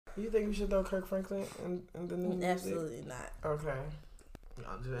You think we should throw Kirk Franklin in the new music? Absolutely not. Okay.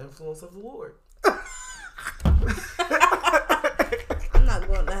 Under the influence of the Lord. I'm not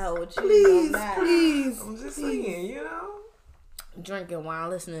going to hell with you. Please. I'm just saying, you know. Drinking wine,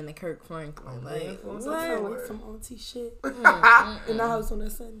 listening to Kirk Franklin. Like Like some auntie shit. In the house on a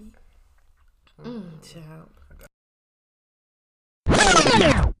Sunday. Child.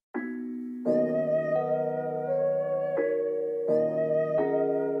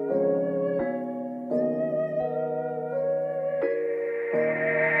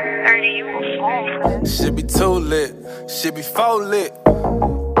 Should be too lit, should be full lit.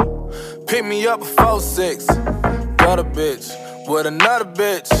 Pick me up before 6. Got a bitch with another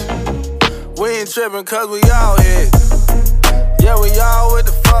bitch. We ain't trippin' cause we all hit. Yeah, we all with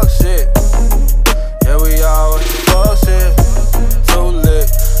the fuck shit. Yeah, we all with the fuck shit. Too lit,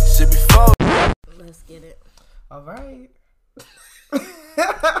 should be full. Let's get it. All right.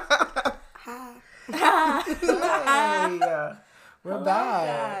 Hey, we're Hello,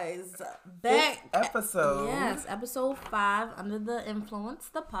 back. guys. Back. Episode. Yes, episode 5, Under the Influence,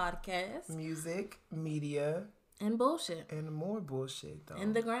 the podcast. Music, media, And bullshit. and more bullshit, though.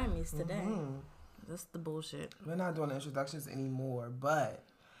 And the Grammys today. That's the bullshit. We're not doing introductions anymore, but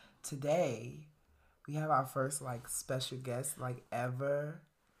today we have our first, like, special guest, like, ever.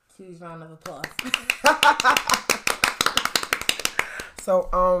 Huge round of applause. So,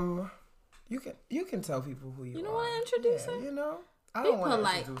 you can tell people who you are. You don't want to introduce her? You know? I Be don't want to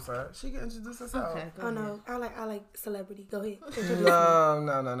polite. introduce her. She can introduce herself. Okay, go Oh ahead. no, I like celebrity. Go ahead.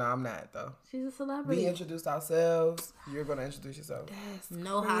 No, I'm not, though. She's a We celebrity. introduced ourselves. You're going to introduce yourself. That's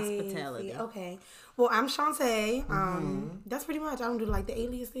No crazy. hospitality. Okay. Well, I'm Shantae. That's pretty much. I don't do like the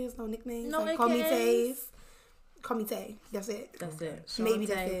aliases, no nicknames. No like, call me AKAs. Taze. Call me Tay. That's it. That's it. Maybe Shantae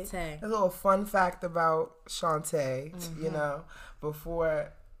that's it. Tay. A little fun fact about Shantae, you know,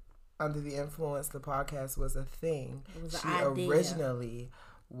 before Under the Influence, the podcast was a thing. It was She an idea. originally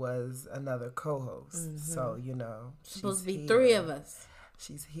was another co-host. So, you know, Supposed to be she's 3 here. of us.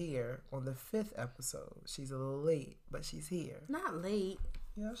 She's here on the 5th episode. She's a little late, but she's here. Not late.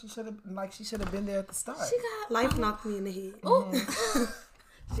 You know, she should have been there at the start. She got Life knocked me in the head.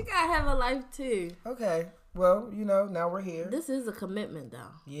 She gotta have a life too. Okay. Well, you know, now we're here. This is a commitment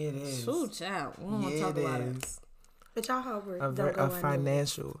though. Yeah, it is. Shoot, child. We don't want to Yeah, talk it about it. is. But y'all hard work. A Don't go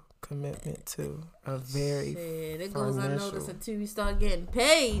financial commitment too. A very Shit, it goes financial. unnoticed until we start getting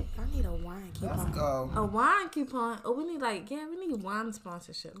paid. I need a wine Let's coupon. go. A wine coupon. Oh, we need wine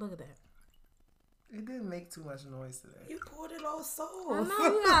sponsorship. Look at that. It didn't make too much noise today. You poured it all I soft. know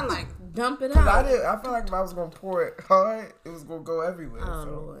you gotta like dump it I out. feel like if I was gonna pour it hard, it was gonna go everywhere. Oh so.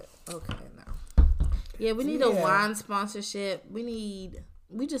 Lord. Okay, now. Yeah, we need a Yeah. wine sponsorship. We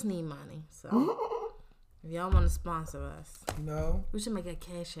just need money. So if y'all want to sponsor us, You know, we should make a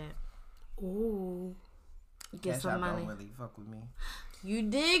cash app. Ooh. Get Cash some App money. don't really fuck with me. You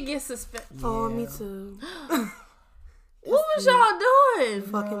did get suspended. Oh, Yeah. me too. What was y'all doing?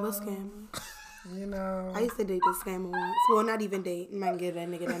 Fucking with scammer. You know, I used to date this scammer once. Well, not even date. You might give that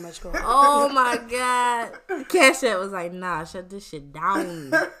nigga that much gold. Oh my god. Cash App was like, nah, shut this shit down.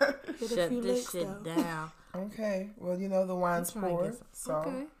 Get a Shut few this licks, shit though. down. okay. Well, you know the wine's Trying to poured. get some- So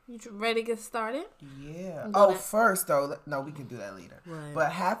Okay. You ready to get started? yeah. I'm Oh, gonna- first though, no, we can do that later. Right.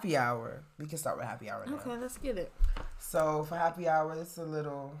 But happy hour, we can start with happy hour now. Okay, let's get it. So for happy hour, it's a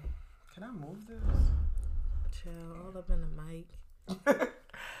little. Can I move this? Chill, all up in the mic.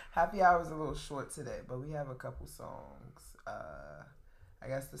 Happy hour is a little short today, but we have a couple songs. I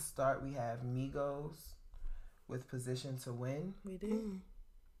guess to start, we have Migos with Position to Win. We did.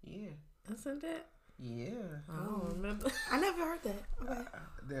 Yeah. Isn't it? Yeah. I don't remember. I never heard that. Okay.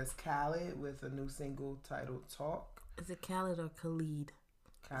 There's Khaled with a new single titled Talk. Is it Khaled or Khalid?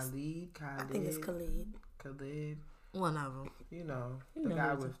 Khalid. I think it's Khalid. Khalid. One of them. You know, You the know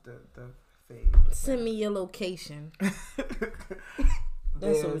guy who's with the fade. Send me your location. That's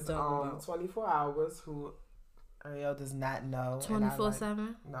what we're There's, talking about. 24 Hours, who Ariel does not know. and I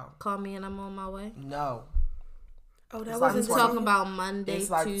 24/7. No. Call me and I'm on my way. No. Oh, that It's wasn't like We're talking about Monday, It's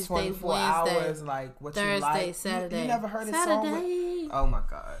like Tuesday, 24 Wednesday, hours, like what you Thursday, like. Saturday. You never heard his song? Saturday. Oh my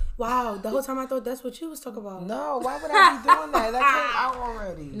God. Wow, the whole time I thought that's what you was talking about. No, why would I be doing that? That came out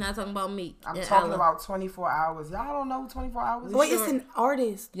already. You're not talking about me. I'm and talking Ella. about 24 Hours. Y'all don't know who 24 Hours is? Wait, sure? it's an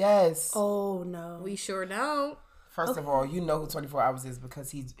artist. Yes. Oh no. We sure don't. First of all, you know who 24 Hours is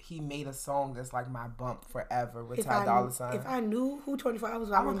because he made a song that's like my bump forever with Ty Dolla $ign. If I knew who 24 Hours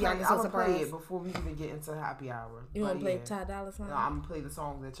was, I I'm wouldn't be gonna honest, so play it surprised. before we even get into happy hour. You But want to play yeah. Ty Dolla $ign? No, I'm gonna play the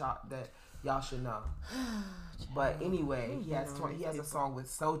song that y'all should know. But anyway, he has a song with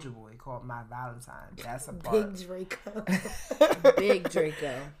Soulja Boy called My Valentine. That's a part. Big Draco. Big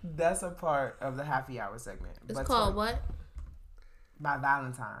Draco. That's a part of the happy hour segment. It's called what? My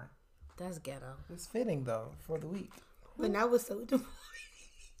Valentine. That's ghetto. It's fitting though for the week. When I was Soulja Boy.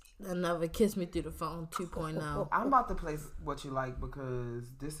 Another Kiss Me Through the Phone 2.0. I'm about to play What You Like because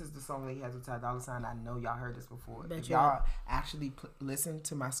this is the song that he has with Ty Dolla $ign. I know y'all heard this before. If y'all actually listen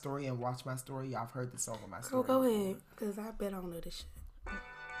to my story and watch my story, y'all have heard this song on my story. Go ahead, because I bet I don't know this shit.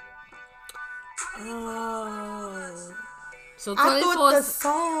 Oh. So I thought the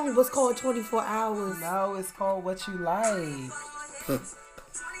song was called 24 Hours. No, it's called What You Like.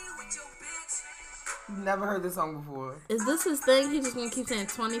 You've never heard this song before. Is this his thing? He just gonna keep saying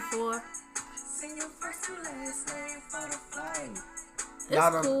 24?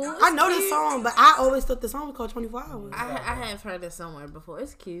 It's cool. It's I know cute. this song, but I always thought the song was called 24 Hours. I have heard it somewhere before.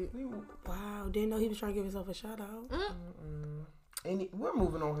 It's cute. Wow, didn't know he was trying to give himself a shout out. And we're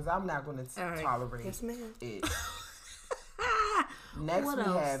moving on because I'm not going to tolerate Yes, ma'am. it. Next What we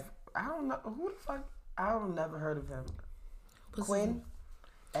else? have, I don't know, who the fuck, I've never heard of him. Quinn,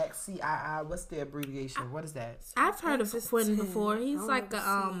 XCII, what's the abbreviation? What is that? I've heard of Quinn before. He's like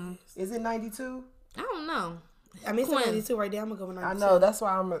a, Is it 92? I don't know. I mean, it's Quinn. 92 right there. I'm going to go with 92. I know, that's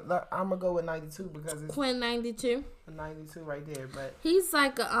why I'm gonna go with 92 because it's Quinn 92. 92 right there, but He's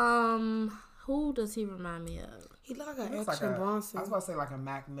like a, who does he remind me of? He look like an it's Action like Bronson. I was about to say like a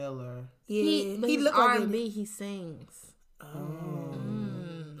Mac Miller. Yeah, But he he's look like R&B, he sings.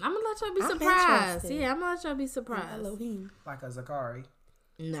 I'm gonna let y'all be surprised. interested. Yeah, I'm gonna let y'all be surprised. Elohim. Like a Zakari.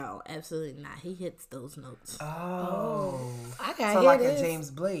 No, absolutely not. He hits those notes. Oh. I got So hear like this. a James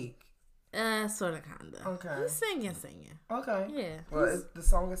Blake. Sort of, kinda. Okay. He's singing. Okay. Yeah. Well, the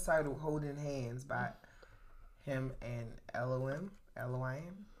song is titled "Holding Hands" by him and Elohim.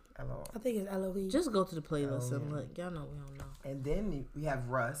 I think it's Elohim. Just go to the playlist and look. Y'all know we don't know. And then we have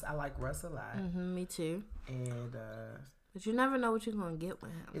Russ. I like Russ a lot. Me too. And But you never know what you're gonna get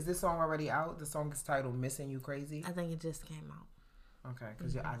with him. is this song already out? The song is titled "Missing You Crazy." I think it just came out. Okay,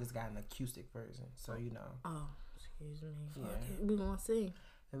 because I just got an acoustic version, so you know. Oh, excuse me. Yeah. We gonna see.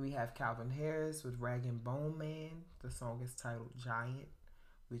 And we have Calvin Harris with Rag and Bone Man. The song is titled "Giant,"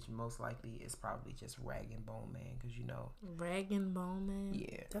 which most likely is probably just Rag and Bone Man, because you know. Rag and Bone Man.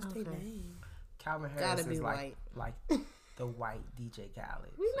 Yeah. That's their name. Calvin Harris Gotta be is white. like the white DJ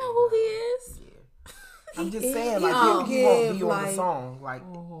Khaled. We so, know who he is. Yeah. I'm just He- saying, he like, don't he won't be give, on the like- song, like,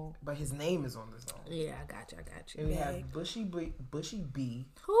 but his name is on the song. Yeah, I got you. And we have Bushy B,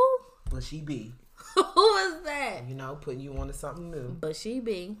 Who? Bushy B. Who is that? You know, putting you on to something new. But she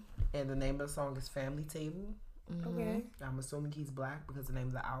be. And the name of the song is Family Table. Okay. I'm assuming he's black because the name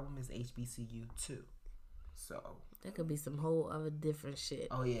of the album is HBCU 2. So, That could be some whole other different shit.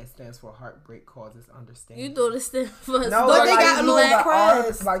 oh yeah, it stands for Heartbreak Causes Understanding. You do this thing for No, But like, they got you a know, little the crest.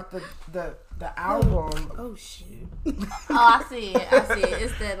 artist, like the album. Oh, shit. Oh, I see it.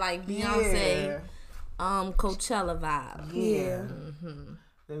 It's that like Beyonce, Yeah. Coachella vibe. Yeah.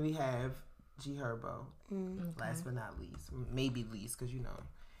 Then we have G Herbo. Last but not least, maybe least, because you know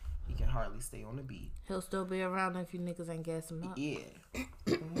he can hardly stay on the beat. He'll still be around if you niggas ain't gas him up. Yeah,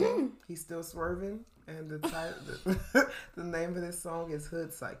 he's still swerving, and the the name of this song is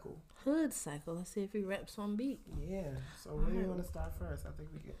Hood Cycle. Hood Cycle. Let's see if he raps on beat. Yeah. So where do you want to start first? I think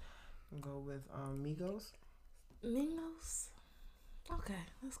we can go with Migos. Mingos. Okay,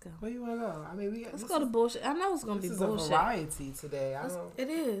 let's go. Where you want to go? I mean, Let's go to bullshit. I know it's gonna be This is a bullshit. variety today. I don't. It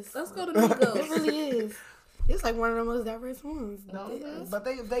is. Let's go to It Migos. really is. It's like one of the most diverse ones. No, but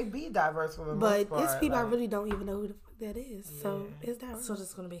they be diverse for the But most part. it's people I like, really don't even know who the fuck that is. So it's diverse. So this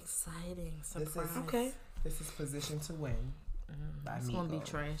is gonna be exciting. This is Surprise. Okay. This is Position to Win by It's gonna be Migos.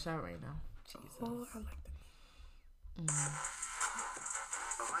 trash out right now. Jesus. Oh, I like that.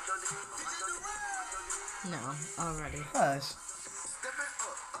 No, already. Hush.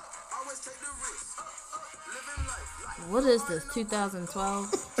 What is this?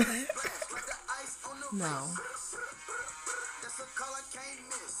 2012? No.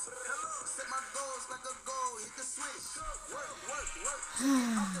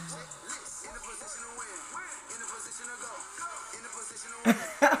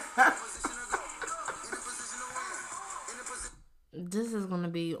 This is gonna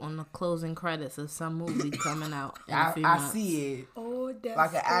be on the closing credits of some movie coming out in a few I months. see it. Oh, that's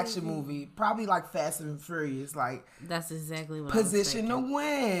Like an action crazy. movie. Probably like Fast and Furious. Like That's exactly what Position I to was thinking.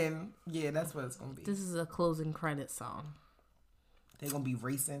 Win. Yeah, that's what it's going to be. This is a closing credit song. They're gonna be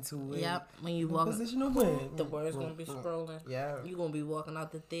racing to it. Yep. When you walk, Position to win. the word's gonna be scrolling. Yeah. You gonna be walking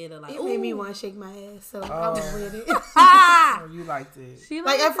out the theater like. It made me want to shake my ass, so I was with it. Oh, you liked it. She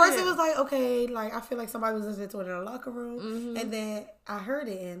Like at first it it was like, okay, like I feel like somebody was listening to it in the locker room, and then I heard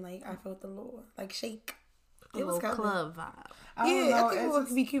it and like I felt the Lord like shake. a It was little kind of club vibe. I don't yeah. know. I think it It's would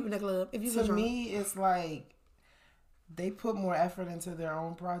just- be cute in the club if you to was drunk. me, it's like they put more effort into their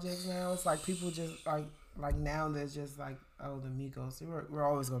own projects now. It's like people just like now there's just like, oh, the Migos. We're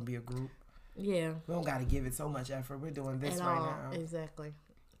always gonna be a group. Yeah. We don't got to give it so much effort. We're doing this At right all. now. Exactly.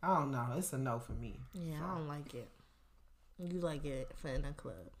 I don't know. It's a no for me. Yeah, I don't like it. You like it for in a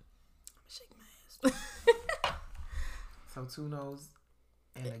club. Shake my ass. So 2 no's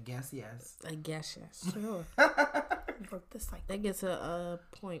and a guess yes. I guess yes. Sure. Broke this like That gets a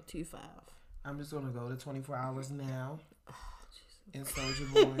 0.25. I'm just gonna go to 24 hours now. And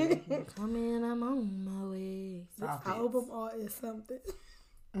Soulja Boy. Come in, I'm on my way. Stop this it. album art is something.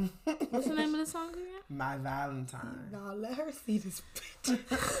 What's the name of the song again? My Valentine. Nah, let her see this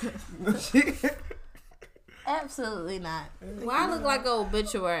picture. Absolutely not. Why look like an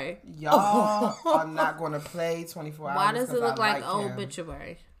obituary? Y'all are not gonna play 24 hours. Why does it 'cause look I like an him.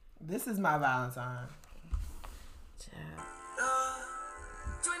 obituary? This is My Valentine.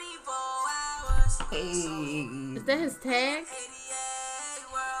 Hey. Is that his tag?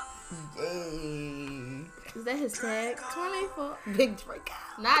 Yay. Is that his tag? 24. Big Drake.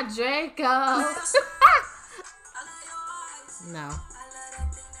 Not Draco. No.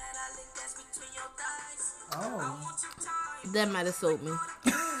 Oh. That might have sold me.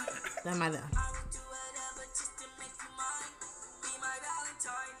 That might have.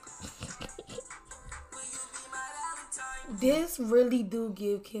 This really do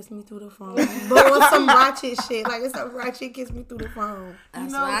give Kiss Me Through the Phone. But on some ratchet shit. Like it's a ratchet Kiss Me Through the Phone. You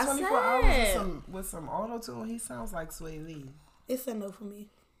That's know, what I 24 hours with said. some auto-tune, he sounds like Sway Lee. It's a no for me.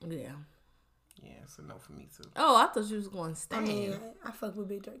 Yeah. Yeah, it's a no for me too. Oh, I thought you was going to I stand. mean, I fuck with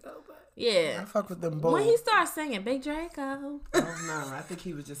Big Drake though, but Yeah. I fuck with them both. When he started singing Big Draco, Oh no, I think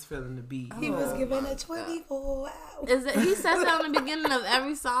he was just feeling the beat. he was given a 24 hours. is it? He says that in the beginning of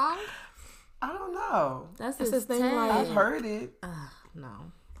every song. I don't know. That's That's his his thing, tag. like- I've heard it.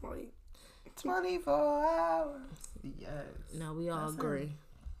 No, Like, 24 hours. Yes. no, we all That's agree.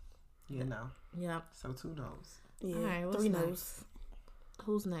 You know. Yep. So 2 no's. yeah, All right, what's 3 next? no's.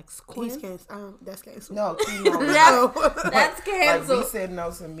 Who's next? He's Quinn. canceled. That's canceled. No, 2 no's. That's Like we canceled. said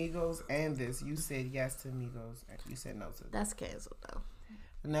no to Migos and this. You said yes to Migos. And you said no to this. That's canceled though.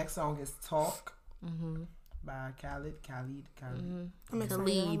 The next song is Talk Mm-hmm. by Khalid. I'm excited. I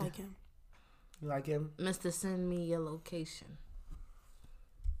Khalid. like him. You like him? Mr. Send me your location.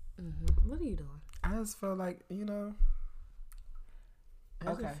 Mm-hmm. What are you doing? I just feel like, you know. I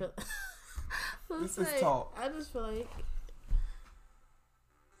Okay. just feel, This is Talk. I just feel like.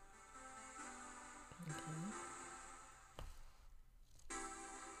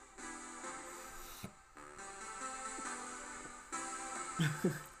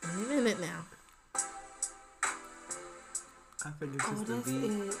 I'm in it now. I think it's Oh, just the that's beat.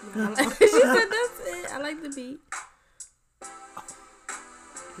 it. She said that's it. I like the beat.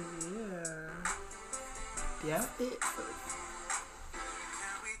 Yeah. Yeah.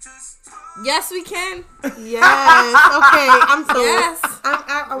 Yes, we can. Yes. Okay. I'm so. Yes.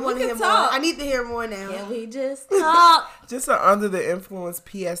 I want to can hear more. talk. I need to hear more now. Can we just talk? Just an Under the Influence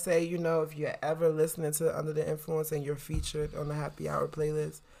PSA, you know, if you're ever listening to Under the Influence and you're featured on the Happy Hour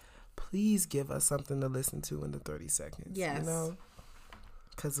playlist, please give us something to listen to in the 30 seconds. Yes. You know?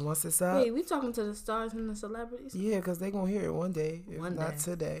 Because once it's up, Wait, we talking to the stars and the celebrities? yeah, because they're going to hear it one day, if One not day.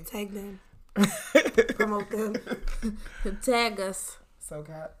 today. Tag them. Promote them. Tag us. So,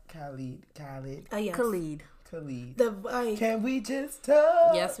 Khalid. Yes. Khalid. The like, Can we just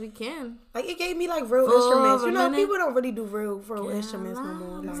talk? Yes, we can. like it gave me like real For instruments. a You know, minute. people don't really do real instruments no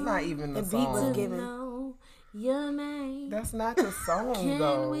more. That's Like, not even the the beat was song. given. Know your name. That's not the song, Can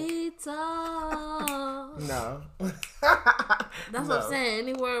though. we talk? No. That's what I'm saying.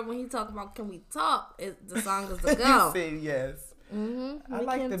 Anywhere when he talk about can we talk, the song is the You go. said yes. Mm-hmm. I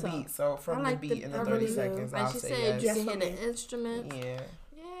like the beat, so from I like the the- beat in the I 30 really do. seconds, Like I'll she say said, yes. you Yes can for hear me. the instrument. Yeah.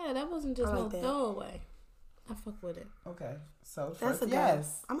 Yeah, that wasn't just I no like that. throwaway. I fuck with it. Okay. So That's first, a good.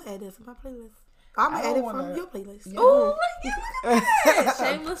 yes. I'm gonna add this to my playlist. I'm I gonna add don't it wanna- from your playlist. Yeah. Oh, look at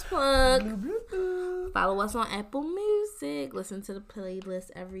shameless plug. Blue, blue, blue. Follow us on Apple Music. Listen to the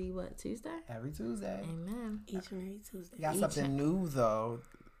playlist every Tuesday. Every Tuesday. Amen. Each and every Tuesday. Got something new though.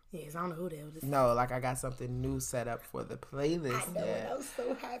 Yes, I don't know who the hell this is. No, like I got something new set up for the playlist. I know it. Yeah. I'm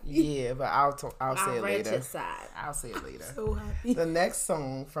so happy. Yeah, but I'll say Our it later. ratchet side. I'll say it later. So happy. The next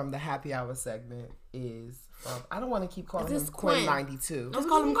song from the Happy Hour segment is I don't want to keep calling Is him this Quinn Quinn? 92. Let's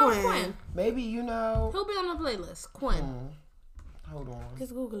call him Quinn. Maybe, you know. He'll be on the playlist. Quinn. Hold on.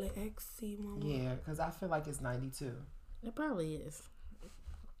 Just Google it. XC Mama. Yeah, because I feel like it's 92. It probably is.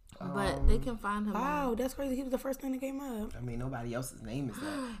 But they can find him. Wow, that's crazy. He was the first thing that came up. I mean, nobody else's name is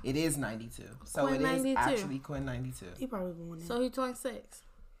that. It is 92. So Quinn it is 92. actually Quinn 92. He probably born then. So he's 26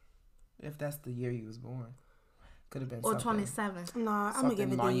 If that's the year he was born. Could have been or something, 27. Nah, I'm gonna something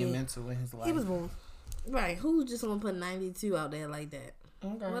give it monumental in his life. He was born. Right? Who's just gonna put 92 out there like that?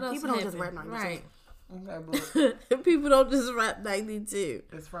 Okay. What else? People don't just happened? rap 92. Right? Okay, but People don't just rap 92.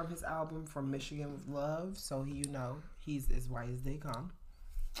 it's from his album From Michigan with Love. So he, you know, he's as white as they come.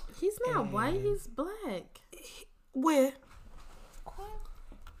 He's not white. He's black. Where? Quinn.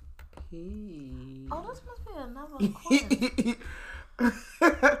 He. Oh, this must be another Quinn.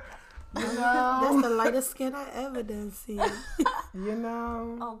 You know. That's the lightest skin I ever done see. You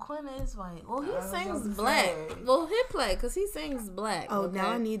know. Oh, Quinn is white. Well, he I was sings about to black. say. Well, he play because he sings black. Oh, okay? now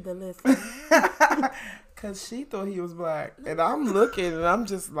I need the list. Cause she thought he was black, and I'm looking, and I'm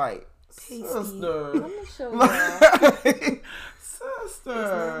just like, Tasty. sister, Let me show you.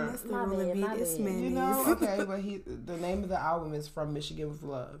 sister. That's the My ruling bad, beat. my It's bad. mayonnaise. You know, okay, but the name of the album is From Michigan with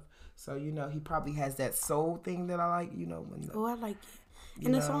Love, so you know he probably has that soul thing that I like. You know, when Oh, I like it. you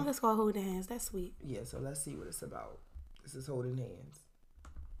And the know. song is called Holding Hands. That's sweet. Yeah, so let's see what it's about. This is Holding Hands.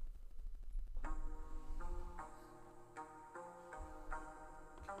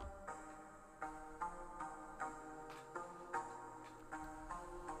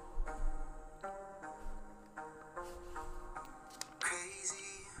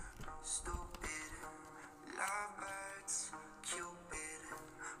 Crazy, stupid, lovebirds, Cupid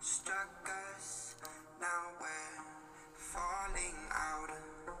struck us. Now we're falling out.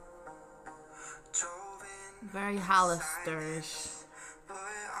 Drove in, Very Hollisterish. put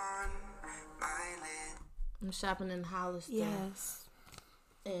on my lid. I'm shopping in Hollister. Yes.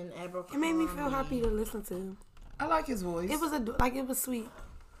 In Abercrombie. It made me feel happy to listen to. I like his voice. It was it was sweet.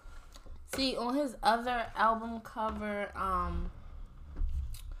 See, on his other album cover,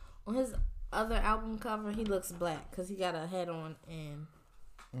 he looks black because he got a hat on and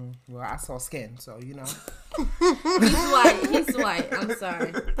Well, I saw skin, so you know. he's white. He's white. I'm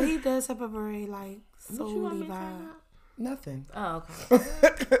sorry. But he does have a very like What you want soul me to turn vibe. up? Nothing. Oh,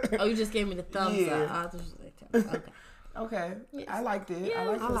 okay. Oh, you just gave me the thumbs Yeah. up. I was just like, okay. Okay, Yes. I liked it. Yeah, I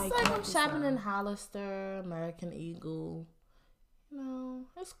liked I the like it's like it. I'm shopping in Hollister, American Eagle. You know,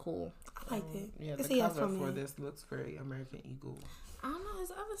 it's cool. I liked it. Yeah, It's the a yes cover for for me. this looks very American Eagle. I don't know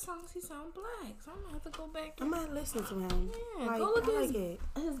his other songs. He sound black, so I'm gonna have to go back. I might listen to him. Yeah, Like, go look I at like it.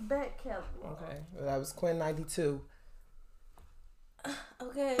 his back catalog. Okay, well, that was Quinn 92.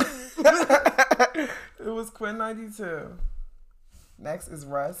 Okay. It was Quinn 92. Next is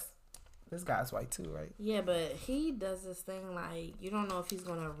Russ. This guy's white too, right? Yeah, but he does this thing like you don't know if he's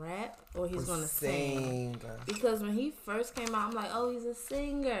gonna rap or he's gonna sing. Because when he first came out, I'm like, oh, he's a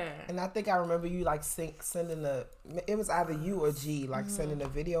singer. And I think I remember you like sending it was either you or G like sending a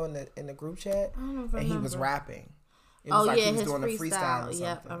video in the group chat, I don't remember. and he was rapping. It was Oh like yeah, he was his doing a freestyle or freestyle.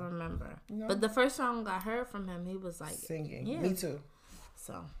 Yep, I something. remember. You know? But the first song I heard from him, he was like Singing. Yeah. Me too.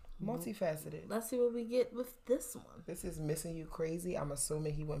 So Multifaceted. let's see what we get with this one. This is Missing You Crazy. I'm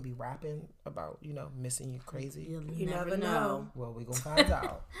assuming he wouldn't be rapping about, missing you crazy. You never know. Well, we're going to find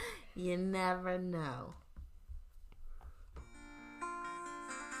out. You never know.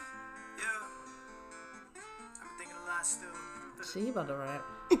 Yeah. I've been thinking a lot still. She about to rap.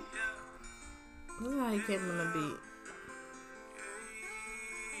 Yeah. Look how he came on the beat.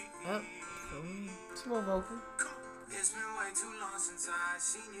 Oh. Slow vocal. It's been way too long since I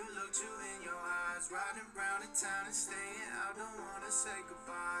seen you, looked you in your eyes. Riding round the town and staying out, don't wanna say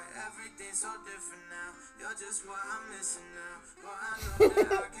goodbye. Everything's so different now, you're just what I'm missing now. But I know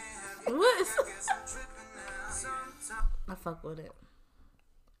that I can't have you What? back, I guess I'm tripping now. Sometimes I fuck with it.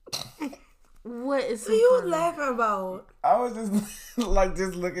 What is What are you funny? laughing about? I was just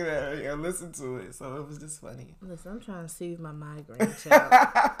just looking at it and listening to it, so it was just funny. Listen, I'm trying to soothe my migraine, child.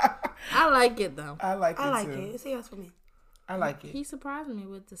 I like it though. I like it I like too. it. It's a yes for me. I like it. He surprised me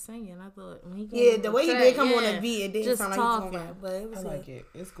with the singing. I thought when he came Yeah, on the way he track, did come on yeah, the beat, it didn't just sound like he was talking. gonna rap, but it was I like it.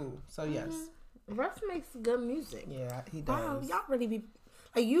 it. It's cool. So yes, Russ makes good music. yeah, he does. Wow, y'all really be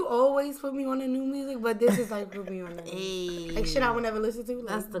like you always put me on the new music, but this is like put me on the Hey. like shit I would never listen to. Like,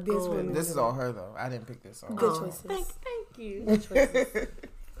 That's the this goal. put me This on is the- all her though. I didn't pick this song. Good Oh, choices. Thank you.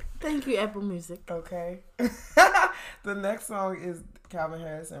 Thank you, Apple Music. Okay. The next song is Calvin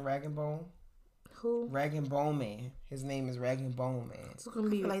Harris and Rag and Bone. Who? Rag and Bone Man. His name is Rag and Bone Man. It's gonna I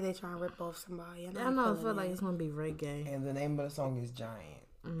be. feel like they trying to rip off somebody. I know. I feel like it's gonna be reggae. And the name of the song is Giant.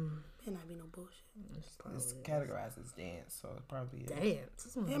 Better not be no bullshit. It's categorized as dance, so it probably is.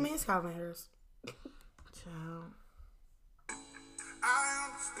 Dance. Yeah, I mean, it's Calvin Harris. Child. I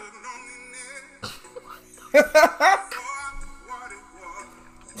understood loneliness. What it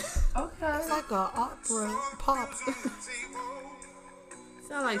was. Okay. It's like a opera pop.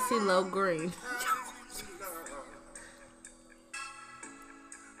 Sound like CeeLo Green.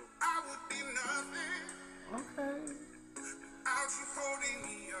 I would be nothing Okay. without you holding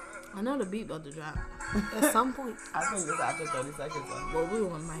me up. I know the beat about to drop. At some point. I think it's after 30 seconds. Well, we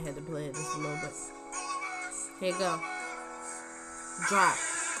might have to play it just a little bit. Here you go. Drop.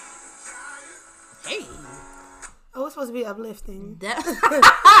 Hey. Oh, it's supposed to be uplifting.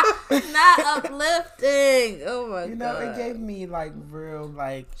 Not uplifting. Oh my god. You know, it gave me like real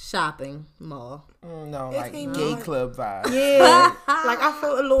like Shopping mall. like gave me, gay like- club vibe. Yeah. Like, I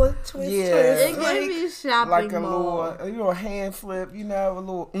felt a little twist. Yeah. It Like, gave me shopping Like a mall. little hand flip, you know, a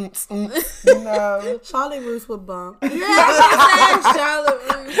little you know. Charlotte Russe would bump. Yeah, she said Charlotte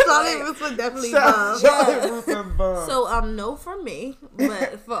Russe. Charlotte Russe would definitely bump. Charlotte Russe and bump. So no for me,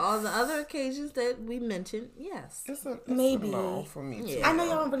 but for all the other occasions that we mentioned, yes. It's a Maybe. no for me. Yeah. Too. I know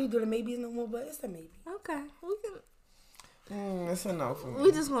y'all don't really do the maybes no more, but it's a maybe. Okay, we can. It's a no for me.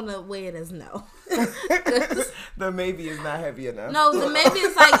 We just gonna weigh it as no. The maybe is not heavy enough. No, the maybe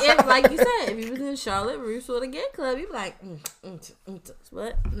it's like if, like you said, if you was in Charlotte Russe or the gay club, you'd be like,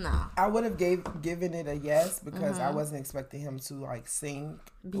 but nah. I would have given it a yes because I wasn't expecting him to like sing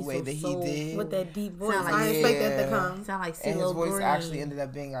the Be way so that he soul- did. With that deep voice. Sound like- I didn't expect that to Yeah. come. Sound like And his CeeLo voice Green. actually ended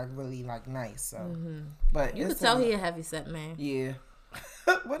up being like really like nice. So, but You it's could tell a- he a heavy set man. Yeah.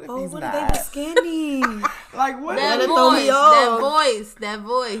 What if Oh, he's what if they not? were skinny? Like what? That if throw me off. that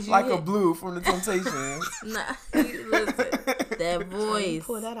voice. You like a hit- Blue from the Temptations. Nah, listen, that voice.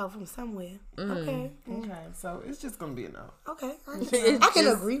 Pull that out from somewhere. Mm. Okay. Okay, so it's just gonna be a no. Okay. I It's can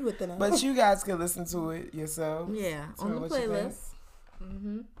just- agree with that. But you guys can listen to it yourselves. Yeah, Tell on me the what you think.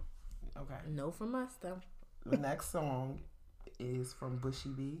 playlist. Okay. No from us though. The next song is from Bushy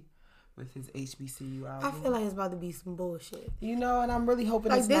B with his HBCU album. I feel like it's about to be some bullshit. You know, and I'm really hoping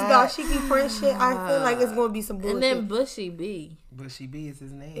Like it's this not. dashiki Prince shit, I feel like it's gonna be some bullshit. And then Bushy B. Bushy B is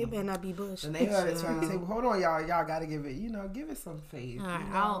his name. It better not be Bush. The name of it trying to say, hold on, y'all. Y'all gotta give it, give it some faith. All right, you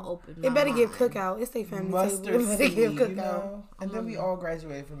know? I'll open. My It better give mind. cookout. It's their family Mustard table. It better seed, give you cookout. know? And then we all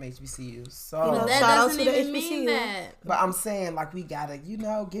graduated from HBCU. So, You know, But that Shout out doesn't to the even mean HBCU. that. but I'm saying, like, we gotta, give it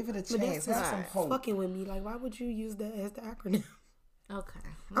a But chance. that's Have some what's hope. fucking with me. Like, why would you use that as the acronym? Okay.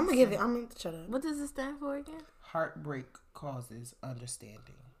 I'm gonna give it. I'm gonna shut up. What does it stand for again? Heartbreak causes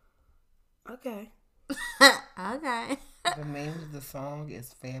understanding. Okay. Okay. The name of the song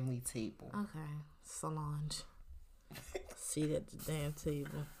is Family Table. Okay. Solange. Seat at the damn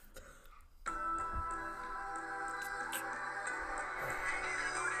table.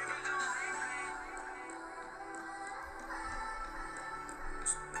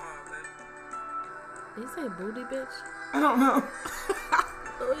 Did he say booty bitch? I don't know.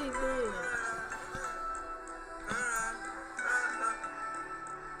 Oh, he did.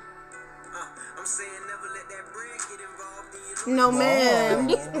 I'm saying never let that bread get involved in your No, ma'am.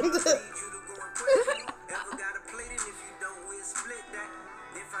 need you to go and put it. Ever got a plate, and if you don't, we'll split that.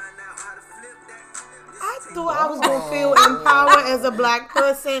 Then find out how to flip that. I thought I was gonna feel empowered as a black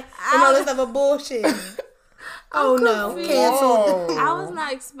person and all this other bullshit. Oh no, confused. canceled. I was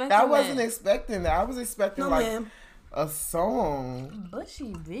not expecting I wasn't that. expecting that. I was expecting, No, like, ma'am. a song.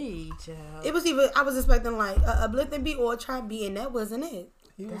 Bushy B, child. It was either I was expecting like a uplifting beat or a trap beat, and that wasn't it.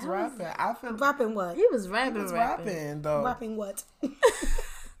 He was rapping. I feel Rapping what? He was rapping, he was rapping. rapping, though. Rapping what?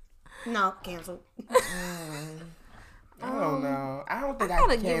 No, canceled. I don't know. I don't think I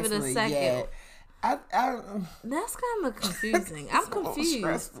gotta can give it a cancel it second. yet. I That's kind of confusing. I'm so confused.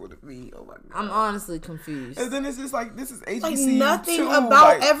 stressful to me. Oh my god. I'm honestly confused. And then it's just like this is HBCU Like nothing too.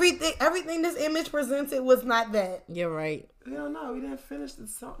 about like, everything this image presented was not that. You're right. Hell no, we didn't finish the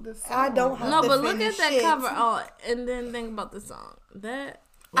song. I don't have No, to but look finish at that shit. cover art and then think about the song. That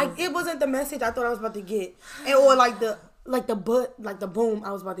Like it wasn't the message I thought I was about to get, and or like the boom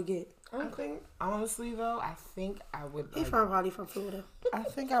I was about to get. I think honestly though, I think I would. He's Like, probably from Florida. I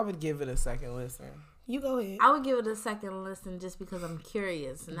think I would give it a second listen. You go ahead. I would give it a second listen just because I'm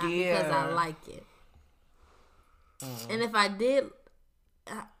curious, not because I Yeah. like it. And if I did,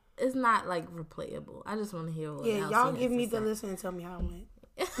 it's not like replayable. I just want to hear what Yeah, else y'all he has give to me the say. listen and tell me how it went.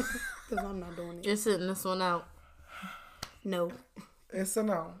 Because I'm not doing it. You're sitting this one out. No. It's a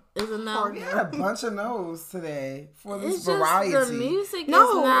no. Is it no? We had a bunch of no's today for this It's just variety. the music No,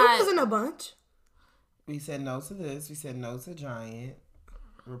 is not. it wasn't a bunch. We said no to this. We said no to Giant.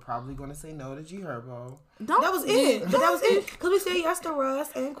 We're probably going to say no to G Herbo. That was it. But that was it. Because we said yes to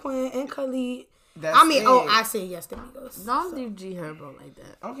Russ and Quinn and Khalid. That's I said yes to Migos. Don't do G Herbo like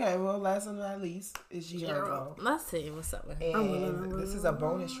that. Okay, well, last but not least is G Herbo. Let's see what's up with him. And this is a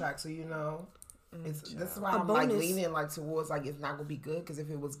bonus track, so you know, this is why I'm like leaning like towards like it's not gonna be good, because if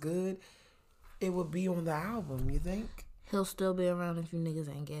it was good, it would be on the album. You think? He'll still be around if you niggas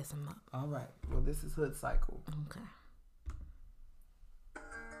ain't gas him up. All right. Well, this is Hood Cycle. Okay.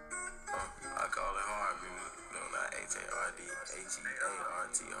 I call it hard music, you know, not HARD, HEART,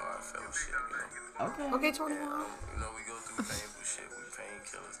 hard fellowship, you know. Okay, 21. You know, we go through painful shit, we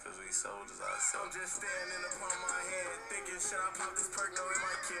painkillers, because we soldiers ourselves. I'm just standing upon my head, thinking, should I pop this perk? No, it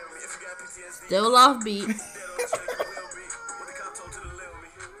might kill me. If you got PTSD, Still off beat. dead on check, you will be. What the cop told to the little me.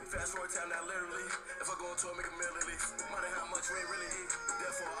 Fast forward time, now literally. If I go into it, make a meal at least. Money, how much we ain't really eat.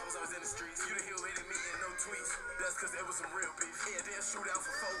 Therefore, I was always in the streets. You the heel hated me and no tweets. That's because there was some real beef. Yeah, they'll shoot out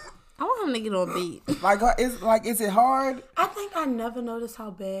for 4 weeks. I want him to get on beat. Is it hard? I think I never noticed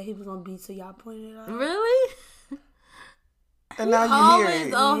how bad he was on beat till y'all pointed it out. Really? And now you hear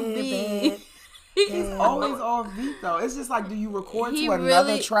it. Off Yeah, beat. bad. He's always off beat though. It's just like, do you record He to another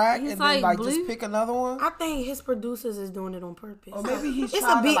really- track he's and then like just Blue. pick another one? I think his producers is doing it on purpose. Or maybe he's it's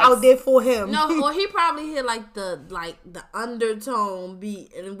trying a to, beat like, out there for him. No, or he probably hit like the undertone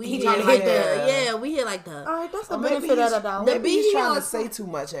beat, and we He hit trying to like hit the we hit like the. All right, that's a Or maybe benefit he's, of the doubt. maybe beat he's he trying to on- say too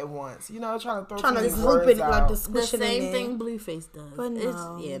much at once. You know, trying to throw Trying too to many group words it like out. the The squish it in same there. thing Blueface does. But It's,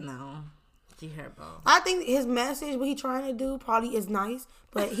 no. yeah, no. G Herbo. I think his message, what he trying to do, probably is nice,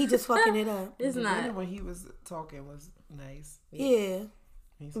 but he just fucking it up. It's The not. beginning when he was talking was nice. Yeah.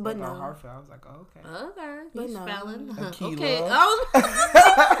 He spoke But about no. Hartford. I was like, oh, okay. Okay, But you no. spelling. Aquila. Okay.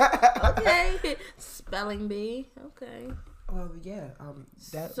 Oh. Okay. Spelling bee. Okay. Well, yeah.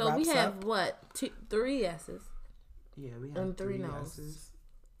 That So we wraps have up. what? 3 S's. Yeah, we have and 3 3 no's. S's.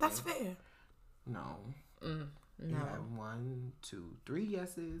 That's fair. No. No. We have 1, 2, 3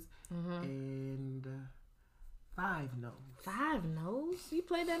 yeses and 5 no's. 5 no's? You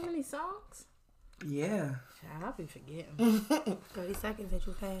play that many songs? Yeah. Child, I'll be forgetting. 30 seconds that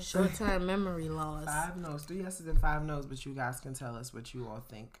you passed. Short-term memory loss. 5 no's, 3 yeses and 5 no's, but you guys can tell us what you all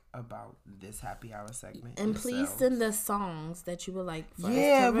think about this happy hour segment. And please yourselves. send us songs that you would like for us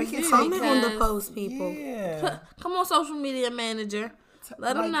Yeah, to we review. can Comment on the because- post, people. Yeah. Come on, social media manager.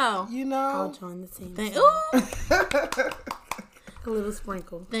 Let them Like, know. You I'll know, join the team. Ooh, A little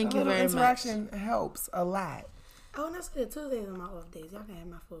sprinkle. thank a you little very much. interaction helps a lot. Oh, and that's good. Tuesdays are my off days. Y'all can have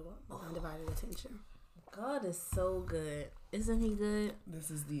my full undivided attention. God is so good. Isn't he good? This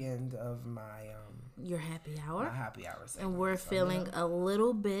is the end of my Your happy my hour. happy hour segment. And we're So, feeling a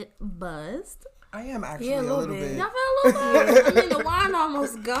little bit buzzed. I am actually Yeah, a little bit. Y'all feel a little bit? I mean, the wine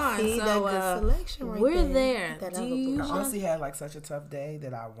almost gone. See, that So good selection right we're there. there. That Do other you bullshit. I honestly had like such a tough day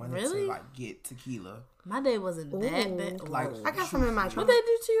that I wanted Really? to like get tequila. My day wasn't that Ooh. bad. Like, I got some in my What trunk. they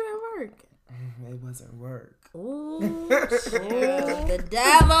do to you at work? It wasn't work. Ooh, the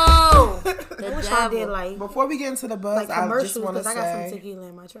devil. The I wish I did devil. like Before we get into the buzz, I commercials just want to because I got some say, tequila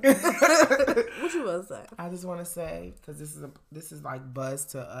in my trunk. What you was say? I just want to say, because this is like buzz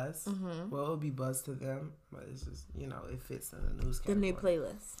to us. Well, it'll be buzz to them, but it's just, you know, it fits in the news The category. new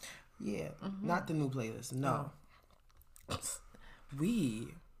playlist. Yeah, not the new playlist. No, we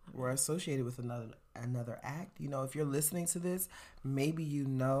were associated with another act. You know, if you're listening to this, maybe you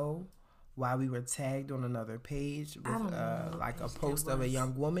know why we were tagged on another page with don't know like a what page post that of a was.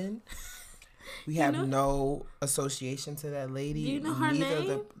 young woman. We have no association to that lady. Do you know her neither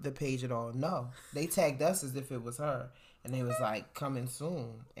name? the page at all. No, they tagged us as if it was her, and they was like coming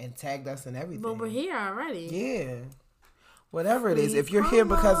soon and tagged us and everything. But we're here already. Yeah. Whatever it is, Free if you're here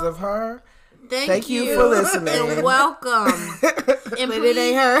because of her, Thank you for listening. and welcome. And But it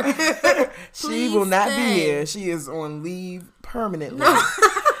ain't her. she Please will not stay. be here. She is on leave permanently.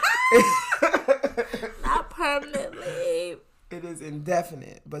 Not permanently. It is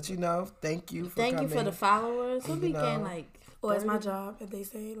indefinite. But you know, thank you for Thank coming. you for the followers. What And we you gained know- like. Or it's my 30? job, if they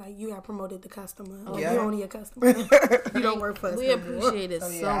say, like, you got promoted to customer. Like, Yeah. you're only a customer. You don't work for us We no more. appreciate it Oh,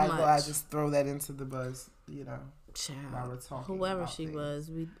 so yeah, much. I just throw that into the buzz, you know. while we're Child, talking whoever about she things.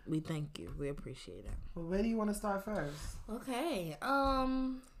 was, we thank you. We appreciate it. Well, where do you want to start first? Okay.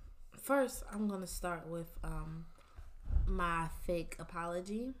 First I'm gonna start with my fake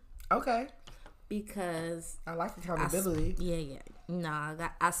apology Okay. because I like accountability.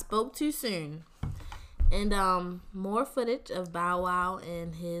 I spoke too soon. And more footage of Bow Wow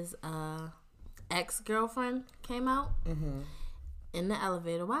and his ex-girlfriend came out in the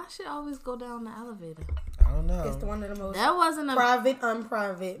elevator. Why should I always go down the elevator? I don't know. It's one of the most That wasn't a private,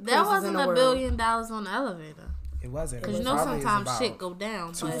 unprivate that places wasn't in the $1 world. billion on the elevator. It wasn't. Because sometimes shit go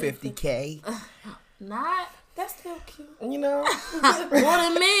down. $250K. Not. That's still cute. You know? More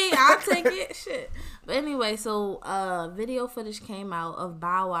than me. I'll take it. Shit. But anyway, so video footage came out of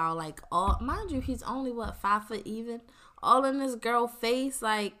Bow Wow. Like, all, mind you, he's only, 5 foot even? All in this girl face,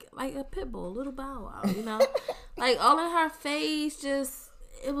 like a pit bull, little Bow Wow, you know? Like, all in her face,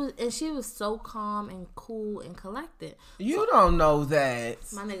 and she was so calm and cool and collected. You don't know that.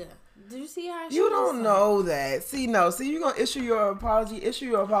 My nigga. Did you see her? You don't know that. See, you're going to issue your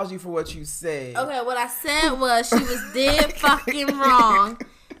apology for what you said. Okay, what I said was she was dead fucking wrong.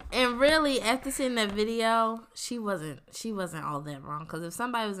 And really, after seeing that video, she wasn't all that wrong. Because if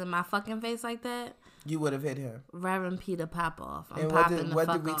somebody was in my fucking face like that, you would have hit him. Reverend Peter pop off. And what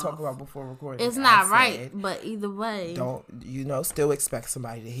did we talk about before recording? It's not right, but either way. Don't, still expect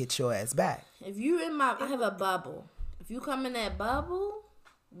somebody to hit your ass back. If you I have a bubble. If you come in that bubble,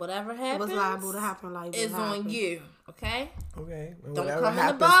 whatever happens, what's liable to happen like it's on you, okay? Okay. And don't whatever come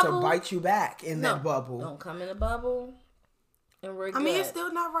happens in the bubble, to bite you back in that bubble. Don't come in the bubble. And we're good. I mean, it's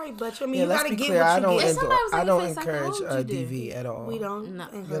still not right, but you let's gotta be get clear, what you get. I don't encourage DV at all. We don't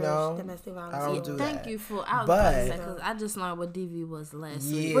encourage domestic violence. I don't do that. Thank you for. Because I just learned what DV was last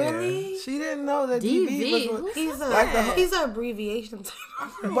week. Really? She didn't know that DV was. He's an abbreviation.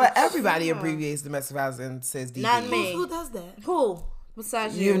 But everybody abbreviates domestic violence and says DV. Not me. Who does that? Who?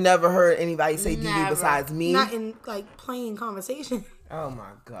 Besides you? You've never heard anybody say DV besides me? Not in plain conversation. Oh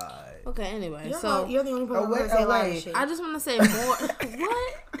my God. Okay, anyway. You're the only person who say a lot of shit. I just want to say more.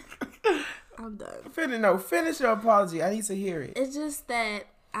 What? I'm done. Finish your apology. I need to hear it. It's just that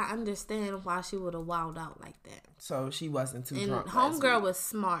I understand why she would have wilded out like that. So she wasn't too drunk. Homegirl was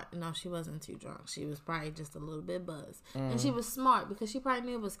smart. No, she wasn't too drunk. She was probably just a little bit buzzed. And she was smart because she probably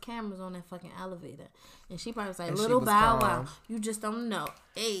knew it was cameras on that fucking elevator. And she probably was like, little Bow Wow, you just don't know.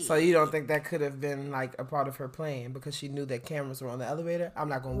 Hey. So you don't think that could have been like a part of her plan because she knew that cameras were on the elevator? I'm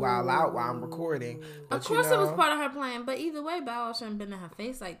not going to wild out while I'm recording. But of course it was part of her plan. But either way, Bow Wow shouldn't have been in her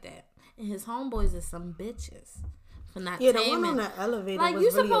face like that. And his homeboys is some bitches. For not the one on the elevator like, was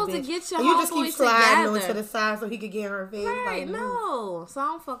you really supposed to get your you just keep sliding together. onto the side so he could get in her face. Right, no. So I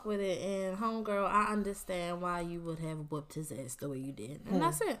don't fuck with it. And homegirl, I understand why you would have whooped his ass the way you did. And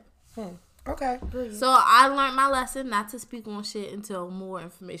that's it. Okay. So I learned my lesson not to speak on shit until more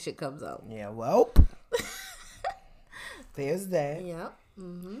information comes out. Yeah, well. There's that. Yep.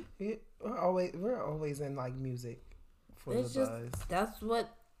 Mm-hmm. We're always in like music for the buzz. That's what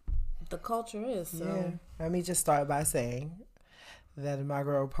the culture is. So. Yeah. Let me just start by saying that my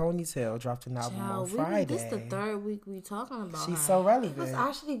girl Ponytail dropped an album on Friday. This is the third week we talking about She's her. so relevant. It was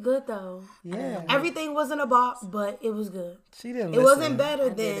actually good though. Yeah. Everything wasn't a bop, but it was good. She didn't. It wasn't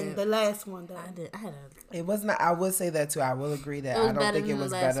better than the last one though. It was not. I would say that too. I will agree that I don't think it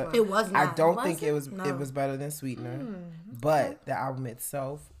was better. It was not. I don't think it was. No. It was better than Sweetener, but the album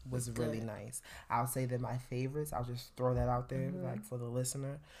itself was really nice. I'll say that my favorites. I'll just throw that out there, like for the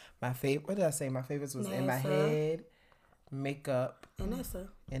listener. My favorite. What did I say? My favorites was In My Head, Makeup, and NASA.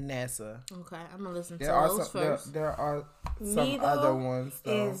 Okay, I'm gonna listen to those first. There are some other ones.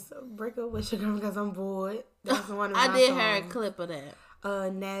 Though. Is Break Up With Your Girl Because I'm Bored. That's one of I did hear a clip of that.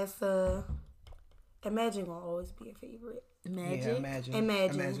 NASA. Imagine will always be a favorite. Magic. Yeah,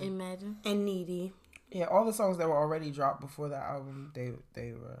 Imagine. And Needy. Yeah, all the songs that were already dropped before the album, they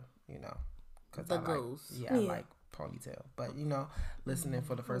were, cause the goals. I like Ponytail, but listening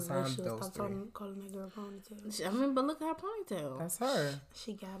for the first time, those three. Calling that girl Ponytail. I mean, but look at her ponytail. That's her.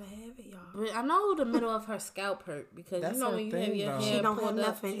 She gotta have it, y'all. But I know the middle of her scalp hurt because that's when you have your hair she don't have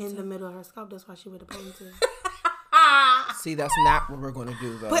nothing in the middle of her scalp. That's why she with a ponytail. See, that's not what we're gonna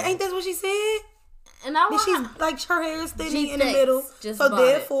do though. But ain't that what she said? And she's like her hair is thinning in the middle, so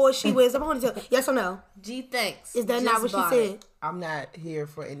therefore she wears a ponytail. Yes or no? G thanks. Is that not what she said? I'm not here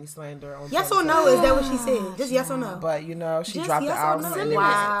for any slander on. Yes or no? Is that what she said? Just yes or no? But she dropped the album. Send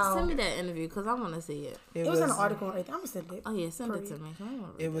me that interview because I want to see it. It was an article right there. I'm gonna send it. Oh yeah, send it to me.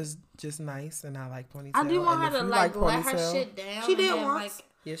 It was just nice, and I like Ponytail. I do want her to let her shit down. She did once.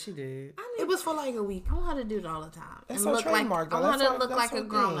 Yeah, she did. It was for like a week. I want her to do it all the time. That's her trademark. I want her to look like a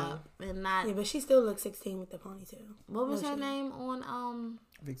grown up and not. Yeah, but she still looks 16 with the ponytail. What was her name on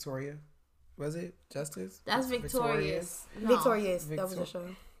Victoria? Was it Justice? That's Victorious. Victorious. That was a show.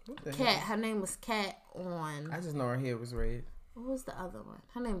 Kat. Her name was Kat on. I just know her hair was red. What was the other one?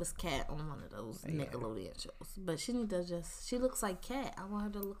 Her name was Kat on one of those Nickelodeon shows. But she she looks like Kat. I want her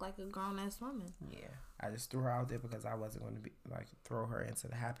to look like a grown ass woman. Yeah. I just threw her out there because I wasn't going to be throw her into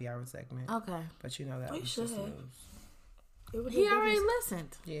the happy hour segment. Okay. But that was just news. He already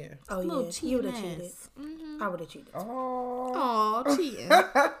listened. Yeah. Oh yeah. You would have cheated. I would have cheated. Oh, cheating.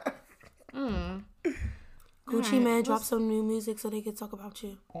 Gucci Man dropped some new music so they could talk about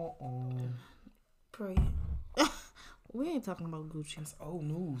you. Period. We ain't talking about Gucci. That's old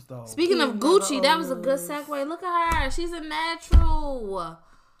news, though. Speaking of Gucci, that was a good segue. Look at her. She's a natural.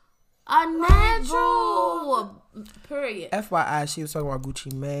 Period. FYI, she was talking about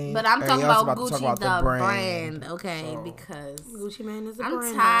Gucci Mane. But I'm talking Everybody about else Gucci, the brand. Okay, because Gucci Mane is a I'm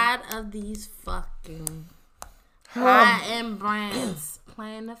brand. tired of these fucking high-end brands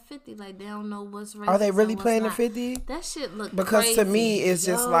playing the 50 like they don't know what's racist. Are they really and what's playing not. the 50? That shit look Because crazy. to me, it's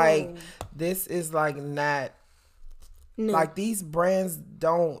just like, this is like not, like these brands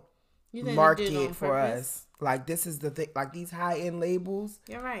don't market for us. Like, this is the thing. Like, these high-end labels.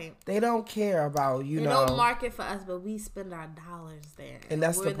 You're right. They don't care about, they don't market for us, but we spend our dollars there. And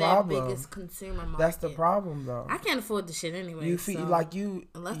that's we're the problem. Their biggest consumer market. That's the problem, though. I can't afford the shit anyway. You feel so like you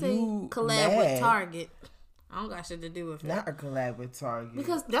unless they collab mad. with Target. I don't got shit to do with it. Not a collab with Target.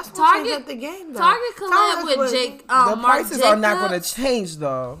 Because that's what Target changed up the game, though. Target collab with Jake. the Marc prices Jacobs. are not going to change,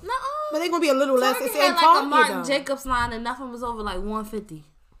 though. No, but they're going to be a little less. Target It's had in like Target, a Marc though. Jacobs line and nothing was over like $150.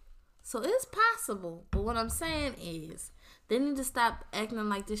 So it's possible. But what I'm saying is, they need to stop acting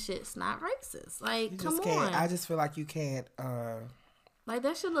like this shit's not racist. Like, come on. I just feel like you can't. Like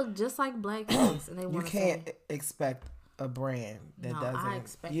that should look just like blackface, and they You want to can't expect a brand that doesn't. I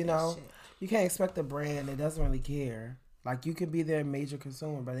expect you that know, shit. you can't expect a brand that doesn't really care. Like, you could be their major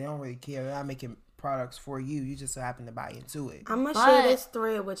consumer, but they don't really care. They're not making products for you. You just happen to buy into it. I'm going to share this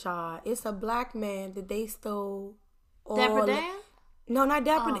thread with y'all. It's a black man that they stole. Dapper Dan? No, not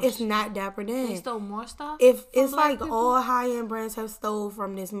Dapper. It's not Dapper Dan. They stole more stuff. If it's black like people? all high end brands have stole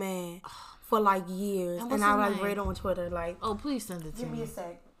from this man for like years, And and what's I his like name? read on Twitter like. Oh, please send it to Give me me. a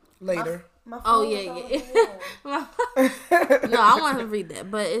sec. Later. My Oh phone is yeah, over yeah. here. No, I want to read that,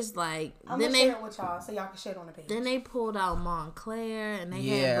 but it's like I'm then gonna they share it with y'all so y'all can share it on the page. then they pulled out Montclair and they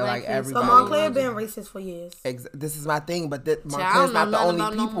Yeah, had like blackface. everybody. But Montclair been racist for years. This is my thing, but I Montclair's don't not know the only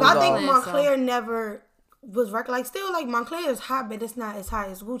nothing about no people, But I though. think Montclair, Montclair never was like still like Montclair is high, but it's not as high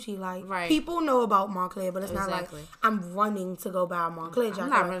as Gucci. Like Right. people know about Montclair, but it's not Exactly. like I'm running to go buy a Montclair jacket. I'm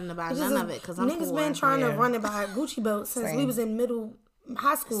not running to buy It's none just of it because I'm niggas poor. been trying Yeah. to run and buy a Gucci belt since we Same. was in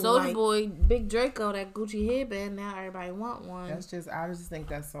high school. Soulja like, Boy, Big Draco, that Gucci headband. Now everybody want one. I just think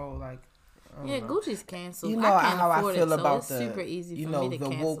that's so like. I don't Yeah, know. Gucci's canceled. You know I can't how I afford feel it, about so it's super easy you for know, me to the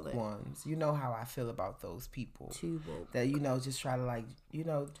cancel woke it. ones. You know how I feel about those people Too woke. that just try to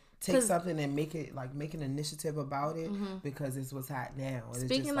take 'Cause- something and make an initiative about it because it's what's hot now. And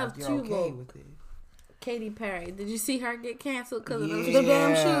Speaking it's just of like you're too okay woke, with it. Katy Perry, did you see her get canceled because of Yeah. those the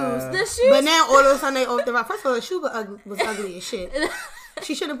damn shoes. The shoes? But now all of a sudden they off the right. First of all, the shoe was ugly as shit.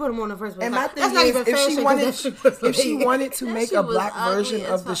 She shouldn't put them on in the first place. And my Like, thing that's not is, even if fashion, she 'cause wanted, that shit was if she ugly. wanted to That make shit a was black ugly version as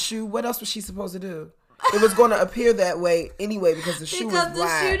of the fuck. shoe, what else was she supposed to do? It was going to appear that way anyway because the shoe was Because the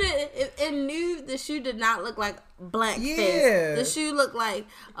black. shoe in nude, the shoe did not look like black Yeah. face. The shoe looked like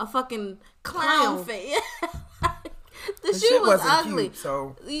a fucking clown Clown. face. The The shoe shit was wasn't ugly. cute,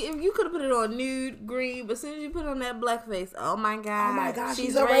 so If you could have put it on nude, green, but as soon as you put on that black face, oh my god, oh my god,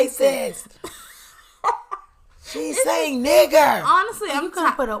 she's a racist. She's saying nigger. Honestly, You I'm could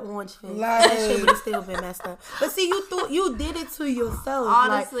have tired. put an orange face. Like- That shit would have still been messed up. But see, you did it to yourself.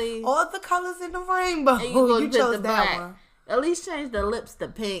 Honestly. Like, all the colors in the rainbow. And you gonna You put chose the that black. one. At least change the lips to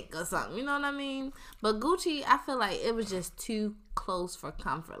pink or something. You know what I mean? But Gucci, I feel like it was just too close for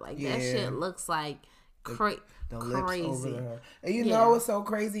comfort. Like that Yeah. shit looks like The crazy. lips over her. And you Yeah. know what's so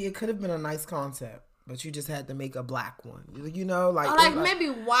crazy? It could have been a nice concept, but you just had to make a black one. You know, like Or like maybe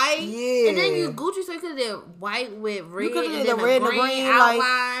white, Yeah. and then you Gucci, so you could have did white with red, You could and have then the red a and the green green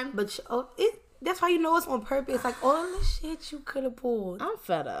outline. like, but that's how you know it's on purpose. Like all the shit you could have pulled I'm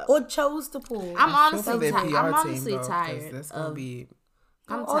fed up. or chose to pull. I'm I feel for honestly, their I'm PR honestly team, though, 'cause tired. That's gonna Of, be.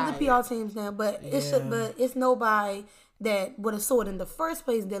 I'm all tired. the PR teams now, but it's nobody that would have saw it in the first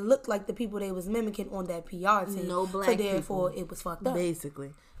place that looked like the people they was mimicking on that PR team. No black so therefore people. it was fucked up.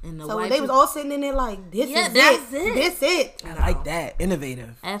 basically, and the So white they was people- all sitting in there like, this Yeah, is that's it. it. This it. I like that.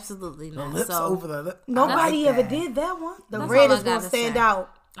 Innovative. absolutely The not. lips So over the lip. Nobody I like ever that. did that one. The That's red all I is gonna gotta stand say. out.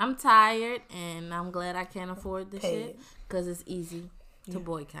 I'm tired, and I'm glad I can't afford this Pay shit it. because it's easy to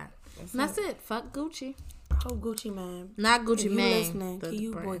boycott. That's it. Fuck Gucci. Oh, Gucci man. Not Gucci If you man. listening, the can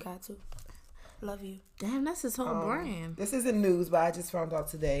you brand. boycott too? Love you. Damn, that's his whole brand. This isn't news, but I just found out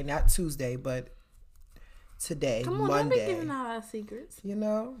today, not Tuesday, but today, Come on, Monday. don't be giving out our secrets. You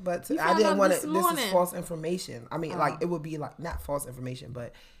know, but You I found didn't out want this to. This is morning. false information. I mean, like it would be like not false information,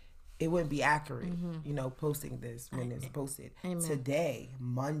 but it wouldn't be accurate, posting this when it's posted. Amen. Today,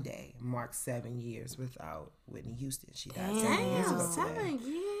 Monday, marks 7 years without Whitney Houston. She died 7 years ago. 7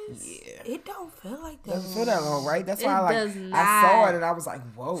 years. Yeah. It don't feel like that. Doesn't feel that long, right? That's why does I saw it and I was like,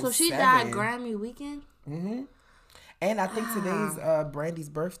 whoa. So she 7. died Grammy weekend? Mm-hmm. And I think today's Brandy's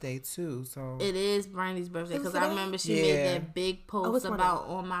birthday too. So it is Brandy's birthday because I remember she made that big post about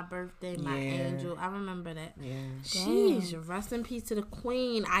on my birthday, my angel. I remember that. Yeah. Jeez, rest in peace to the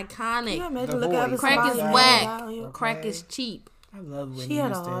queen. Iconic. Crack is whack. Crack is cheap. I love Whitney Houston. She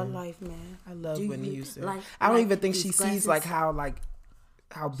had a hard life, man. I love Whitney Houston. I don't even think she sees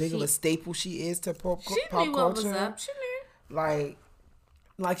how big of a staple she is to pop culture. She knew what was up. She knew.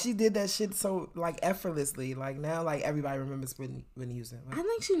 Like she did that shit so effortlessly. Like now, everybody remembers Whitney Houston. I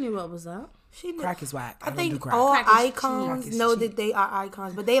think she knew what was up. Crack is whack. I think all icons know that they are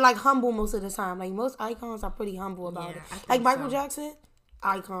icons, but they humble most of the time. Like most icons are pretty humble about it. Like Michael Jackson,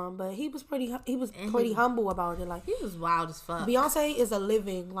 icon, but he was pretty humble about it. Like he was wild as fuck. Beyonce is a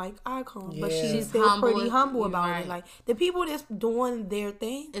living icon, but she's still pretty humble about it. Like the people that's doing their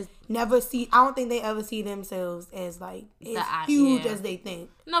thing I don't think they ever see themselves as huge as they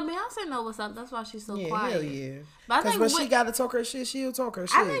think. No, Beyonce know what's up. That's why she's so quiet. Hell yeah. But I think when she gotta talk her shit, she'll talk her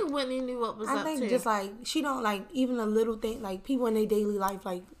shit. I think Whitney knew what was up too. I think just she don't even a little thing people in their daily life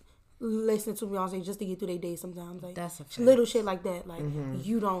listen to Beyonce just to get through their day sometimes. That's a fact. Little shit like that.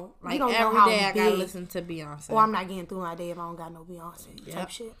 You don't every know how day I big, gotta listen to Beyonce. Or I'm not getting through my day if I don't got no Beyonce type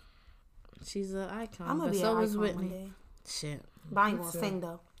shit. She's an icon. I'm gonna be an icon one day. Shit. But I ain't gonna sing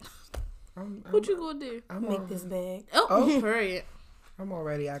though. What you gonna do? Make this bag. Oh, period. I'm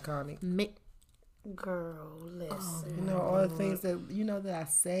already iconic. Girl, listen. All the things that I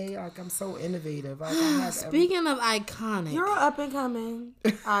say, I'm so innovative. Speaking of iconic, you're up and coming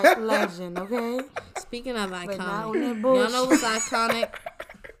legend, okay? Speaking of iconic, y'all know what's iconic?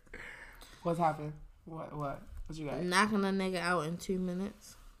 What's happened? What you got? Knocking a nigga out in 2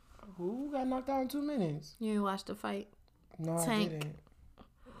 minutes. Who got knocked out in 2 minutes? You ain't watched the fight? No, Tank. I didn't.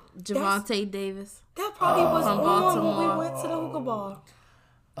 Javante Davis. That probably was from on Baltimore. when we went to the hookah bar.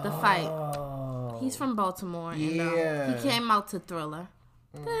 The fight. He's from Baltimore. And, he came out to Thriller.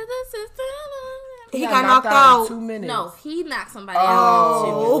 This is Thriller. He got knocked out in 2 minutes. No, he knocked somebody out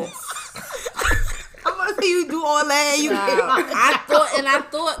in 2 minutes. I'm gonna see you do all that. I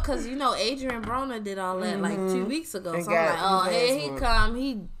thought, because Adrian Broner did all that 2 weeks ago. So I'm like, here he come.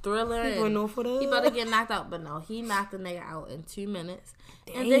 He Thriller. He about to get knocked out. But no, he knocked the nigga out in 2 minutes.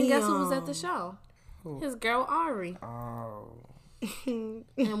 Damn. And then guess who was at the show? Who? His girl Ari. Oh.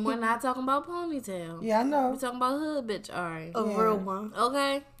 And we're not talking about Ponytail. Yeah, I know. We're talking about hood bitch Ari. A real one.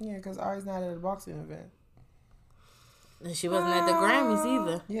 Okay. Yeah, because Ari's not at a boxing event. And she wasn't at the Grammys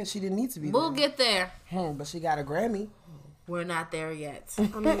either. Yeah, she didn't need to be We'll get there. But she got a Grammy. We're not there yet.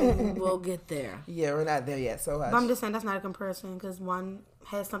 We'll get there. Yeah, we're not there yet. So but I'm just saying that's not a comparison because one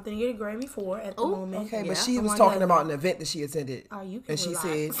has something to get a Grammy for at the moment. Okay, but she was talking about an event that she attended. Oh, you can And she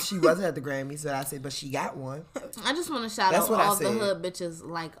said she wasn't at the Grammys. So I said, but she got one. I just want to shout out all the hood bitches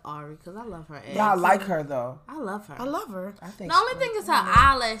like Ari because I love her ass. Yeah, I like her though. I love her. I think the only thing is her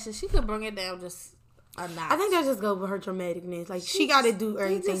eyelashes. She could bring it down just a notch. I think that just goes with her dramaticness. She got to do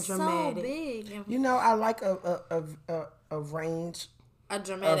everything dramatic. So big. I like a range. A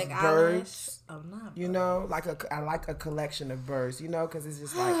dramatic of birds. Oh, not birds. I like a collection of birds, because it's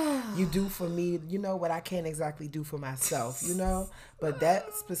just you do for me, what I can't exactly do for myself, But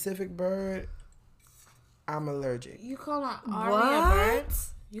that specific bird, I'm allergic. You calling Ari a bird?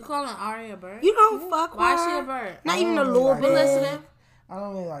 You calling Ari a bird? You don't fuck with her. Why is she a bird? Not even a little bit. Listening. I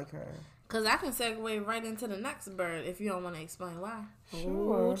don't really like her. Because I can segue right into the next bird if you don't want to explain why.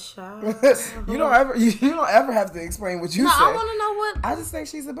 Sure. You don't ever have to explain what you say. I want to know what. I just think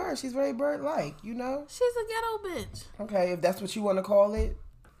she's a bird. She's very bird-like, She's a ghetto bitch. Okay, if that's what you want to call it.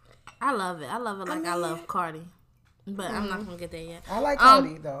 I love it. I love it like I love Cardi. But I'm not going to get there yet. I like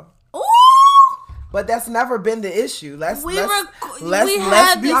Cardi, though. Ooh! But that's never been the issue. Let's be clear. Let's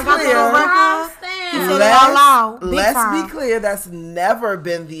be clear. That's never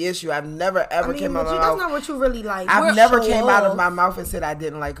been the issue. I've never ever came out of my mouth. That's not what you really like. I've never came out of my mouth and said I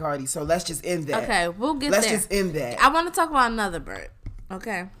didn't like Cardi. So let's just end that. Okay, we'll get there. Let's just end that. I want to talk about another bird.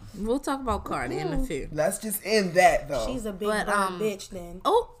 Okay. We'll talk about Cardi in a few. Let's just end that, though. She's a big bitch, then.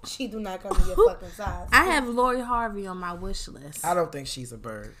 Oh. She do not come in your fucking size. I have Lori Harvey on my wish list. I don't think she's a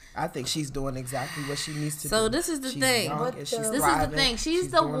bird. I think she's doing exactly what she needs to do. So this is the thing. This is the thing.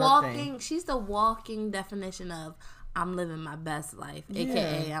 She's the walking definition of I'm living my best life,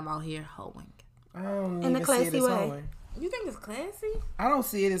 aka I'm out here hoeing. I don't in a classy way. You think it's classy? I don't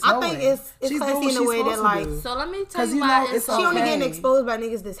see it as I think it's classy in a way that like. So let me tell you why it's okay. She only getting exposed by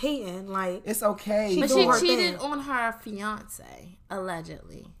niggas that's hating. Like it's okay. But she cheated on her fiance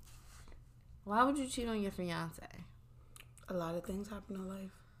allegedly. Why would you cheat on your fiance? A lot of things happen in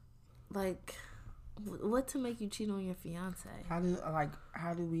life. Like, what to make you cheat on your fiance? How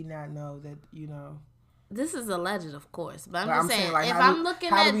do we not know that, you know? This is alleged, of course, but I'm just saying, like, if I'm looking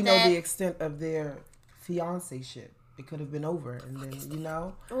at that, how do we know the extent of their fiancé-ship? It could have been over, and then, you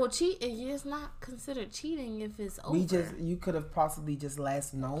know. Well, it's not considered cheating if it's over. You could have possibly just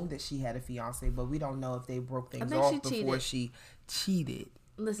last known that she had a fiance, but we don't know if they broke things off before she cheated.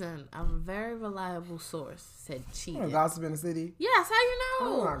 Listen, a very reliable source said cheated. Gossip in the city? Yes, how you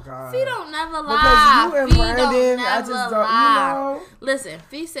know? Oh my God. Fee don't never lie. Because you and Brandon, I just don't, lie. You know. Listen,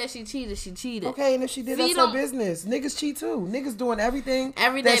 Fee said she cheated. Okay, and if she did, that's her business. Niggas cheat too. Niggas doing everything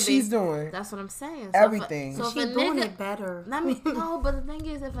that she's doing. That's what I'm saying. Everything. So she's doing it better. No, but the thing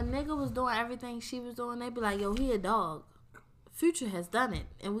is, if a nigga was doing everything she was doing, they'd be like, yo, he a dog. Future has done it.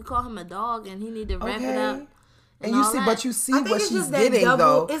 And we call him a dog, and he need to wrap it up. And you see, but you see what she's getting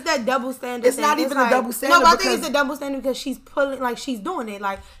though. It's that double standard. It's not even a double standard. No, but I think it's a double standard because she's pulling, like she's doing it,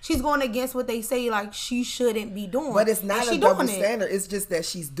 like she's going against what they say, like she shouldn't be doing. But it's not a double standard. It's just that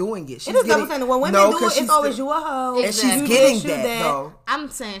she's doing it. It is double standard. When women do it, it's always you a hoe, and she's getting that though.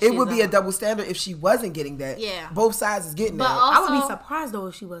 I'm saying it would be a double standard if she wasn't getting that. Yeah, both sides is getting that. I would be surprised though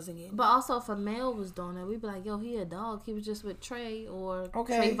if she wasn't getting. But also, if a male was doing it, we'd be like, yo, he a dog. He was just with Trey or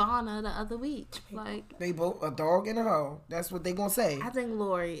Trayvana the other week. Like they both a dog and a hoe. That's what they gonna say. I think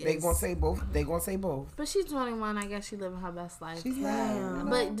Lori is. They gonna say both. They gonna say both. But she's 21. I guess she living her best life. She's young.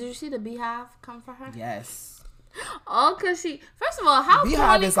 But did you see the Beehive come for her? Yes. Oh, cause she. First of all, how Beehive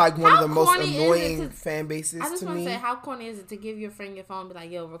corny, is like one of the most annoying fan bases to me. I just want to say, how corny is it to give your friend your phone and be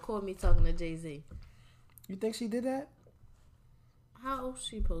like, yo, record me talking to Jay-Z? You think she did that? How old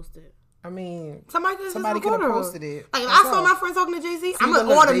she posted? I mean, somebody could have posted it. Like, if I saw my friend talking to Jay-Z, I'm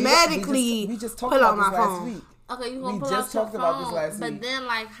gonna automatically pull out my phone. Okay, you gonna pull out your phone, about this last week. But then,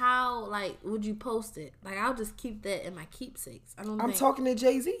 like, how, like, would you post it? Like, I'll just keep that in my keepsakes. I'm talking to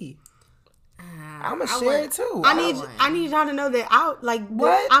Jay-Z. I'm gonna share it too. I need y'all to know that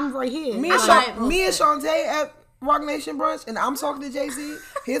I'm right here. Me and Shantae at Rock Nation brunch, and I'm talking to Jay-Z.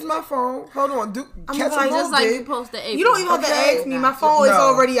 Here's my phone. Hold on, catch a just like you posted April. You don't even have to ask me. My phone is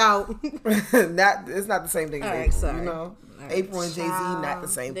already out. It's not the same thing. All right, sorry. You know, April and Jay-Z not the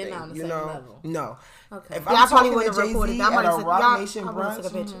same thing. Not the you same know, level. No. Okay. If I'm talking to Jay-Z at a Rock Nation brunch,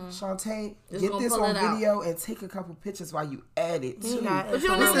 Shantae, get this on video and take a couple pictures while you add it too. But you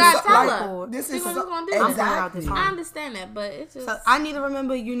don't even gotta tell her. This is exactly. I understand that, but it's just. So I need to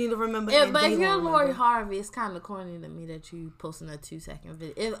remember. You need to remember. But if you're Lori Harvey, it's kind of corny to me that you posting a 2-second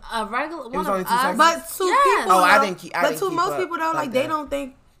video. If a regular one of us, but to people, I didn't keep. But to most people though, like they don't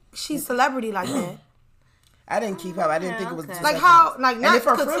think she's celebrity like that. I didn't keep up. I didn't think it was like how like not if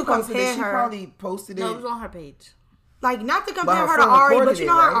her to friend posted it, she probably posted it. No, it was on her page. Like not to compare her to Ari, but you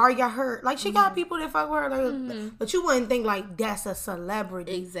know how Ari got hurt. Like she got people that fuck with her, like, but you wouldn't think like that's a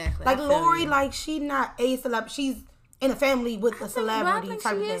celebrity. Exactly. Like Lori, like she not a celebrity. She's in a family with a celebrity type of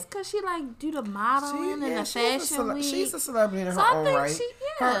thing. She is because she like do the modeling and the fashion week. She's a celebrity in her own right.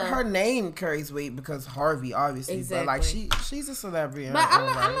 Her name carries weight because Harvey, obviously. Exactly. But like she's a celebrity in her own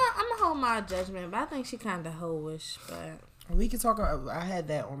right. I'm gonna hold my judgment, but I think she kind of hoe-ish. But we can talk about. I had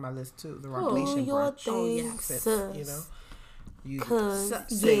that on my list too. The Rock Nation brunch. You know. You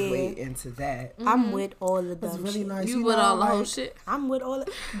segue into that. I'm with all of them. That's really nice. You with all the whole shit. I'm with all.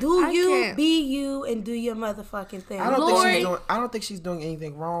 Do you be you and do your motherfucking thing. I don't think she's doing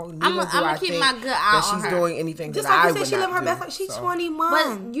anything wrong. I'm gonna keep my good eye on her. She's doing anything just that I would would say she not live her do. best life. She's 21.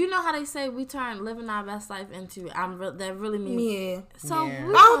 But you know how they say we turn living our best life into that really means So I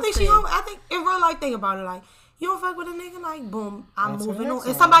don't think she. I think in real life, think about it like. You don't fuck with a nigga, like, boom, I'm moving on.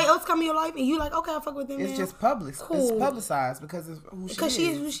 And somebody else come in your life and you like, okay, I fuck with them. It's just public. Cool. It's publicized because of who she is. Because she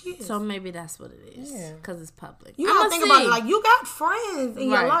is who she is. So maybe that's what it is. Yeah. Because it's public. You gotta think about it. Like, you got friends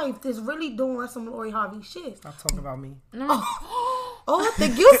in your life that's really doing some Lori Harvey shit. Stop talking about me. Oh, the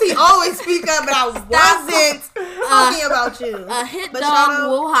guilty always speak up, but I wasn't talking about you. A hit dog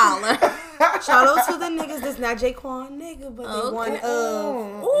will holler. Shout out to the niggas that's not Jaquan nigga, but they one of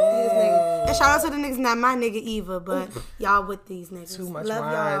these niggas. And shout out to the niggas not my nigga either, but y'all with these niggas. Too much Love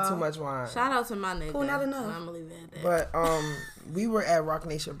wine, y'all. too much wine. Shout out to my nigga. Cool, not enough. I'm gonna leave it at that. But we were at Rock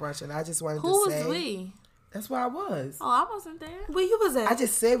Nation brunch, and I just wanted to say. Who was we? That's where I was. Oh, I wasn't there. Where you was at? I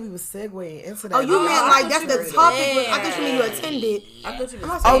just said we was segueing into that. Oh, you meant like that's the topic. I thought you meant you attended. I thought you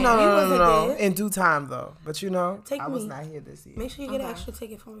was Oh, no. In due time, though. But, I was not here this year. Make sure you get an extra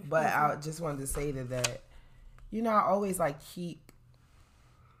ticket for me. But I just wanted to say that you know, I always like keep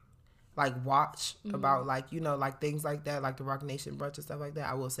like watch about like, you know, like things like that, like the Roc Nation brunch and stuff like that.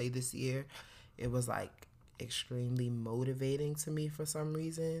 I will say this year it was like extremely motivating to me for some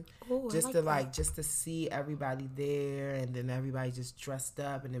reason. Ooh, just to like just to see everybody there, and then everybody just dressed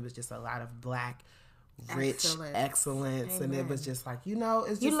up, and it was just a lot of black rich excellence. Amen. And it was just like, you know,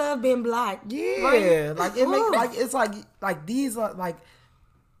 it's just, you love being black. Yeah, right? Like it makes like it's like these are like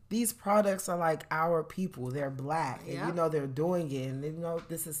these products are like our people. They're black, and you know they're doing it, and you know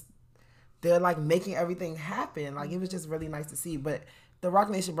they're like making everything happen. Like it was just really nice to see. But the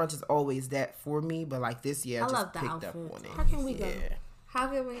Roc Nation brunch is always that for me. But like this year, I just picked up on it. How can we go? How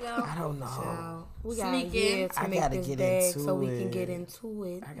can we go? I don't know. We got a year to make this bag so we can get into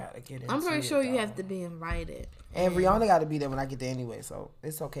it. I gotta get into it. I'm pretty sure you have to be invited. And Rihanna got to be there when I get there anyway, so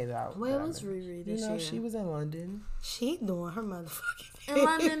it's okay that Where was Riri this year? She was in London. She doing her motherfucking thing. In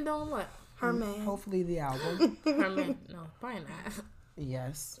London doing what? Her man. Hopefully the album. Her man. No, probably not.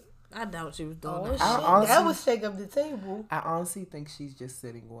 Yes. I doubt she was doing that. Honestly, that would shake up the table. I honestly think she's just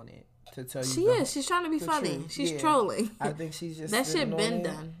sitting on it to tell you. She is. She's trying to be funny. Truth. She's trolling. I think she's just that shit been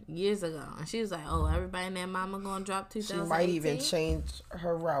done years ago, and she was like, "Oh, everybody and their mama gonna drop 2018." She might even change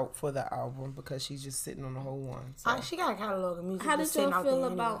her route for the album because she's just sitting on the whole one. So. She got a catalog of music. How did y'all feel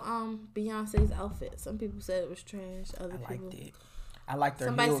about Beyonce's outfit? Some people said it was trash. Other people liked it. I liked her.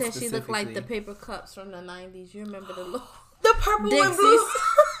 Somebody said she looked like the paper cups from the 90s. You remember the look? The purple and blue.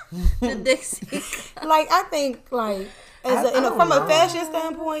 The Dixie. Like I think, like from a fashion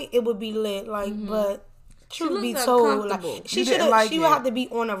standpoint, it would be lit. Like, but truth be told, like she would have to be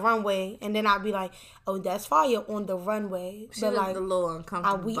on a runway, and then I'd be like, oh, that's fire on the runway. She but looked like a little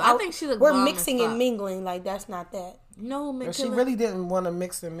uncomfortable. I think she looked. We're mixing and mingling. Like that's not that. No, she really didn't want to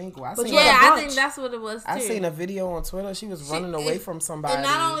mix and mingle. I think that's what it was too. I seen a video on Twitter. She was running away from somebody. And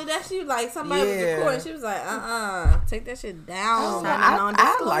not only that, she was like, somebody was recording. She was like, take that shit down.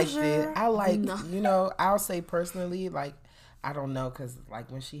 I liked it. I like, you know, I'll say personally, like, I don't know, because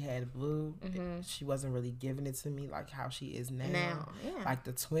like when she had Blue, she wasn't really giving it to me like how she is now. Like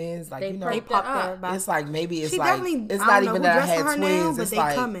the twins, like, you know, it's like maybe it's like it's not even that I had twins. It's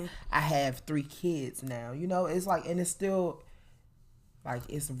like I have 3 kids now. You know, it's like, and it's still like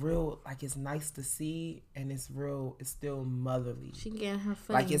it's real, like it's nice to see, and it's real. It's still motherly. She getting her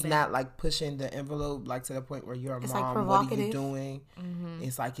footing like it's back. Not like pushing the envelope like to the point where you're a mom. Like what are you doing?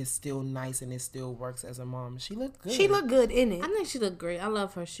 It's like it's still nice and it still works as a mom. She looked good. She looked good in it. I think she looked great. I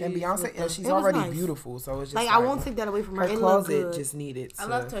love her shoes. And Beyonce, she's already beautiful, so it's just like I won't take that away from her. Her closet just needed. I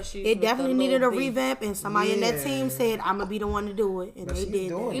loved her shoes. It definitely needed a revamp, and somebody in that team said, "I'm gonna be the one to do it," and they did.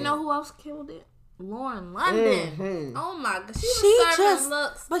 You know who else killed it? Lauren London. Oh my god, she just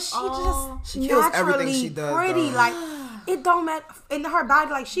looks, but she kills everything she does. Pretty, like it don't matter in her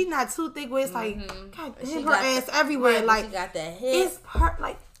body. Like she's not too thick, where it's like God damn, her ass everywhere. Right, like she got that head. It's her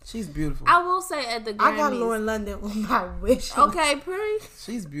like. She's beautiful. I will say at the Grammys, I got Lauren London on my wish. Okay, pretty.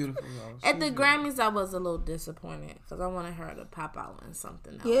 She's beautiful. At the Grammys, I was a little disappointed because I wanted her to pop out in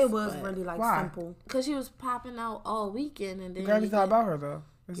something else. Yeah, it was really like simple. Because she was popping out all weekend, and then the Grammys not about her though.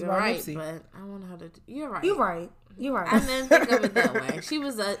 You're right, Nipsey. But I want her to. You're right. You're right. I didn't think of it that way. She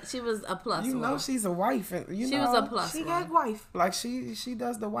was a plus. You know, she's a wife, and she was a plus. She got wife. Like she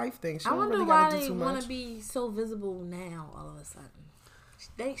does the wife thing. She I wonder really why they want to be so visible now. All of a sudden,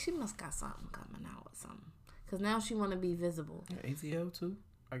 she must got something coming out or something. Because now she want to be visible. ATL too,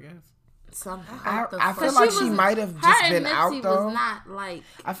 I guess. Something. I feel like she might have just been out though. Was not like.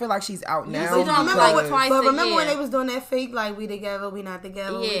 I feel like she's out now. Remember when they was doing that fake like we together, we not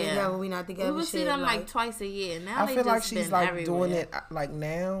together, we together, we not together. We would see them like twice a year. Now I feel like she's like doing it like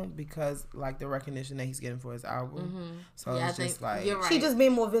now because like the recognition that he's getting for his album. So it's just like she just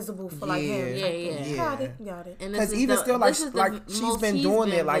being more visible for like him. Yeah. Got it. Because even still like she's been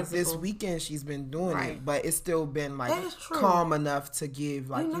doing it like this weekend. She's been doing it, but it's still been like calm enough to give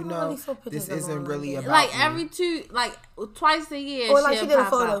like you know. This isn't really about like every twice a year, or like she did a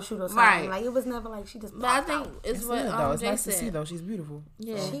photo shoot or something. Right. Like it was never like she just. But I think it's what it's nice to see though. She's beautiful.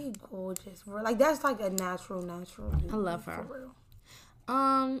 Yeah, she's gorgeous. Like that's like a natural. I love her. For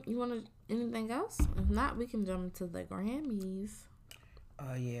real. You want anything else? If not, we can jump into the Grammys.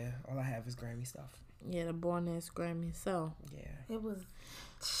 Yeah. All I have is Grammy stuff. Yeah, the Born-ass Grammy. So yeah, it was.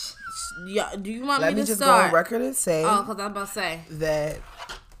 Yeah. Do you want me to just start? go on record and say? Oh, because I was about to say that.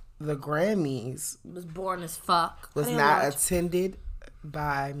 The Grammys was boring as fuck. Was not attended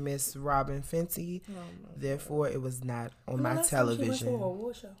by Miss Robin Fenty. Therefore, it was not on my television.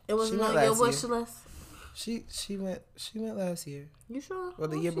 It wasn't on your wish list. She went last year. You sure? Well,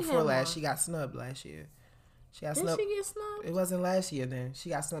 the year before last, she got snubbed last year. She got Did snubbed. she get snubbed? It wasn't last year then. She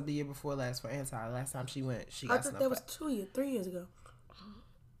got snubbed the year before last for Anti. Last time she went, she got snubbed. I thought that was 3 years ago.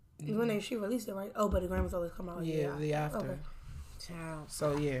 When she released it, right? Oh, but the Grammys always come out. Yeah, the after. Okay. Child.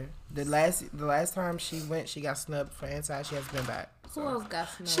 So yeah, the last time she went, she got snubbed for Anti. She hasn't been back. So. Who else got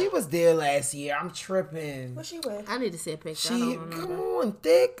snubbed? She was there last year. I'm tripping. What she wear? I need to see a picture. Come on,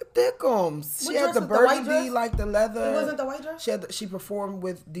 thickums. She had the burgundy, like the leather. It wasn't the white dress. She performed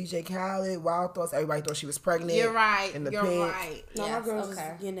with DJ Khaled, Wild Thoughts. Everybody thought she was pregnant. You're right. In the You're pink. right. No, yes, my girl's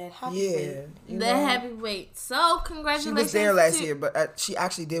okay. getting that heavyweight. Yeah, The heavyweight. So congratulations. She was there last year, but she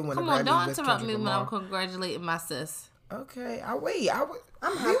actually did win. Come on, don't interrupt me when I'm congratulating my sis. Okay, I'm happy.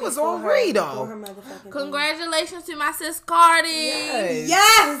 We was on read on. Congratulations to my sis Cardi.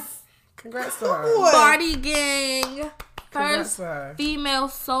 Yes. Congrats to her. Cardi gang. First female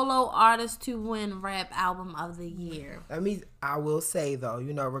solo artist to win Rap Album of the Year. I will say though,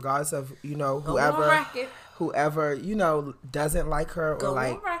 regardless of whoever doesn't like her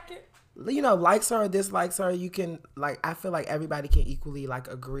or likes her or dislikes her, you can I feel like everybody can equally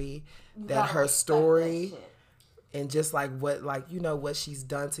agree that her story and just what she's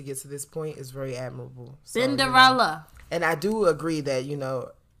done to get to this point is very admirable. So, Cinderella. And I do agree that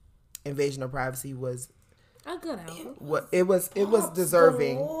Invasion of Privacy was a good album. It was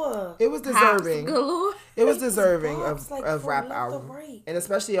deserving. Galore. It was deserving. It was deserving of rap album, and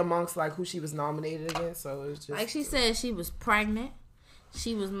especially amongst who she was nominated against. So it was just she said she was pregnant.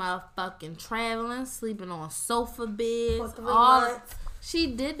 She was motherfucking traveling, sleeping on sofa beds.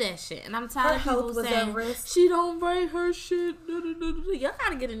 She did that shit, and I'm tired of people saying she don't write her shit. Y'all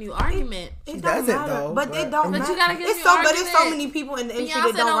gotta get a new argument. She doesn't though, but it don't. But you gotta get a new argument. But there's so many people in the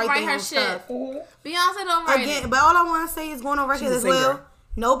industry that don't write their own stuff. Beyonce don't write it. But all I want to say is going on record as well.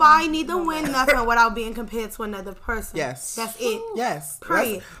 Nobody need to win nothing without being compared to another person. Yes, that's it. Yes,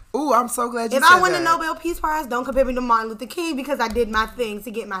 period. Ooh, I'm so glad you said that. If I win the Nobel Peace Prize, don't compare me to Martin Luther King because I did my thing to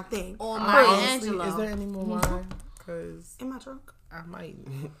get my thing. Or Maya Angelou. Is there any more wine? Because in my trunk. I might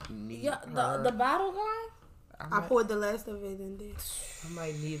need the bottle gone? I poured the last of it in there. I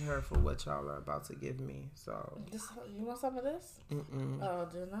might need her for what y'all are about to give me. So you want some of this? Oh,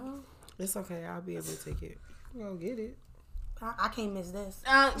 no. It's okay. I'll be able to take it. You gonna get it. I can't miss this.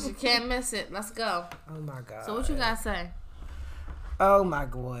 You can't miss it. Let's go. Oh my god. So what you gotta say? Oh my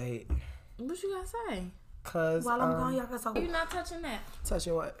god. What you gotta say? Cause while I'm gone, y'all can talk. You not touching that?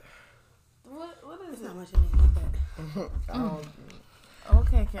 Touching what? What is it's it? Not much in it.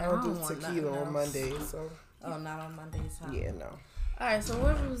 Okay, I don't do tequila on Mondays, so. Oh, not on Mondays, huh? Yeah, no. All right, so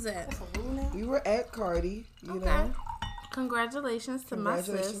where was that? We were at Cardi, you know. Congratulations to my sis.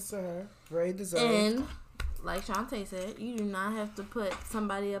 Congratulations to her. Very deserved. And like Shantae said, you do not have to put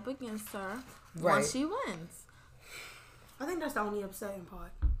somebody up against her once she wins. I think that's the only upsetting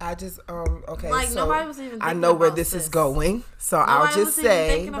part. I just okay. So nobody was even. I know where this is going, so I'll just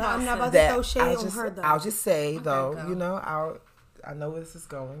say that I'll just say though, I know where this is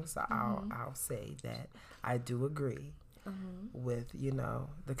going, so I'll say that I do agree with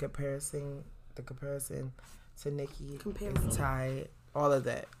the comparison to Nicki, Ty, all of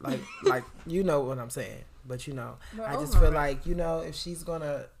that, like you know what I'm saying, but I just feel like if she's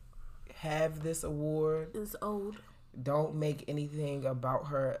gonna have this award, it's old. Don't make anything about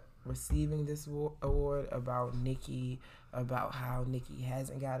her receiving this award about Nicki, about how Nicki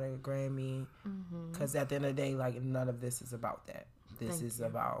hasn't got a Grammy, because at the end of the day, none of this is about that. This is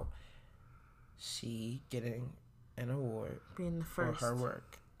about she getting an award, being the first for her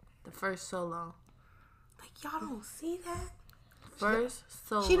work, the first solo. Y'all don't see that. First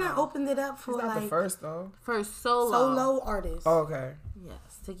solo. She done opened it up for the first though. First solo. Solo artist. Oh, okay.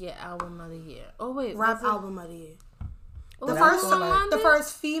 Yes, to get album of the year. Oh wait, rap album of the year. The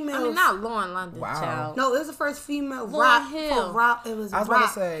first female. I mean, not Lauren London. Wow. Child. No, it was the first female Lauryn rap. Hill. Rap. It was. I was rap.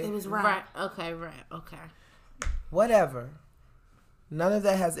 about to say. It was rap. Okay, rap. Okay. Whatever. None of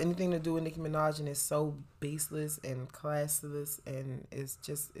that has anything to do with Nicki Minaj, and it's so baseless and classless, and it's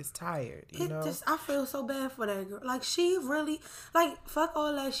tired. I feel so bad for that girl. She really, fuck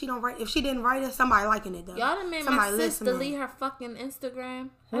all that. She don't write. If she didn't write it, somebody liking it though. Y'all done made my sis delete her fucking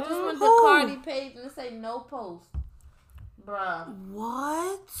Instagram. I just went to Cardi page and it say no post. Bruh.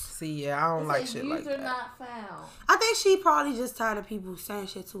 What? See, yeah, I don't like shit like that. User not found. I think she probably just tired of people saying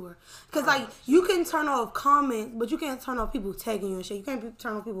shit to her. Because, you can turn off comments, but you can't turn off people tagging you and shit. You can't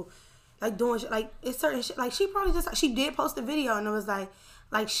turn off people, doing shit. It's certain shit. She probably just, she did post a video and it was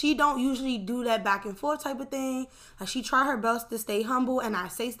she don't usually do that back and forth type of thing. She try her best to stay humble and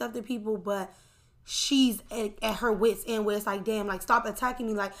not say stuff to people, but she's at her wit's end where it's damn, stop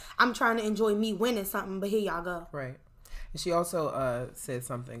attacking me. I'm trying to enjoy me winning something, but here y'all go. Right. And she also said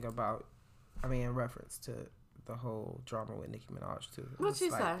something about, in reference to the whole drama with Nicki Minaj too. What she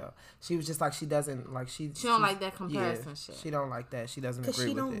say? She was just like she doesn't like she don't like that comparison shit. She don't like that. She doesn't agree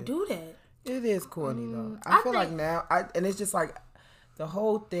with it. Because she don't do that. It is corny though. I feel like now, and it's just like the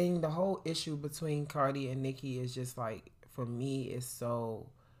whole thing, the whole issue between Cardi and Nicki is just like for me, it's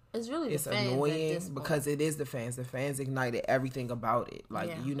really it's annoying because it is the fans. The fans ignited everything about it.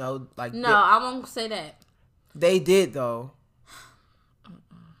 Like you know, like I won't say that. They did though.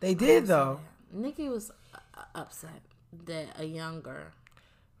 They did though. Nicki was upset that a younger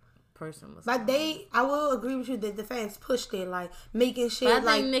person was. But I will agree with you that the fans pushed it, like making shit,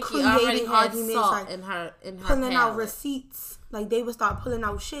 like Nicki creating arguments, like in her pulling out receipts. Like they would start pulling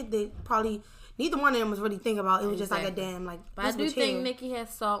out shit that probably neither one of them was really thinking about. It was just like a damn like. But I do think Nicki had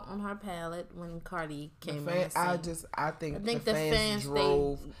salt on her palate when Cardi came in. I think the fans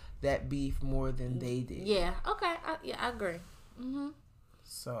drove that beef more than they did. Yeah. Okay. I agree. Mm-hmm.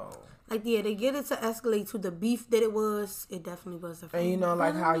 So. Like, yeah, they get it to escalate to the beef that it was. It definitely was. And you know,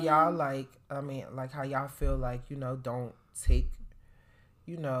 like how y'all how y'all feel like, you know, don't take,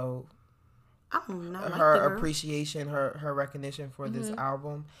 you know, her appreciation, her recognition for this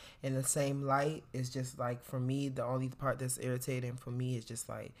album in the same light. Is just like, for me, the only part that's irritating for me is just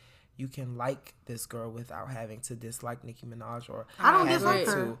like, you can like this girl without having to dislike Nicki Minaj or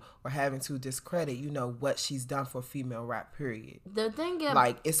having to discredit, you know, what she's done for female rap, period. The thing is,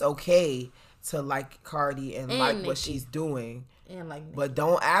 like, it's okay to like Cardi and like Nicki. What she's doing. And like Nicki. But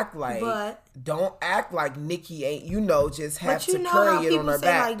don't act like Nicki ain't, you know, just have to carry it on her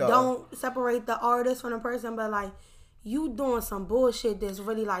back, like, though. Don't separate the artist from the person, but like, you doing some bullshit that's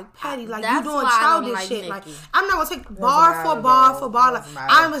really like petty. Like, you doing childish shit. Like, I'm not gonna take bar for bar. Like,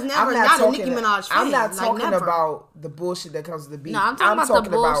 I was never not a Nicki Minaj fan. I'm not talking about the bullshit that comes with the beat. No, I'm talking about the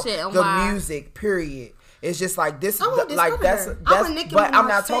bullshit about the music, period. It's just like this. Like that's. But I'm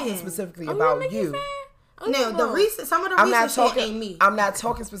not talking specifically about you. Now, some of the recent shit ain't me. I'm not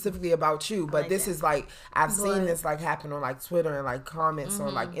talking specifically about you, but this is like, I've seen this like happen on like Twitter and like comments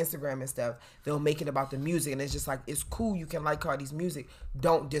on like Instagram and stuff. They'll make it about the music, and it's just like, it's cool, you can like Cardi's music.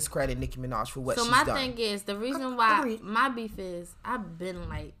 Don't discredit Nicki Minaj for what she's done. So my thing is, the reason why my beef is, I've been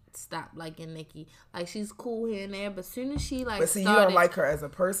like, stop liking Nicki. Like, she's cool here and there, but soon as she like, but see, you don't like her as a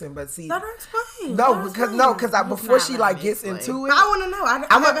person. But see, let her explain. Because before she like gets into it, I want to know.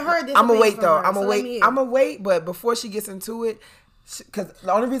 I haven't heard this. I'm gonna wait though. I'm gonna wait. But before she gets into it, because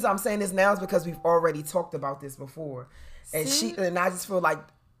the only reason I'm saying this now is because we've already talked about this before, and I just feel like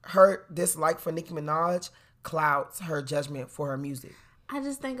her dislike for Nicki Minaj clouds her judgment for her music. I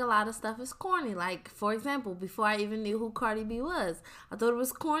just think a lot of stuff is corny. Like, for example, before I even knew who Cardi B was, I thought it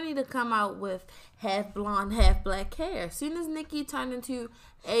was corny to come out with half blonde, half black hair. As soon as Nicki turned into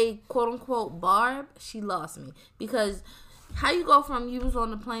a quote-unquote Barb, she lost me. Because how you go from you was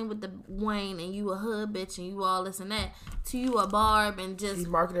on the plane with the Wayne and you a hood bitch and you all this and that to you a Barb and just... She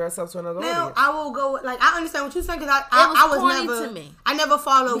marketed herself to another audience. Now, I will go... Like, I understand what you're saying because I was corny never... to me. I never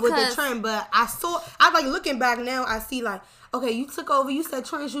followed with the trend, but I like, looking back now, I see, like... Okay, you took over. You said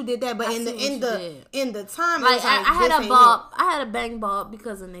trends. You did that, but in the time, like I had a bang bob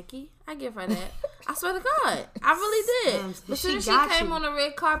because of Nicki. I give her that. I swear to God, I really did. But soon as she came on the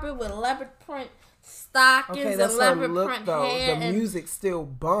red carpet with leopard print stockings and leopard print hair, the music still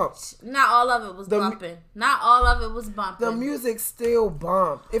bumped. Not all of it was bumping. Not all of it was bumping. The music still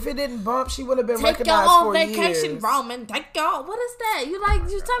bumped. If it didn't bump, she would have been recognized for years. Take your own vacation, Roman. Take your. What is that? You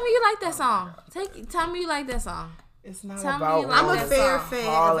tell me you like that song. Tell me you like that song. It's not about. I'm a fair fan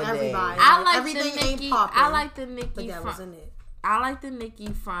of everybody. I like everything the Nicki. I like the Nicki from. I like the Nicki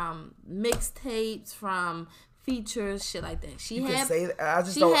from mixtapes, from features, shit like that. You can say that. I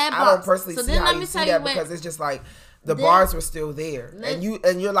don't personally see how you see that because it's just like the bars were still there, and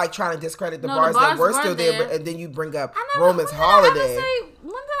you're like trying to discredit the bars that were still there, and then you bring up Roman's Holiday.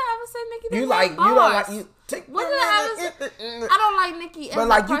 When did I ever say Nicki? You don't like you. When did I ever say? I don't like Nicki. But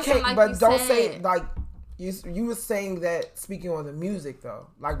like you can't. But don't say like. You were saying that speaking on the music though,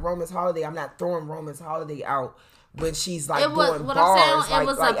 like Roman's Holiday. I'm not throwing Roman's Holiday out when she's like doing bars. I'm saying, it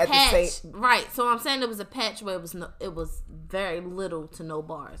was a patch, right? So I'm saying it was a patch where it was very little to no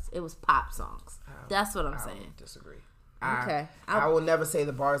bars. It was pop songs. That's what I'm saying. Disagree. Okay. I will never say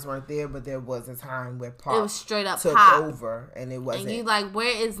the bars weren't there, but there was a time where pop it was straight up took pop. over, and it wasn't. And you like,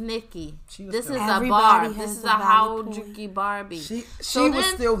 where is Nicki? This is a Barb. This is a Howard Barbie. She was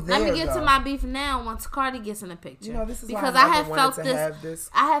still there. Let me get to my beef now. Once Cardi gets in the picture, you know, this is because why I have felt this.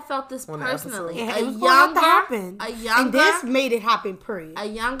 I have felt this personally. It was going to happen, and this made it happen. A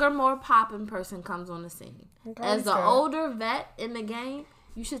younger, more popping person comes on the scene. As an older vet in the game.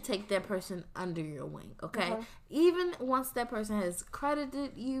 you should take that person under your wing, okay? Even once that person has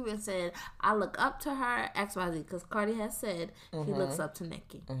credited you and said, I look up to her, XYZ, because Cardi has said he looks up to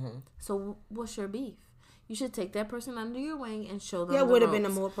Nicki. So what's your beef? You should take that person under your wing and show them. Yeah, would have been a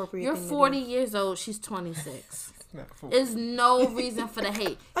more appropriate. You're 40 years old. She's 26. There's no reason for the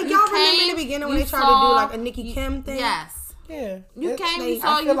hate. Like y'all remember in the beginning when they tried to do like a Nicki Kim thing? Yes. Yeah, you came, you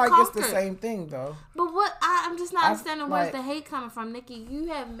saw, I feel like it's the same thing though. But what I'm just not understanding where's the hate coming from, Nicki. You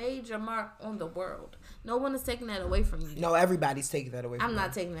have made your mark on the world. No one is taking that away from you. No, everybody's taking that away from I'm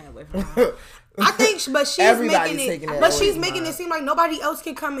not taking that away from her. I think, but she's making it seem like nobody else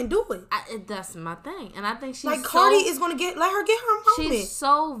can come and do it. That's my thing, and I think she's like Cardi is gonna let her get her moment. She's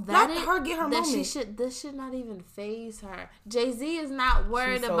so vetted. Let her get her moment. This should not even phase her. Jay-Z is not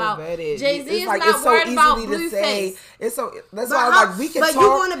worried about. Vetted. Jay-Z is like, not worried about Blueface. It's so that's why like we can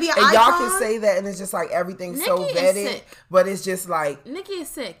talk and y'all can say that, and it's just like everything's so vetted, but it's just like Nicki is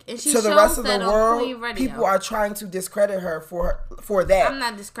sick, and she to the rest of the world, people are trying to discredit her for that. I'm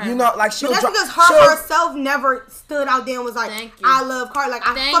not discrediting. You know, like she'll. Her herself never stood out there and was like, I love Cardi. Like,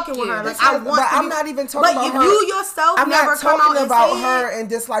 I'm fucking with her. Like, I want to. I'm not even talking about her. But if you yourself never come out and say it. I'm not talking about her and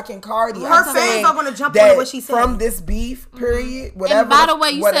disliking Cardi. Her fans are going to jump on what she said. From this beef, period, whatever. And by the way,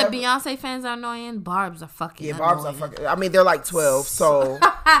 you said Beyonce fans are annoying. Barb's are fucking annoying. Barb's are fucking. I mean, they're like 12, so.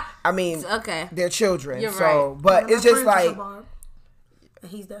 I mean, they're children. You're so, right. But it's just like.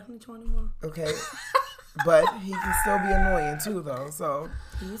 He's definitely 21. Okay. But he can still be annoying too, though. So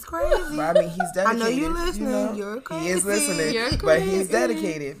he's crazy. But I mean, he's dedicated. I know you're listening. You know? You're crazy. He is listening, but he's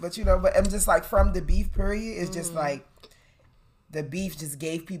dedicated. But but I'm just like from the beef period. It's just like the beef just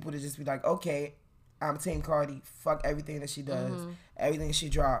gave people to just be like, okay, I'm Team Cardi. Fuck everything that she does, everything she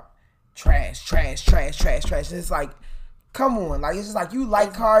drop, trash. And it's like. Come on, like it's just like you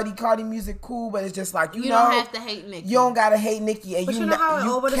like Cardi music cool, but it's just like you know don't have to hate Nicki. You don't gotta hate Nicki, and but you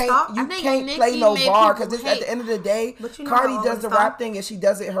can't play no bar because at the end of the day, Cardi does the rap thing and she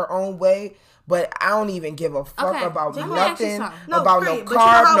does it her own way. But I don't even give a fuck about nothing, about no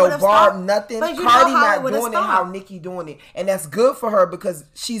carb, no barb, nothing. Cardi not doing it how Nicki doing it, and that's good for her because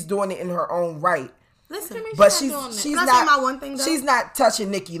she's doing it in her own right. Listen, but she's not. My one thing, she's not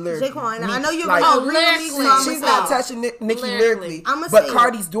touching Nicki lyrically. Jaquan, I know you're like, lyrically. She's not touching Nicki lyrically. But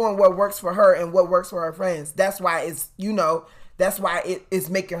Cardi's doing what works for her and what works for her friends. That's why it's that's why it is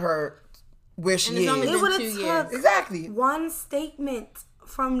making her where she is. It would have took exactly one statement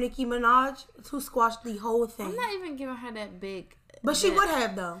from Nicki Minaj to squash the whole thing. I'm not even giving her that big. But she would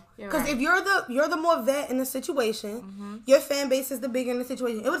have though, because if you're the more vet in the situation, your fan base is the bigger in the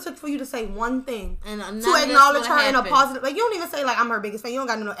situation. It would have took for you to say one thing and to acknowledge her in a positive. Like you don't even say like I'm her biggest fan. You don't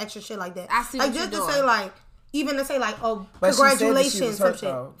got no extra shit like that. I see like just to say like even to say like oh congratulations she hurt, shit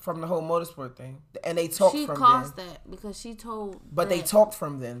though, from the whole motorsport thing, and they talked from then. She caused that because she told. But they talked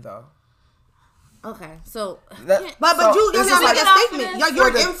from then though. Okay, so you gotta make a statement. You're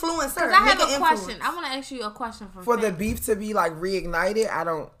an influencer. Because I have a question. I want to ask you a question for the beef to be like reignited. I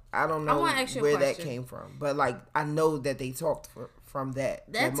don't know where that came from, but like I know that they talked from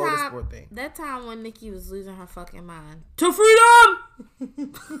that motorsport thing. That time when Nicki was losing her fucking mind to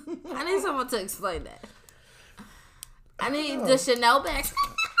freedom. I need someone to explain that. I need the Chanel bag.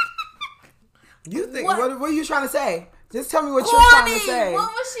 You think what are you trying to say? Just tell me what you're trying to say.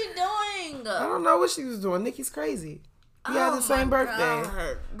 What was she doing? I don't know what she was doing. Nicki's crazy. We had the same birthday.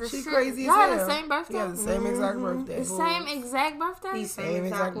 She's crazy as hell. Y'all had the same birthday? Yeah, the same exact birthday. The same exact birthday? Same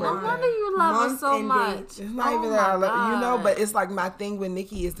exact birthday. No wonder you love her so much. It's not even that I love, you know, but it's like my thing with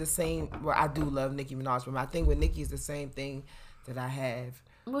Nicki is the same. Well, I do love Nicki Minaj, but my thing with Nicki is the same thing that I have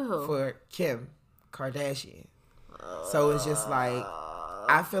for Kim Kardashian. So it's just like,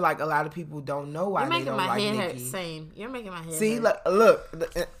 I feel like a lot of people don't know why they don't like Nicki. You're making my head hurt. Same. You're making my head hurt. See, look,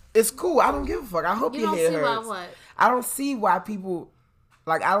 it's cool. I don't give a fuck. I hope your head hurts. I don't see why people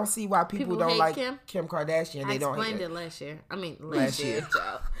don't like Kim Kardashian. They don't hate her. I explained it last year. I mean, last year.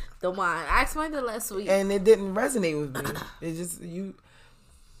 The wine. I explained it last week. And it didn't resonate with me. It's just you.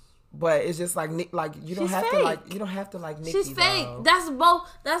 But it's just like you don't have to like Nicki. She's fake. Though.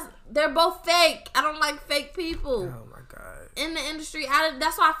 They're both fake. I don't like fake people. Oh my god. In the industry,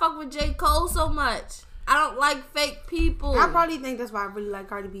 that's why I fuck with J. Cole so much. I don't like fake people. I probably think that's why I really like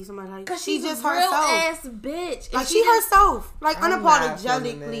Cardi B so much. Like, cause she's just a real ass bitch. Like she herself, like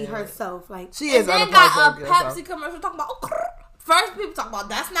unapologetically herself. Like she is. And then got a Pepsi commercial talking about. First people talk about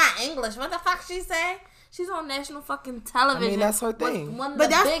that's not English. What the fuck she say? She's on national fucking television. I mean, that's her thing. But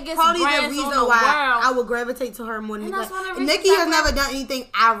that's probably the reason why I would gravitate to her more than Nicki has never done anything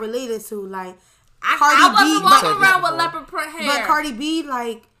I related to. Like I wasn't walking around with leopard print hair. But Cardi B,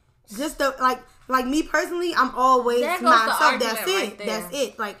 like just like me personally, I'm always myself. That's it. Right, that's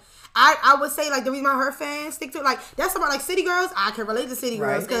it. Like I would say like the reason why her fans stick to it, like that's about like City Girls. I can relate to City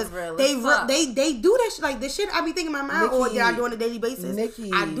Girls because they do that shit. Like the shit I be thinking in my mind or that I do on a daily basis.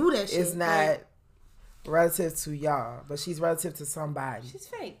 Nicki, I do that shit. It's not relative to y'all, but she's relative to somebody. She's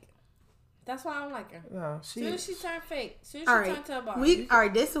fake. That's why I don't like her. No, soon as she turned fake. Soon as she turned to a bar. All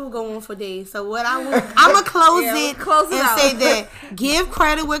right, this will go on for days. So what I'm gonna close it and say that give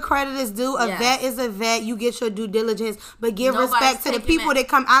credit where credit is due. A vet is a vet. You get your due diligence, but give respect to the people that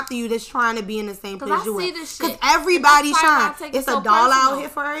come after you that's trying to be in the same place you are. Because everybody shine. It's a dollar out here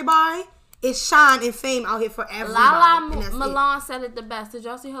for everybody. It's shine and fame out here for everybody. Lala Milan said it the best. Did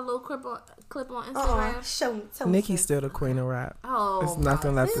y'all see her little clip on Instagram? Show me. Nicki's still the queen of rap. Oh, there's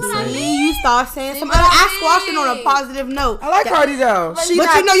nothing left to say. You start saying something. I squashed it on a positive note. I like Cardi though. But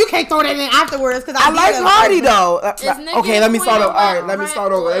you know you can't throw that in afterwards because I like Cardi though. Okay, let me start over. All right, let me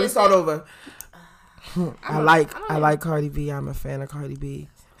start over. I like Cardi B. I'm a fan of Cardi B.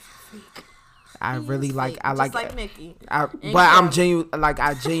 I really like. I like Nicki. I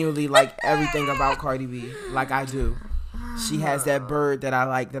genuinely like everything about Cardi B. Like I do. She has that bird that I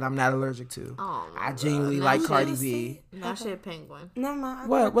like that I'm not allergic to. I genuinely like Cardi B. That shit penguin. Never mind.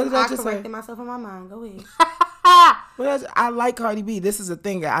 What did I just say? I corrected myself in my mind. Go ahead. I like Cardi B. This is a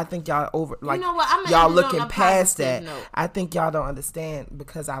thing that I think y'all like. You know what? Y'all looking past that. I think y'all don't understand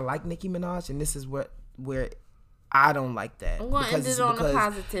because I like Nicki Minaj, and this is where I don't like that. I'm going to end it on a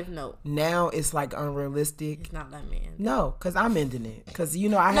positive note. Now it's like unrealistic. It's not letting me end. No, because I'm ending it. Because, you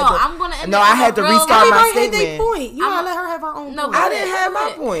know, I'm going to end it. I had to restart my statement. Point. You gotta let her have her own point. I didn't have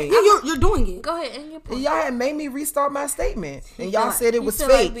my point. You're doing it. Go ahead, end your point. Y'all had made me restart my statement. And y'all said it was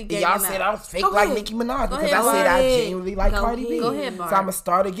fake. And y'all said I was fake like Nicki Minaj. Because I said I genuinely like Cardi B. Go ahead, Barb. So I'm going to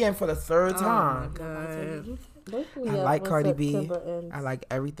start again for the third time. Oh, my God. I like Cardi B. I like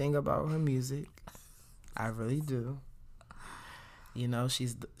everything about her music. I really do. You know,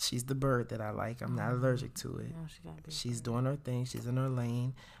 she's the bird that I like. I'm not allergic to it. She's doing her thing. She's in her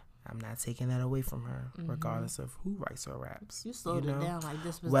lane. I'm not taking that away from her, regardless of who writes her raps. You slowed it down like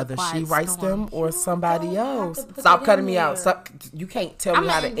this was whether she writes them or somebody else. Stop cutting me out. Stop. You can't tell me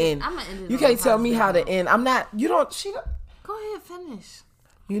how to end. You can't tell me how to end. I'm not. You don't. Go ahead, finish.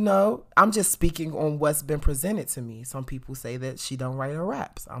 You know, I'm just speaking on what's been presented to me. Some people say that she don't write her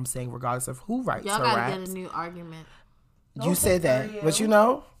raps. I'm saying regardless of who writes her raps. Y'all gotta get a new argument. You said that, but you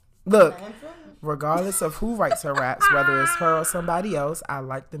know, look, regardless of who writes her raps, whether it's her or somebody else, I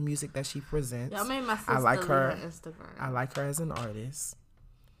like the music that she presents. Y'all made my sister I like her. Instagram. I like her as an artist.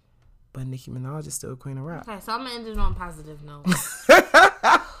 But Nicki Minaj is still queen of rap. Okay, so I'm gonna end it on a positive note.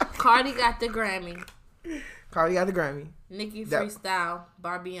 Cardi got the Grammy. Nicki freestyle.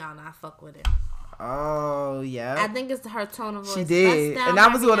 Barbiana, I fuck with it. Oh yeah. I think it's her tone of voice. She did, and I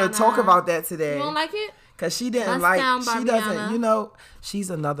was gonna talk about that today. You don't like it? Cause she didn't she doesn't, you know, she's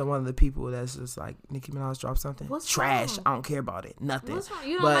another one of the people that's just like, Nicki Minaj dropped something. What's trash. wrong? I don't care about it. Nothing. What's wrong?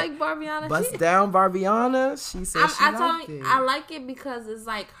 You don't like Barbiana? Bust down Barbiana. She said she liked it. I like it because it's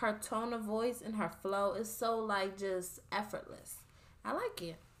like her tone of voice and her flow is so like just effortless. I like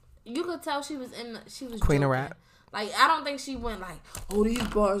it. You could tell she was queen of rap. Like, I don't think she went like, oh, these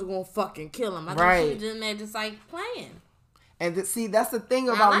bars gonna fucking kill him. I think she was in there just like playing. And see, that's the thing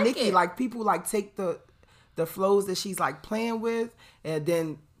about Nicki. Like, people like take the flows that she's like playing with and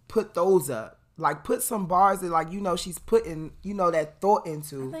then put those up. Like, put some bars that, like, you know, she's putting, you know, that thought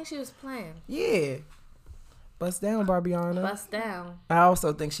into. I think she was playing. Yeah. Bust down, Barbiana. Bust down. I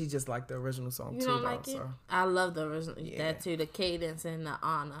also think she just liked the original song too. You don't like it? I love the original. Yeah. That too, the cadence and the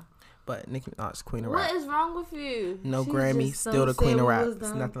honor. But Nicki Minaj, queen of rap. What is wrong with you? No Grammy, still the queen of rap.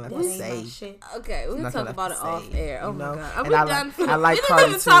 There's nothing left to say. Okay, we'll talk about it off air. Oh my God. Are we done? I like Cardi too. We didn't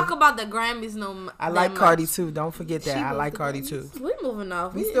even talk about the Grammys I like Cardi too. Don't forget that. I like Cardi too. We're moving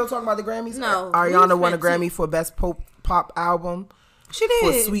off. We still talking about the Grammys? No. Ariana won a Grammy for Best Pop Album. She did.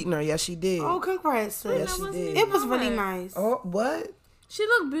 For Sweetener. Yes, she did. Oh, congrats. Yes, she did. It was really nice. Oh, what? She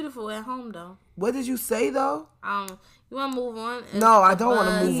looked beautiful at home though. What did you say though? You want to move on? No, I don't want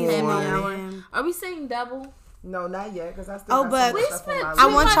to move on. Are we saying double? No, not yet, because I still but I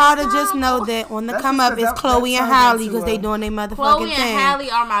want y'all to just know that on the come up is Chloe and Halle because they doing their motherfucking Chloe thing. Chloe and Halle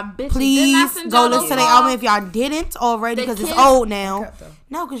are my bitches. Please go listen to their album if y'all didn't already because it's old now.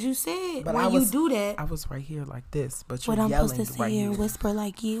 No, because you said but when you do that. I was right here like this, but you're yelling I'm supposed to say right here. And whisper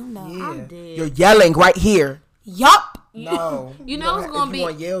like you? No, yeah. I did. You're yelling right here. Yup. No. You know it's gonna be. You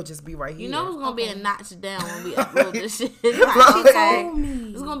want yell, just be right here. You know it's gonna be a notch down when we upload this shit. She told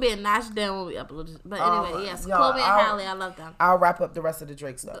me. It's gonna be a notch down when we upload this. But anyway, yes, Chloe and Halle, I love them. I'll wrap up the rest of the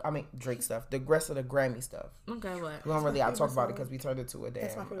Drake stuff. The rest of the Grammy stuff. Okay, what? We don't really talk about it because we turned it to a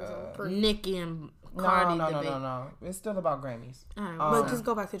damn. Nicki and Cardi debate. No. It's still about Grammys. Right, but just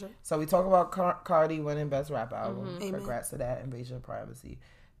go back to Drake. So we talk about Cardi winning Best Rap Album. Congrats to that. Invasion of Privacy.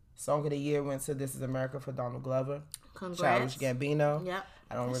 Song of the Year went to This Is America for Donald Glover. Congrats. Childish Gambino. Yep.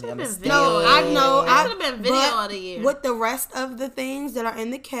 I don't really understand. No, I know. It should have been Video of the Year. With the rest of the things that are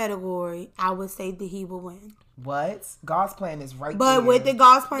in the category, I would say that he will win. What? God's Plan is right there. But with the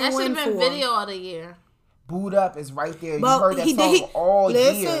God's Plan that win should have been Video of the Year. Boot Up is right there. But you heard that song all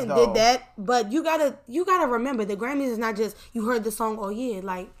year, though. Did that? But you gotta remember the Grammys is not just you heard the song all year.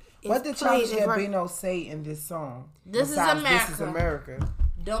 Like, what did Childish Gambino say in this song? This is America. This is America.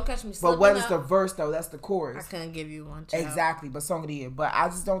 Don't catch me slipping. But what is the verse though? That's the chorus. I couldn't give you one. Child. Exactly, but Song of the Year. But I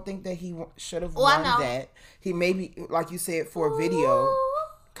just don't think that he should have won that. He maybe, like you said, for a video,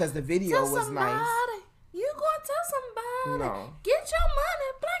 because the video was nice. You gonna tell somebody? No. Get your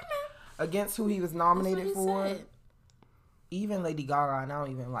money, black man. Against who he was nominated for? Said. Even Lady Gaga, and I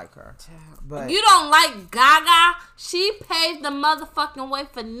don't even like her. But you don't like Gaga? She paved the motherfucking way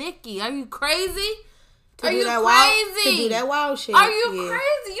for Nicki. Are you crazy? Are you crazy? To do that wild shit. Are you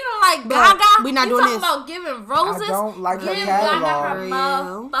crazy? You don't like Gaga? We not doing this. About giving roses? I don't like her Gaga catalog. her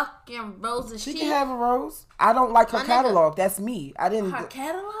motherfucking roses. She can have a rose. I don't like her catalog. That's me. I didn't. Her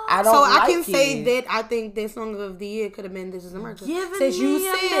catalog? I don't. So like I can say that I think that Song of the Year could have been This Is America. Since you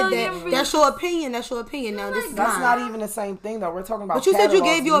said that, that's your opinion. That's your opinion. Now this is that's not even the same thing though. We're talking about. But you said you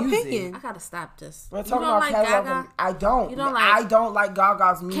gave your opinion. I gotta stop this. We're talking about catalog. I don't. You don't like. I don't like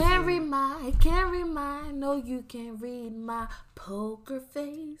Gaga's music. Can't read my. No, you can't read my poker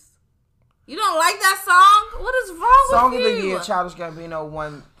face. You don't like that song? What is wrong Song with you? of the Year, Childish Gambino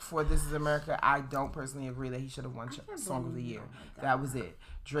won for This Is America. I don't personally agree that he should have won Song of the Year. That was it.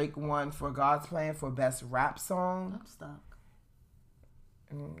 Drake won for God's Plan for Best Rap Song. I'm stuck.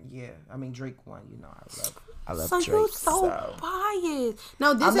 Yeah, I mean Drake won. You know, I love so Drake. You're so biased.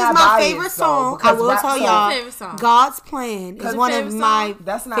 No, this I'm is my favorite song. I will tell y'all. God's Plan is one of my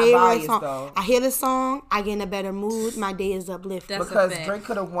favorite songs. Though. I hear the song, I get in a better mood. My day is uplifted. Because Drake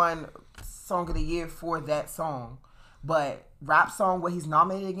could have won Song of the Year for that song, but rap song what he's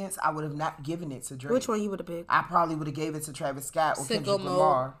nominated against, I would have not given it to Drake. Which one you would have picked? I probably would have gave it to Travis Scott or Kendrick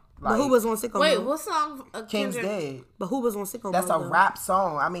Lamar. But who was on Sicko Mode? Wait, what song? King's Dead. But who was on Sicko Mode? That's a rap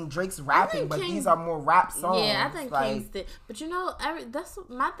song. I mean, Drake's rapping, but these are more rap songs. Yeah, I think King's Dead. But you know, that's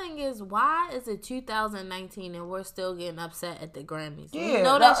my thing is, why is it 2019 and we're still getting upset at the Grammys? Yeah, you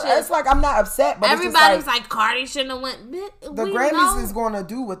know that shit. It's like I'm not upset, but everybody's like Cardi shouldn't have went. The Grammys is going to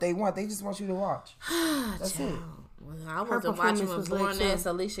do what they want. They just want you to watch. That's it. I wasn't watching when Born Ass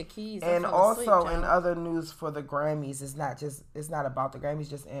Alicia Keys. And also in other news for the Grammys, it's not about the Grammys,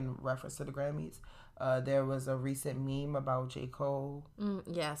 just in reference to the Grammys. There was a recent meme about J. Cole.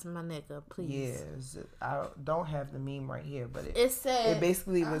 Yes, my nigga, please. Yes, I don't have the meme right here, but it said, it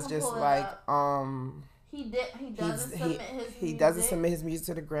basically was just like he doesn't submit his music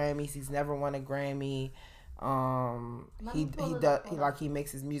to the Grammys. He's never won a Grammy. He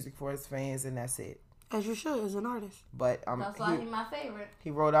makes his music for his fans, and that's it. As you should, as an artist. But that's why he's my favorite.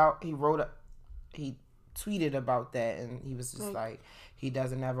 He tweeted about that, and he was just like, he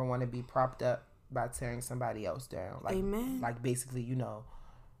doesn't ever want to be propped up by tearing somebody else down. Like, amen. Like basically,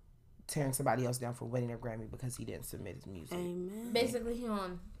 tearing somebody else down for winning a Grammy because he didn't submit his music. Amen. Basically, he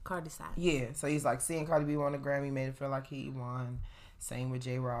on Cardi's side. Yeah, so he's like, seeing Cardi B won a Grammy made it feel like he won. Same with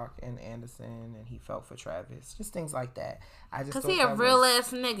J-Rock and Anderson, and he felt for Travis. Just things like that. Because he a real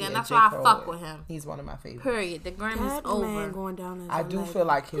ass nigga, and that's why I fuck with him. He's one of my favorites. Period. The Grammy's over. Man going down I do feel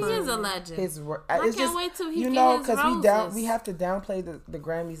like he is a legend. I can't wait till he get his roses. We have to downplay the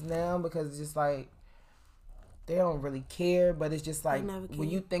Grammys now because it's just like they don't really care. But it's just like when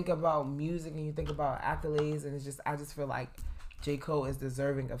you think about music and you think about accolades, and I just feel like J. Cole is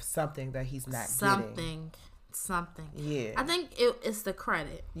deserving of something that he's not getting. Something. Yeah. I think it's the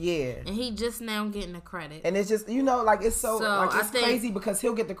credit. Yeah. And he just now getting the credit. And it's just, it's crazy because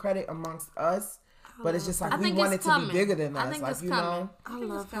he'll get the credit amongst us, but it's just like we want it to be bigger than us. I think it's coming. I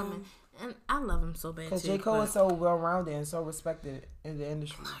love him. And I love him so bad too. Because J. Cole is so well-rounded and so respected in the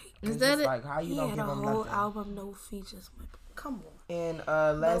industry. Is that it? Like, how you don't give him nothing? He had a whole album, no features. Come on. And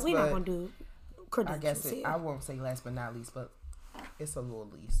last we're not going to do credentials. I guess I won't say last but not least, but it's a little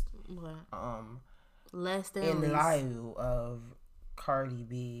least. What? Less than in lieu of Cardi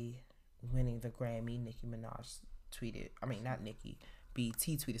B winning the Grammy, Nicki Minaj tweeted. I mean, not Nicki.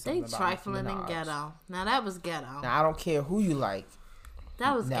 BT tweeted something about trifling and ghetto. Now that was ghetto. Now I don't care who you like.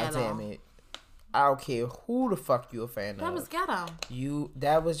 That was now, ghetto. Damn it. I don't care who the fuck you a fan of. That was ghetto.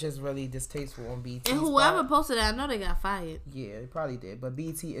 That was just really distasteful on BT. And whoever posted that, I know they got fired. Yeah, they probably did. But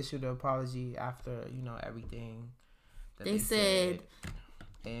BT issued an apology after, everything that they said.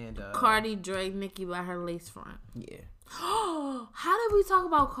 And Cardi dragged Nicki by her lace front. Yeah. How did we talk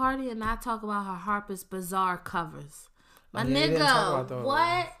about Cardi and not talk about her Harper's Bazaar covers? My nigga,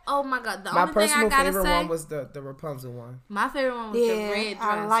 what? Oh my god! My personal favorite one was the Rapunzel one. My favorite one was the red dress.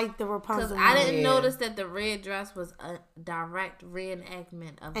 I like the Rapunzel. Because I didn't notice that the red dress was a direct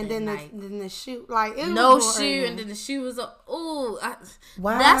reenactment of the night. And then the shoe, like it no was shoe, and then the shoe was wow. That's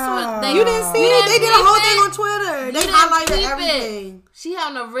what you didn't see it. They did a whole thing on Twitter. They highlighted everything. She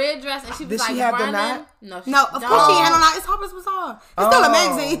had on a red dress and she was did she have running. The knot? No, of course she had on that. It's Harper's Bazaar. It's still a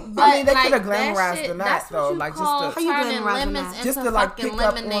magazine. I mean, they could have glamorized the knot though, like just to lemons just to like pick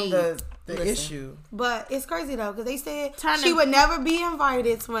up on the issue. But it's crazy though, because they said she would never be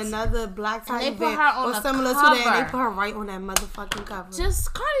invited to another black tie event or similar to that, and they put her right on that motherfucking cover.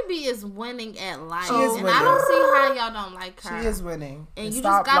 Just Cardi B is winning at life, and I don't see how y'all don't like her. She is winning, and you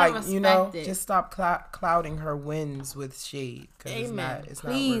stop, just gotta respect it. Just stop clouding her wins with shade. Amen. It's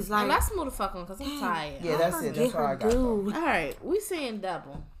please, like, let's move the fuck on, because I'm tired. Yeah, that's it. That's all I got. All right, we seeing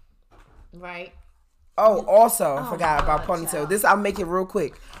double, right? Oh, also, I forgot about Ponytail. Child. This, I'll make it real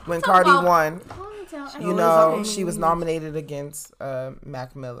quick. When Cardi won, she was nominated against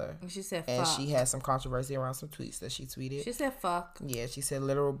Mac Miller. And she said fuck. And she had some controversy around some tweets that she tweeted. She said fuck. Yeah, she said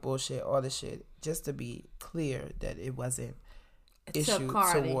literal bullshit, all the shit. Just to be clear that it wasn't issued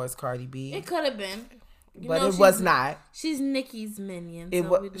towards Cardi B. It could have been. But it was not. She's Nicki's minion,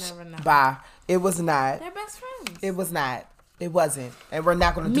 so we'd never know. It was not. They're best friends. It was not. It wasn't. And we're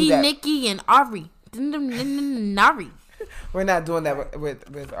not going to do that. Me, Nicki, and Ari. Nari. We're not doing that with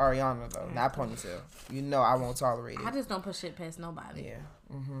Ariana though. Not Ponytail. I won't tolerate it. I just don't put shit past nobody. Yeah.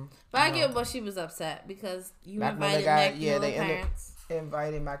 Mm-hmm. But I get what she was upset because you invited Mac Miller's parents.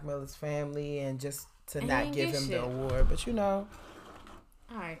 Invited Mac Miller's family and just to not give him the award. But All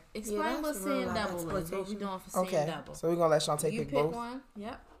right. Explain what seeing double is. What we doing for seeing double? So we're gonna let Shantae pick both. One.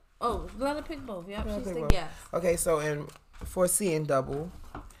 Yep. Oh, let her pick both. Yep. She said yes. Okay. So for seeing double,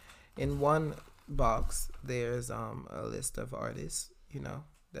 in one box there's a list of artists. I'm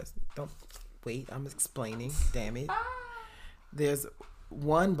explaining, damn it. There's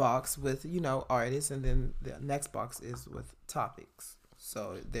one box with artists, and then the next box is with topics.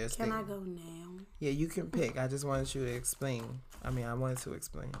 So there's I go now? Yeah, you can pick. I just wanted you to explain. I wanted to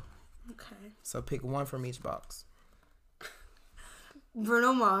explain. Okay, so pick one from each box.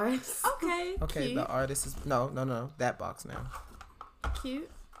 Bruno Mars. Okay, cute. The artist is no that box now.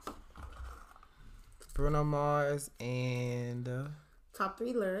 Cute. Bruno Mars and top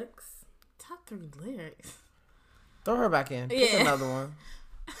 3 lyrics. Top 3 lyrics. Throw her back in. Pick another one.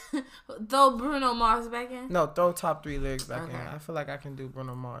 Throw Bruno Mars back in? No, throw top 3 lyrics back in. I feel like I can do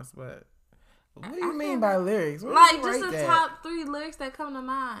Bruno Mars, but what do you mean by lyrics? Like just the top 3 lyrics that come to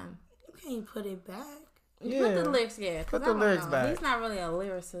mind. You can't put it back. Yeah. Put the lyrics, Put the lyrics back. He's not really a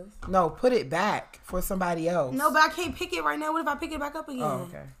lyricist. No, put it back for somebody else. No, but I can't pick it right now. What if I pick it back up again? Oh,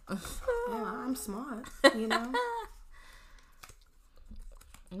 okay. Yeah, I'm smart,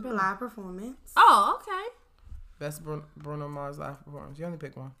 Live performance. Oh, okay. Best Bruno Mars live performance. You only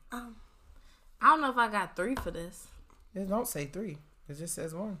pick one. I don't know if I got 3 for this. It don't say 3. It just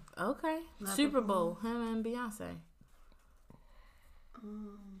says 1. Okay. Live Super Bowl. Him and Beyonce.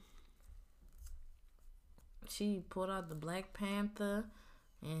 She pulled out the Black Panther,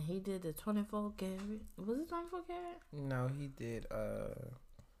 and he did the 24 karat. Was it 24 karat? No, he did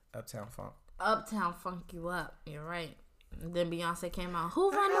Uptown Funk. Uptown Funk You Up. You're right. And then Beyonce came out.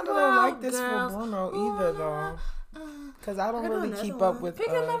 Who run the world, I don't like this girls? for Bruno either, though. Because I don't really keep up with... Pick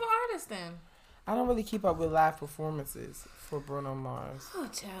another artist, then. I don't really keep up with live performances for Bruno Mars. Oh,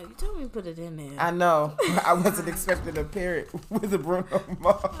 child, you told me to put it in there. I know. I wasn't expecting to pair it with a Bruno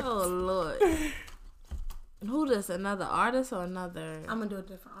Mars. Oh, Lord. Who does? Another artist or another? I'm going to do a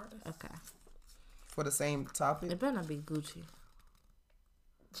different artist. Okay. For the same topic? It better not be Gucci.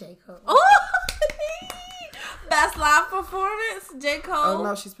 J. Cole. Oh! Best live performance? J. Cole? Oh,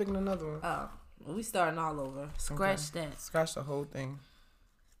 no, she's picking another one. Oh. We starting all over. Scratch that. Scratch the whole thing.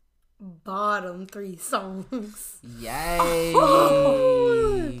 Bottom 3 songs. Yikes.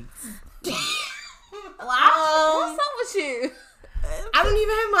 Wow. What's up with you? I don't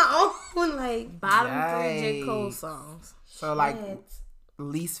even have my own, like... Bottom 3 J. Cole songs. So, like,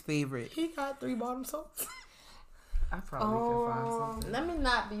 least favorite. He got 3 bottom songs. I probably can find something. Let me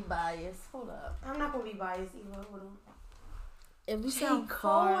not be biased. Hold up. I'm not going to be biased either. Hold on. if we sound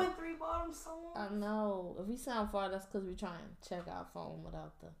far, and 3 Bottom songs. I know. If we sound far, that's because we try and check our phone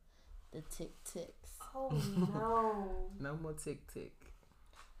without the tick-ticks. Oh, no. No more tick-tick.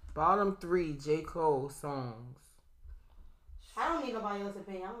 Bottom 3 J. Cole songs. I don't need nobody else's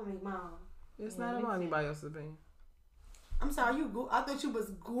opinion. I'm going to make mine. It's not about anybody else's opinion. I'm sorry, I thought you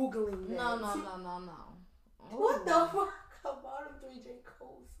was Googling that. No. What the fuck? Bottom 3 J.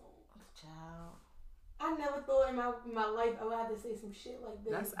 Cole songs. Child. I never thought in my life I would have to say some shit like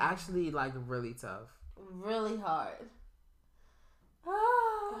this. That's actually like really tough. Really hard.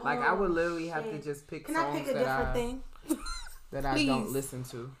 Like I would literally have to just pick songs I pick a different thing? That I don't listen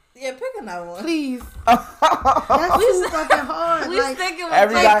to. Yeah, pick another one. Please. That's too fucking hard. We sticking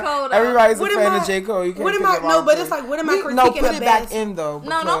with J. Cole. Everybody's a fan of J. Cole. You can't what am I? No, but it's like, what am I critiquing? No, put it back in though.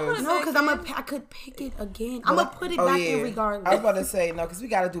 No, don't put it back because I could pick it again. I'm gonna put it back in regardless. I was about to say no, because we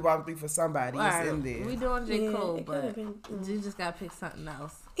gotta do bottom 3 for somebody. It's in there. We doing J. Cole, but you just gotta pick something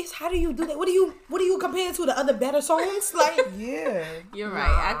else. It's how do you do that? What do you compare to the other better songs? Like, yeah, you're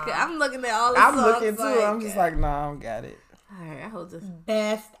right. I'm looking at all the songs. I'm looking too. I'm just like, nah, I don't got it. All right, I hold this.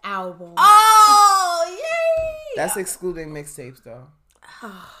 Best album. Oh, yay! That's excluding mixtapes, though.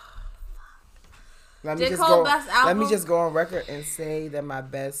 Let me just go on record and say that my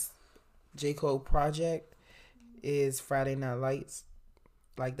best J. Cole project is Friday Night Lights.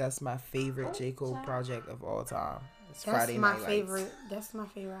 Like, that's my favorite J. Cole project of all time. It's Friday Night Lights. That's my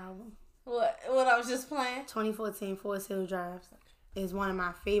favorite album. What I was just playing? 2014 Forest Hill Drive is one of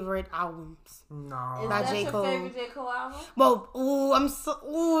my favorite albums. No. Is that your favorite J. Cole album? Well,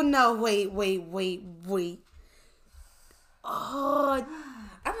 no, wait. Oh,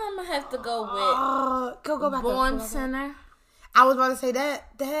 I'm gonna have to go with go back. Born Sinner. I was about to say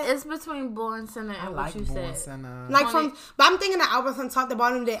that it's between Born Sinner and what you said. Sinner. Like but I'm thinking the album from top to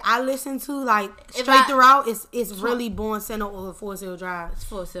bottom that I listen to like straight throughout is really Born Sinner or Forest Hill Drive. It's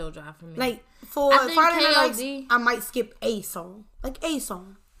Forest Hill Drive for me. Like for Friday Night Lights, I might skip a song. Like a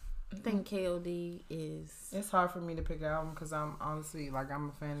song. I think KOD is. It's hard for me to pick an album because I'm honestly like I'm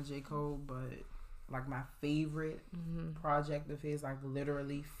a fan of J. Cole, but like my favorite project of his, like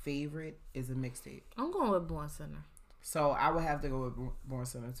literally favorite, is a mixtape. I'm going with Born Sinner. So I would have to go with Born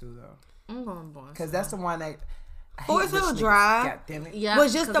Sinner too, though. I'm going Born Sinner because that's the one that Forest Hill Drive. God damn it! Yeah,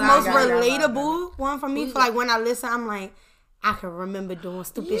 was just the most relatable one for me. For like when I listen, I'm like, I can remember doing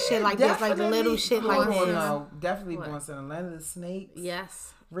stupid shit like this, like the little shit like this. No, definitely Born Sinner. Land of the Snakes.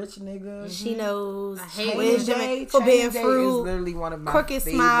 Yes. Rich Nigga. She knows. I hate Jimmy for being fruit. Is literally one of my Crooked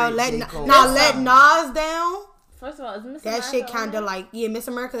favorite Smile. Let Nas down. First of all, is Miss that America shit kind of like Miss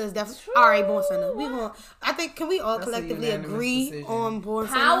America is definitely alright. Born Sinner. We going. I think can we all collectively agree on Born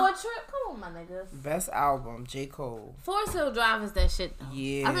Sinner? Power Trip. Come on, my niggas. Best album, J. Cole. Forest Hill Drive is that shit though.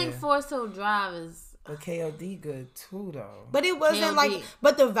 Yeah. I think Forest Hill Drive is. But KOD good too though. But it wasn't like.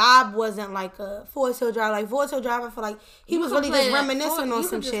 But the vibe wasn't like a Forest Hill Drive. Like Forest Hill Drive, I feel like he was really just reminiscing on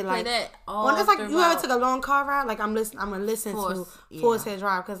some shit. Like when it's like you ever took a long car ride. Like I'm gonna listen to Forest Hill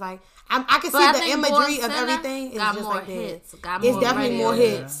Drive because like. I can see the imagery of everything. It's just like that. It's definitely more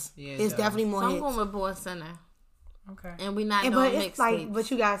hits. It's definitely more hits. I'm going with Born Sinner. Okay. And we not doing mixtapes. Like,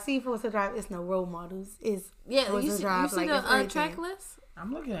 but you guys see Forest Hill Drive. It's no role models. It's you see the track list.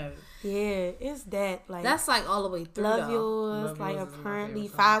 I'm looking at it. Yeah, it's that like that's like all the way through. Love Yours, like apparently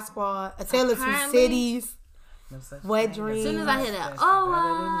Five Squad, A Tale of Two Cities. Wet Dreams. As soon as I hear that,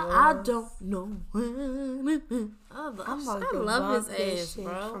 I don't know. I love his ass,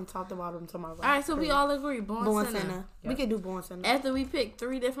 bro. From top to bottom to my right. All right, so we all agree. Born Sinner. Yep. We could do Born Sinner. After we pick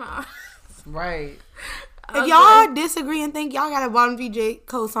 3 different artists. Right. If y'all disagree and think y'all got a bottom 3 J.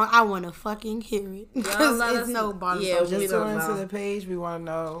 Cole song, I want to fucking hear it. Because it's no bottom song. Just tune into the page. We want to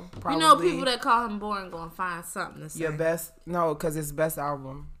know. You know people that call him boring going to find something to say. Your best. No, because it's best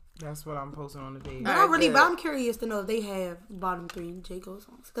album. That's what I'm posting on the page. But I'm curious to know if they have bottom 3 J. Cole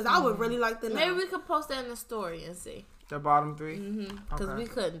songs. Because I would really like to know. Maybe we could post that in the story and see. The bottom 3? Because we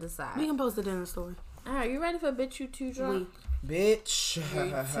couldn't decide. We can post it in the story. All right, you ready for Bitch You Too Drunk? Bitch. You too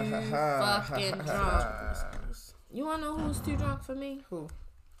fucking drunk. You want to know who's too drunk for me? Who?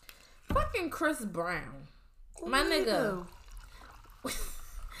 Fucking Chris Brown. My nigga.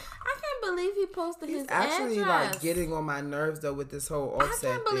 I can't believe he posted his address. Actually, like getting on my nerves though with this whole Offset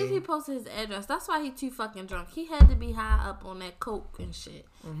I can't believe thing. he posted his address. That's why he too fucking drunk. He had to be high up on that coke and shit.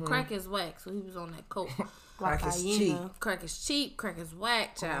 Crack is whack, so he was on that coke. Crack is cheap. Crack is cheap. Crack is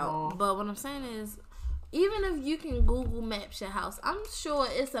whack, child. But what I'm saying is, even if you can Google Maps your house, I'm sure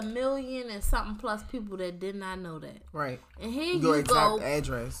it's 1 million and something plus people that did not know that. Right. And here your you exact go,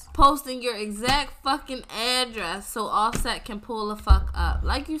 address, posting your exact fucking address so Offset can pull the fuck up.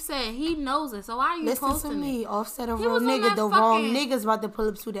 Like you said, he knows it. So why are you posting it? Listen to me, Offset a real nigga. The wrong niggas about to pull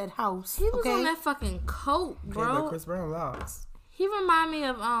up to that house. He was on that fucking coat, bro. Okay, but Chris Brown lost. He remind me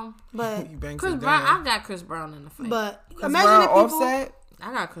of but Chris Brown. I got Chris Brown in the fight. But Chris imagine Brown, the people. Offset.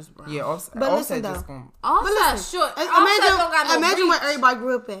 I got Chris Brown. Yeah, Offset. But Offset listen just though. Offset short. Imagine where everybody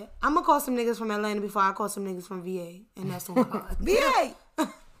grew up at. I'm gonna call some niggas from Atlanta before I call some niggas from VA, and that's on God. VA.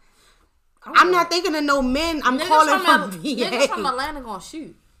 I'm not thinking of no men. I'm calling from VA. Niggas from Atlanta gonna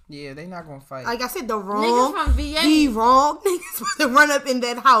shoot. Yeah, they not gonna fight. Like I said, the wrong niggas from VA. The wrong niggas to run up in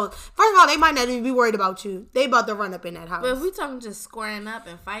that house. First of all, they might not even be worried about you. They about to run up in that house. But if we talking just squaring up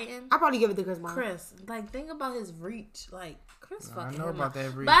and fighting, I probably give it to Chris Brown. Chris, like think about his reach. Like Chris fucking. I know about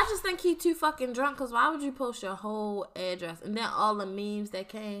that reach. But I just think he too fucking drunk. Cause why would you post your whole address and then all the memes that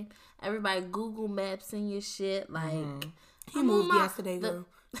came? Everybody Google Maps and your shit. Like he moved yesterday, girl.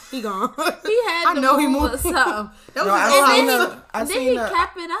 He gone. He had to move or something. I seen he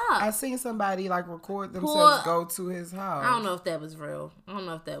kept it up. I seen somebody like record themselves go to his house. I don't know if that was real. I don't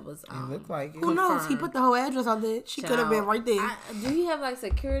know if that was. It looked like it. Who knows? He put the whole address on there. She could have been right there. Do he have like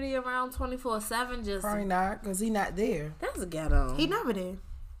security around 24/7? Just probably not, cause he not there. That's a ghetto. He never there.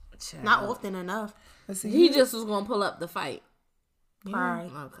 Child. Not often enough. He just was gonna pull up the fight.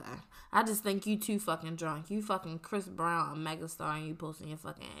 Right. Okay. I just think you too fucking drunk. You fucking Chris Brown, a megastar, and you posting your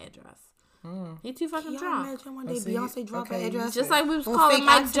fucking address. He too fucking drunk. Imagine one day Beyonce drop her address. Just like we was calling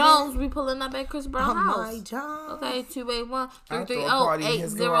Mike Jones, we pulling up at Chris Brown's house. Mike Jones. Okay,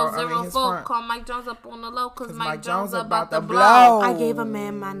 281-330-8004. Call Mike Jones up on the low because Mike Jones about to blow. I gave a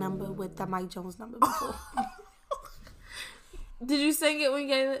man my number with the Mike Jones number before. Did you sing it when you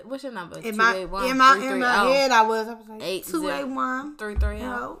gave it? What's your number? In my head, I was like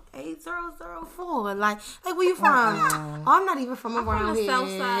 281-330-8004. Like where you from? Oh, I'm not even from around here. South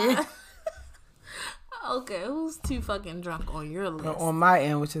side. Okay, who's too fucking drunk on your list? On my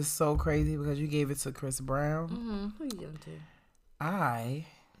end, which is so crazy because you gave it to Chris Brown. Who you giving to? I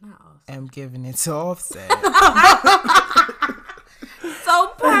am giving it to Offset. So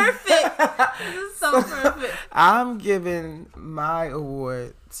perfect. This is so perfect. I'm giving my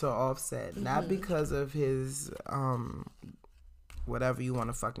award to Offset, not because of his whatever you want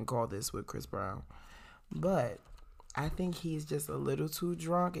to fucking call this with Chris Brown, but I think he's just a little too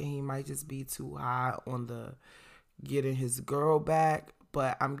drunk and he might just be too high on the getting his girl back.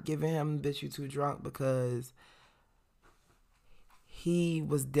 But I'm giving him bitch you too drunk because he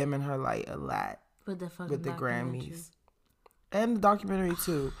was dimming her light a lot with the Grammys. And the documentary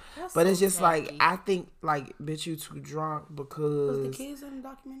too. But so it's just tacky. Like I think like bitch you too drunk because was the kids in the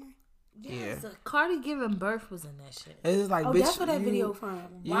documentary? Yeah. So Cardi giving birth was in that shit. It's like bitch, that's where that video from.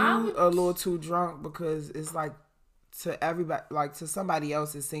 You a little too drunk because it's like to everybody, like to somebody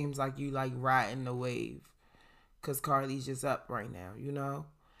else, it seems like you like riding the wave because Cardi's just up right now, you know.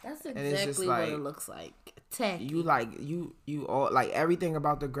 That's exactly what it looks like. Tacky. You like you all like everything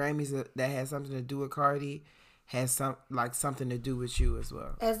about the Grammys that has something to do with Cardi has something to do with you as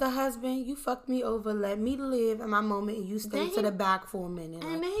well. As the husband, you fucked me over, let me live in my moment, and you stayed to the back for a minute.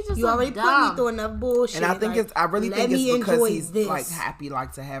 And then he just you already put me through enough bullshit. And I think I really think it's because he's like happy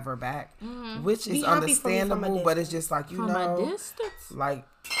like to have her back, which is understandable. But it's just like from a distance, like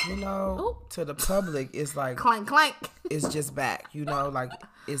to the public, it's like clank clank. It's just back, like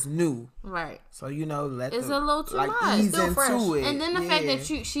it's new, right? So it's a little too much. Ease into it. And then the fact that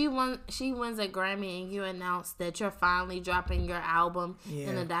she wins a Grammy and you announce that you're finally dropping your album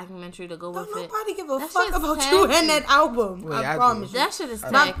in a documentary to go with it. Nobody give a fuck about you and that album. Wait, I promise. That shit is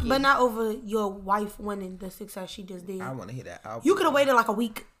tacky. But not over your wife winning the success she just did. I want to hear that album. You could have waited like a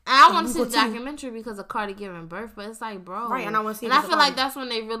week. I want to see the documentary because of Cardi giving birth, but it's like, bro, right? And I want to see. And I feel like that's when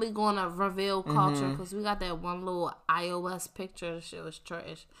they really going to reveal culture because we got that one little iOS picture. The shit was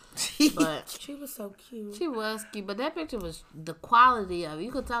trash, but she was so cute. She was cute, but that picture was the quality of it.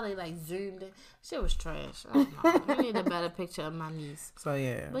 You could tell they like zoomed in. Shit was trash. I don't know. We need a better picture of my niece. So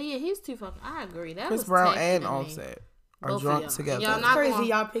yeah, but yeah, he's too fucking. I agree. That Chris was Brown and Offset are drunk together. Y'all not crazy.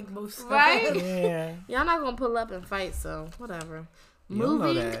 Y'all pick both, right? Yeah, y'all not gonna pull up and fight, so whatever. You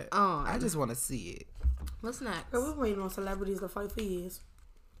Moving know that. On. I just want to see it. What's next? Girl, we've been waiting on celebrities to fight for years.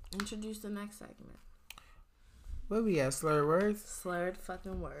 Introduce the next segment. Where we at? Slurred words? Slurred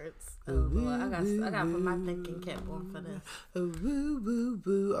fucking words. Oh, Lord. I got to put my thinking cap on for this.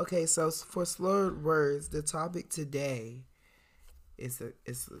 Okay, so for slurred words, the topic today is a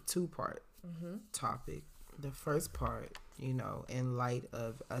two-part topic. The first part, you know, in light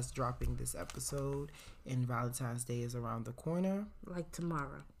of us dropping this episode and Valentine's Day is around the corner. Like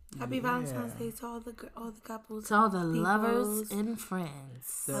tomorrow. Happy Valentine's Day to all the couples. To all the lovers and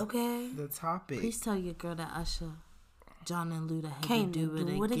friends. Okay. The topic. Please tell your girl that Usher, John and Luda had to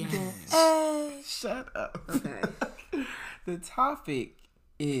do it again. Hey. Shut up. Okay. The topic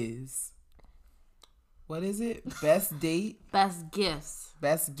is, what is it? Best date? Best gifts.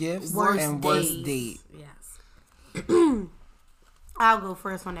 Best gifts worst worst date. Yes. I'll go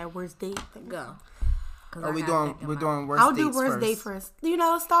first on that worst date. Go. We're doing worst I'll dates do worst date first. You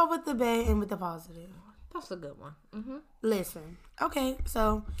know, start with the bad and with the positive. That's a good one. Mm-hmm. Listen. Okay,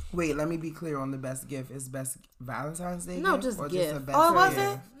 so. Wait, let me be clear on the best gift. Is best Valentine's Day No, gift? just or gift. Just a best Oh, was gift? it?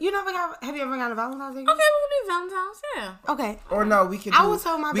 Have you ever got a Valentine's Day gift? Okay, we can do Valentine's, yeah. Okay. Or no, we can. I will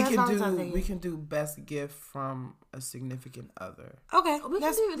tell my best Valentine's Day gift. We can do best gift from a significant other. Okay.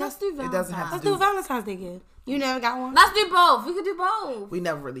 Let's do Valentine's. It doesn't have to Let's do Valentine's Day gift. You never got one? Let's do both. We could do both. We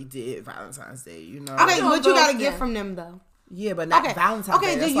never really did Valentine's Day, you know. Okay, what you got to get from them though? Yeah, but not Valentine's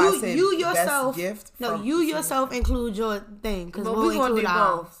Day. That's why I said you yourself. Best gift. No, you yourself include your thing because we're gonna do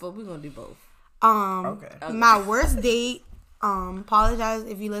ours. both. But we're gonna do both. Okay. My worst date. Apologize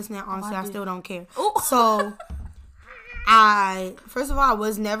if you're listening. Honestly, I still don't care. Ooh. So, first of all, I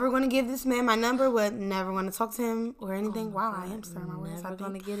was never gonna give this man my number. Was never gonna talk to him or anything. Wow, I am starting my words. Never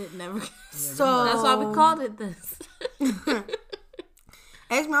gonna get it. Never. So that's why we called it this.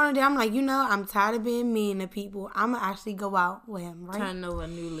 Asked me on the day, I'm like, I'm tired of being mean to people. I'm going to actually go out with him, right? Turn over a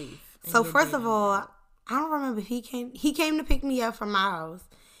new leaf. So, first of all, I don't remember if he came to pick me up from my house.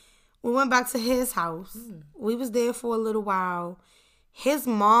 We went back to his house. We was there for a little while. His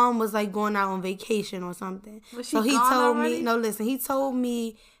mom was, like, going out on vacation or something. So, he told me, he told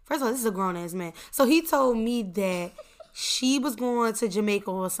me, first of all, this is a grown-ass man. So, he told me that she was going to Jamaica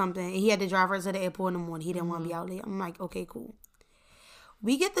or something, and he had to drive her to the airport in the morning. He didn't want to be out late. I'm like, okay, cool.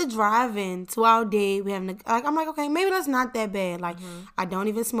 We get to driving to our date. I'm like, okay, maybe that's not that bad. Like, I don't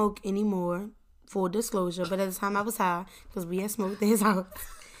even smoke anymore, full disclosure. But at the time I was high because we had smoked in his house.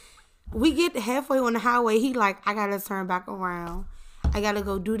 We get halfway on the highway. He like, I got to turn back around. I got to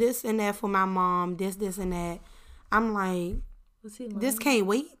go do this and that for my mom, this and that. I'm like, this can't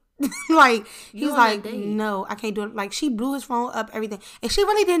wait. Like, he's like, no, I can't do it. Like, she blew his phone up, everything. And she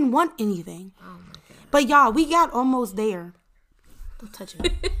really didn't want anything. Oh, my God. But, y'all, we got almost there. Don't touch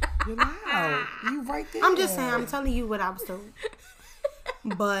it. You're loud. You right there. I'm just saying. I'm telling you what I was told.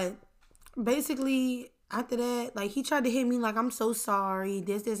 But basically, after that, like, he tried to hit me like, I'm so sorry.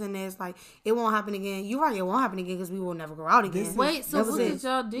 This and this. Like, it won't happen again. You're right. It won't happen again because we will never go out again. Wait, so what did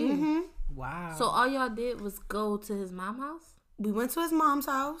y'all do? Mm-hmm. Wow. So all y'all did was go to his mom's house? We went to his mom's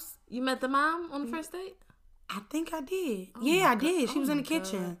house. You met the mom on the first date? I think I did. I did. She was in the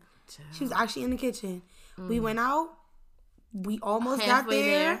kitchen. She was actually in the kitchen. We went out. We almost got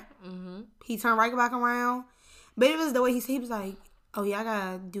there. Mm-hmm. He turned right back around. But it was the way he was like, oh yeah,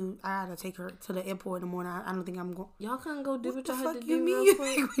 I gotta take her to the airport in the morning. I don't think I'm going. Y'all couldn't go do what y'all had to you do mean? real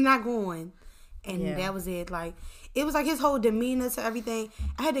quick? We're not going. And that was it. Like, it was like his whole demeanor to everything.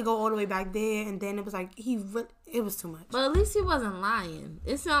 I had to go all the way back there, and then it was like it was too much. But at least he wasn't lying.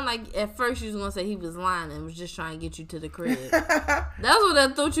 It sounded like at first you was gonna say he was lying and was just trying to get you to the crib. That's what I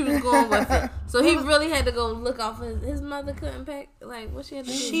thought you was going with it. So he really had to go look off. His mother couldn't pack. Like, what she had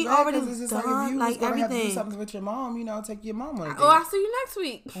to do? She already done if you was gonna everything. have to do something with your mom, take your mom on a date. Oh, I'll see you next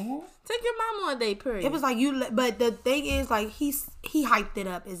week. Mm-hmm. Take your mom on a date, period. It was like but the thing is, like, he hyped it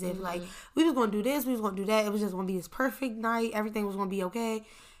up as if like we was gonna do this, we was gonna do that. It was just gonna be this perfect night. Everything was gonna be okay.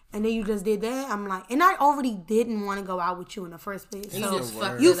 And then you just did that. I'm like, and I already didn't want to go out with you in the first place.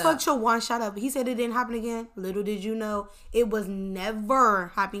 So you fucked your one shot up. He said it didn't happen again. Little did you know, it was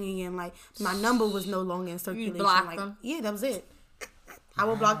never happening again. Like, my number was no longer in circulation. You blocked them? Yeah, that was it. I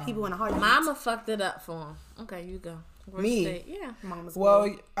would block people in a heartbeat. Mama fucked it up for him. Okay, you go. Me? Date. Yeah. Mama's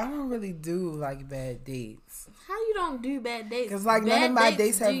well, I don't really do like bad dates. How you don't do bad dates? Because like none of my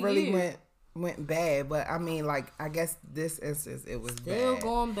dates have really went bad, but I mean, like, I guess this instance it was still bad.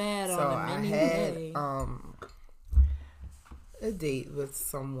 Going bad so on a mini I had day. a date with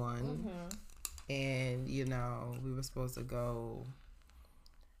someone, and we were supposed to go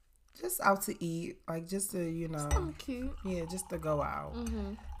just out to eat, like just to something cute. Yeah, just to go out.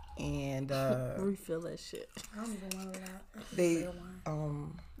 And refill that shit. They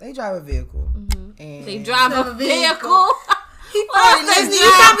drive a vehicle, and they drive a vehicle. You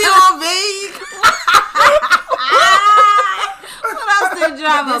can't be on vague. What else? They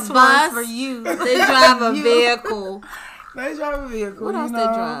drive a bus for you. They drive a vehicle. They drive a vehicle. What else they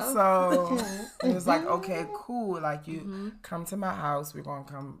drive? So it was like, okay, cool. Like you come to my house. We're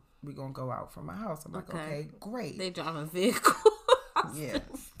gonna go out from my house. I'm like, okay, great. They drive a vehicle. Yeah.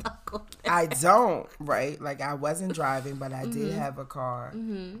 I don't, right? Like I wasn't driving, but I did have a car.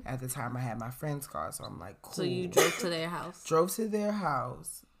 At the time I had my friend's car, so I'm like, cool. So you drove to their house? Drove to their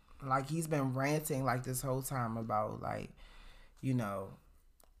house. Like he's been ranting like this whole time about like, you know,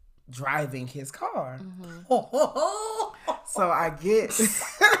 driving his car. So I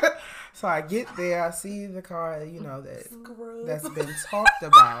get there, I see the car, you know, that's been talked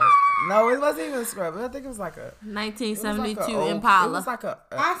about. No, it wasn't even Scrub. I think it was like a 1972 Impala. It was like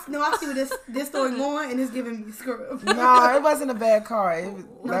I see where this story going, and it's giving me Scrub. No, it wasn't a bad car.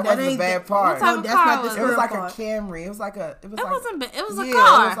 That wasn't a bad part. No, that's not the It was like a Camry. It was like a. It wasn't bad. It was a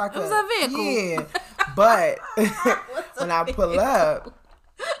car. It was a vehicle. Yeah, but when I pull up.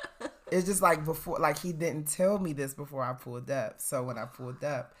 It's just like before, like he didn't tell me this before I pulled up. So when I pulled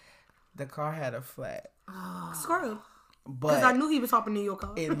up, the car had a flat. Screw. But I knew he was hopping in your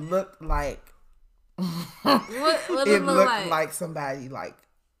car. It looked like what it looked like somebody like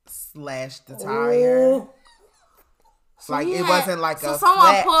slashed the tire. So like it wasn't like a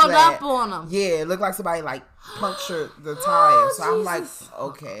someone pulled flat. Up on him. Yeah, it looked like somebody like punctured the tire. So I'm like,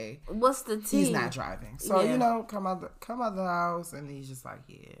 okay, what's the T? He's not driving. So you know, come out the house, and he's just like,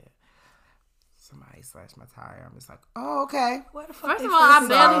 yeah. Somebody slashed my tire. I'm just like, oh, okay. First of all, I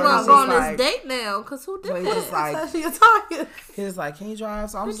barely want to go on this date now, because who did that? He was like, can you drive?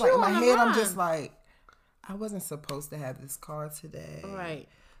 So I'm just like, in my head, I'm just like, I wasn't supposed to have this car today. Right.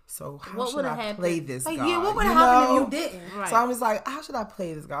 So how should I play this guy? Yeah, what would have happened if you didn't? Right. So I'm just like, how should I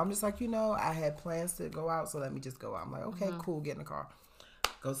play this guy? I'm just like, you know, I had plans to go out, so let me just go out. I'm like, okay, cool, get in the car.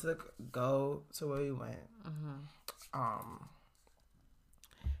 Go to where we went.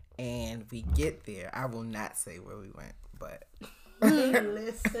 And we get there. I will not say where we went, but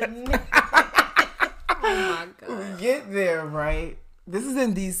listen. Oh my god. We get there, right? This is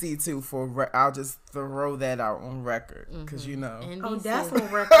in DC too. I'll just throw that out on record because you know. Oh, that's on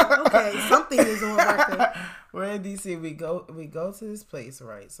record. Okay, something is on record. We're in DC. We go to this place,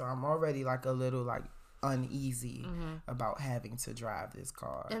 right? So I'm already like a little like uneasy about having to drive this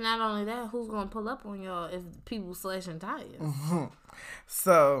car. And not only that, who's gonna pull up on y'all if people slashing tires?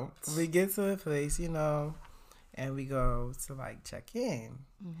 So we get to the place, you know, and we go to like check in.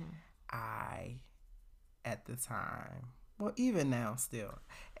 I, at the time, well, even now still,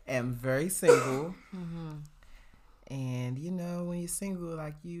 am very single. And you know, when you're single,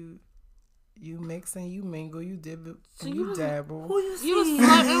 like you mix and you mingle, you dibble, so you dabble. Who you see? You was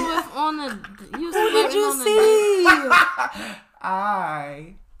flirting with on the. Who did you see?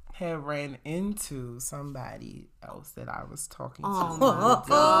 I had ran into somebody else that I was talking to. Oh my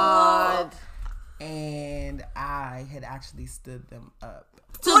god! And I had actually stood them up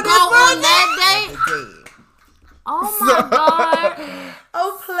to go on that date. Oh my god!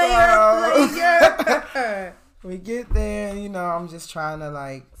 Oh, player. We get there, you know, I'm just trying to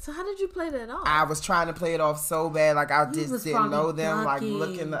like. So how did you play that off? I was trying to play it off so bad, like I just didn't know them, like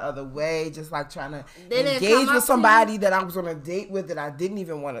looking the other way, just like trying to engage with somebody that I was on a date with that I didn't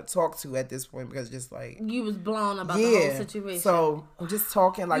even want to talk to at this point because just like you was blown about the whole situation. So I'm just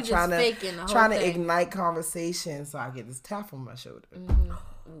talking, like trying to ignite conversation. So I get this tap on my shoulder.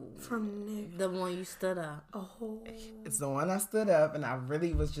 From Nick. The one you stood up. Oh. It's the one I stood up, and I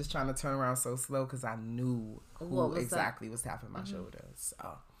really was just trying to turn around so slow because I knew who exactly was tapping my shoulder. So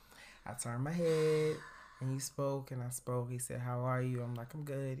I turned my head, and he spoke, and I spoke. He said, "How are you?" I'm like, "I'm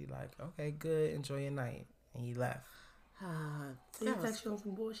good." He like, "Okay, good. Enjoy your night," and he left. So you text you on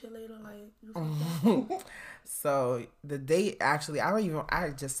some bullshit later, like. So the date actually, I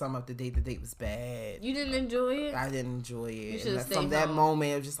just sum up the date. The date was bad. You didn't enjoy it? I didn't enjoy it. You should have stayed from that home.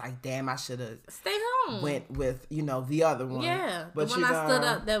 moment, it was just like, damn, I should have stayed home. Went with the other one. Yeah, but the one I stood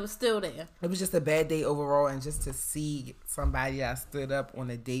up that was still there. It was just a bad day overall, and just to see somebody I stood up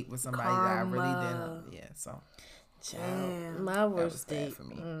on a date with somebody that I really didn't. Yeah, so. Damn, my worst date for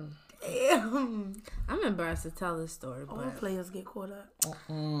me. Damn. I'm embarrassed to tell this story, but all players get caught up.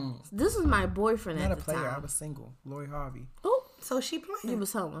 This was my boyfriend at the time. Not a player. I was single. Lori Harvey. Oh, so she playing. You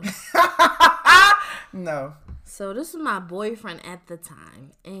was homeless. No. So this was my boyfriend at the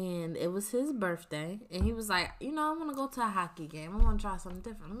time, and it was his birthday, and he was like, I want to go to a hockey game. I want to try something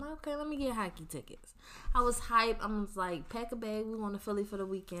different. I'm like, okay, let me get hockey tickets. I was hyped. I was like, pack a bag. We going to Philly for the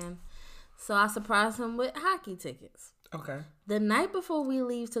weekend. So I surprised him with hockey tickets. Okay. The night before we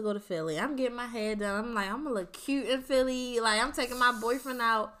leave to go to Philly, I'm getting my hair done. I'm like, I'm gonna look cute in Philly. Like, I'm taking my boyfriend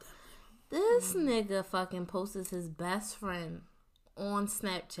out. This nigga fucking posted his best friend on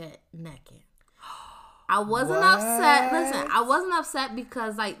Snapchat naked. I wasn't upset. Listen, I wasn't upset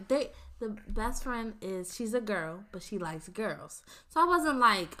because like the best friend she's a girl, but she likes girls. So I wasn't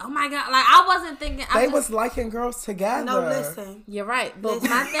like, oh my God. Like, I wasn't thinking. They was liking girls together. No, listen. You're right. But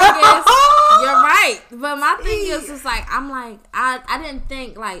my thing is, you're right. But my thing is, it's like, I'm like, I didn't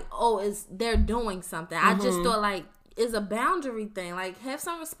think like, they're doing something. I just thought like, it's a boundary thing. Like, have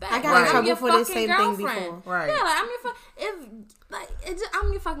some respect. I got in trouble for this same thing before. Right. Yeah, like,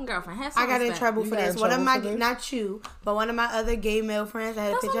 I'm your fucking girlfriend. Have some respect. I got in trouble for this. One of my, not you, but one of my other gay male friends, I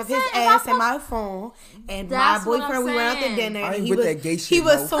had a picture of his ass in my phone. And my boyfriend, we went out to dinner. And he was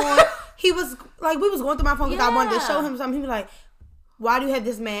like, we was going through my phone because I wanted to show him something. He was like, why do you have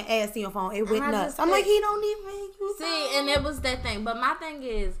this man ass in your phone? It went nuts. I'm like, he don't even use See, and it was that thing. But my thing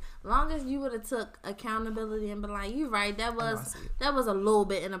is, long as you would have took accountability and been like, you right, that was a little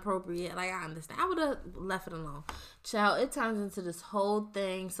bit inappropriate. Like, I understand. I would have left it alone. Child, it turns into this whole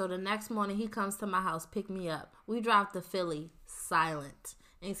thing. So the next morning, he comes to my house, pick me up. We drive to Philly, silent.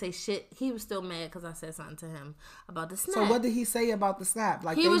 And he say shit. He was still mad because I said something to him about the Snap. So what did he say about the Snap?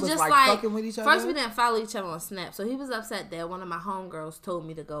 Like, he was just like fucking with each other? First, we didn't follow each other on Snap. So he was upset that one of my homegirls told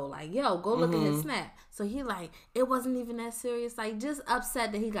me to go like, yo, go look at his Snap. So he like, it wasn't even that serious. Like, just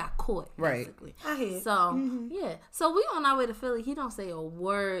upset that he got caught, basically. Right. I hear. So, yeah. So we on our way to Philly. He don't say a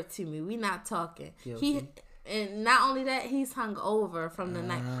word to me. We not talking. Guilty. And not only that, he's hung over from the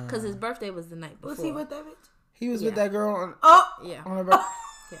night. Because his birthday was the night before. Was he with that bitch? He was with that girl on her birthday.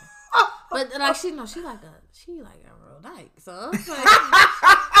 But like she like a real dyke, so it's like,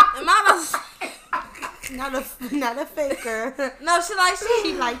 not a faker. No, she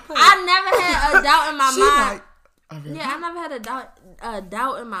like pussy. I never had a doubt in my mind. I never had a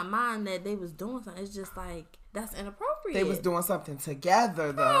doubt in my mind that they was doing something. It's just like, that's inappropriate. They was doing something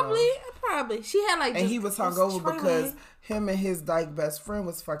together though. Probably. She had like, and he was hungover because him and his dyke best friend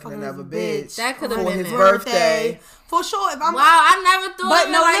was fucking another bitch. That could have been his birthday. For sure. If I'm, I never thought of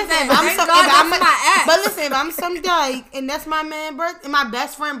it like that. But listen, if I'm some dyke and that's my man birthday, my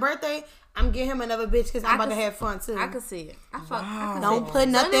best friend birthday, I'm getting him another bitch because I'm about to have fun too. I can see it. Don't put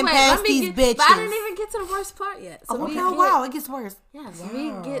nothing past these bitches. But I didn't even get to the worst part yet. So wow, it gets worse. Yes,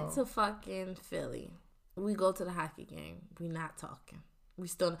 we get to fucking Philly. We go to the hockey game. We not talking. We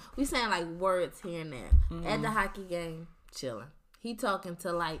saying like words here and there. At the hockey game, chilling. He talking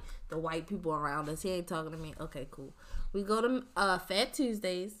to like the white people around us. He ain't talking to me. Okay, cool. We go to Fat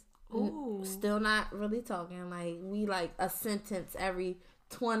Tuesdays. Ooh. Still not really talking. Like, we like a sentence every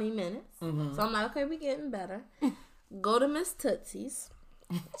 20 minutes. So I'm like, okay, we getting better. Go to Miss Tootsie's.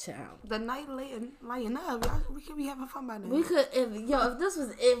 Child. The night laying up, we could be having fun by now. We could, if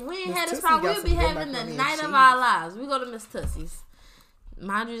we ain't had this problem, we'd be having the night of our lives. We go to Miss Tootsie's.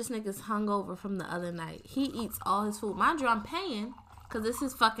 Mind you, this nigga's hungover from the other night. He eats all his food. Mind you, I'm paying because it's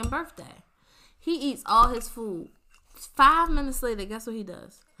his fucking birthday. He eats all his food. 5 minutes later, guess what he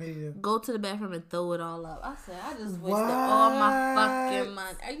does? Go to the bathroom and throw it all up. I said, I just wasted all my fucking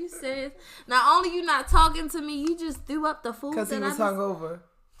money. Are you serious? Not only you not talking to me, you just threw up the food. Because he was hungover.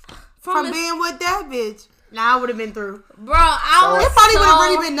 From being with that bitch. Nah, I would have been through. Bro, it probably would have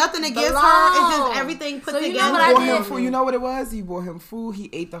really been nothing against her. It's just everything put together. You know what it was? You bought him food. He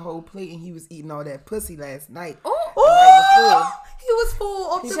ate the whole plate and he was eating all that pussy last night. Ooh. He was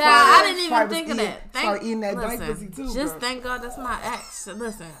full up to I didn't even think of that. Start eating that dyke pussy too. Just thank God that's my ex.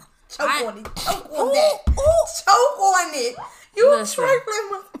 Listen. Choke on it. Choke on that. Choke on it. You trifling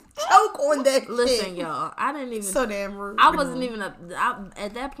with choke on that. Listen, y'all. I didn't even. So damn rude. I wasn't even up.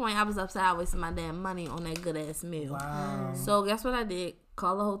 At that point, I was upset. I wasted my damn money on that good ass meal. Wow. So guess what I did?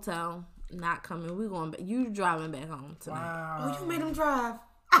 Call a hotel. Not coming. We going back. You driving back home tonight. Wow. Oh, you made him drive.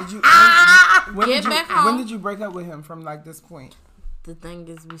 Did you? Back home. When did you break up with him from like this point? The thing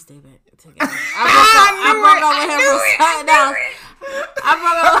is, we stay back together. I broke up with him for something else. I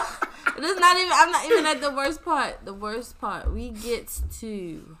broke up. I'm not even at the worst part. The worst part, we get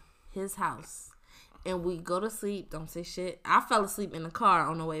to his house and we go to sleep. Don't say shit. I fell asleep in the car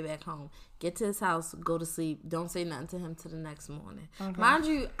on the way back home. Get to his house, go to sleep. Don't say nothing to him till the next morning. Okay. Mind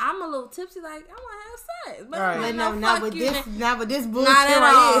you, I'm a little tipsy. Like, I want to have sex, but right. Not with this bullshit.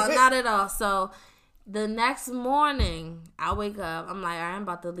 Not at all. So. The next morning, I wake up. I'm like, I'm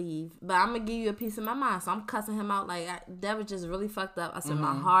about to leave, but I'm gonna give you a piece of my mind. So I'm cussing him out like that was just really fucked up. I said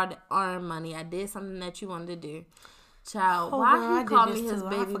my hard-earned money. I did something that you wanted to do, child. Why he called me his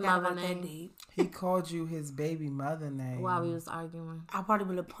baby mother name? He called you his baby mother name while we was arguing. I probably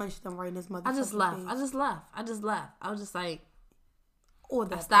would have punched him right in his mother. I just left. I just left. I was just like.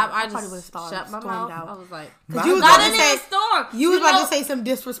 I stopped. I just shut my mouth. Out. I was like, you was about to say some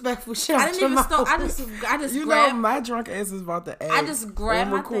disrespectful shit. I didn't even storm. I just you grabbed. You know, my drunk ass is about to add. I just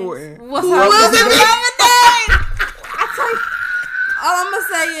grabbed my things. Who was it?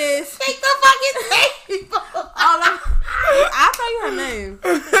 say is take the fucking table. I'll tell you her name.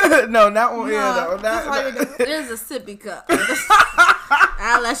 No, not on air though. It is a sippy cup.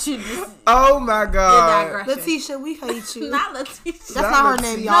 I'll let you just. Oh my God. Letitia, we hate you. Not Letitia. That's not her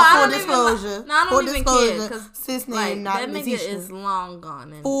name, y'all. Full disclosure. No, I don't even care. Because sis name, not that Letitia. That nigga is long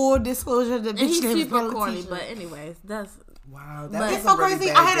gone. Full disclosure, the bitch name is super corny. But anyways, that's. Wow, it's so crazy.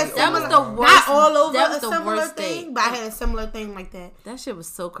 I had a similar, not all over a similar thing, but I had a similar thing like that. That shit was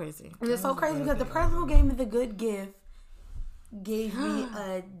so crazy. And it's so crazy because the person who gave me the good gift gave me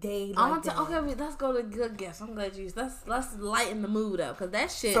a day like that. Okay, let's go to good gifts. I'm glad you. Let's lighten the mood up because that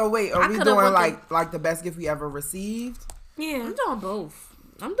shit. So wait, are we doing like the best gift we ever received? Yeah, I'm doing both.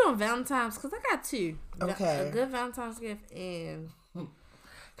 I'm doing Valentine's because I got two. Okay, a good Valentine's gift and.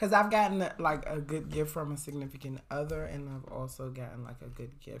 Because I've gotten like a good gift from a significant other, and I've also gotten like a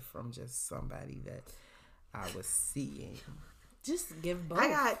good gift from just somebody that I was seeing. Just give both. I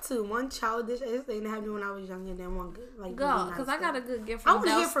got two. One childish thing that happened when I was younger, and then one good. Like, go, because I got a good gift from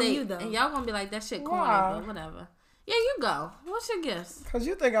Del State, from you though, and y'all gonna be like that shit corny, but whatever. Yeah, you go. What's your gifts? Because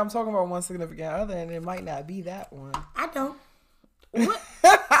you think I'm talking about one significant other, and it might not be that one. I don't. What?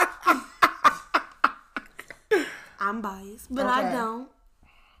 I'm biased, but okay. I don't.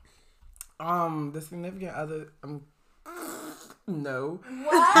 The significant other, no.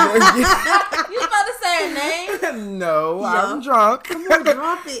 What? You about to say her name? No, I'm drunk. Come on,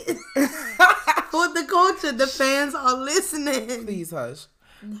 drop it. For the culture, the fans are listening. Please hush.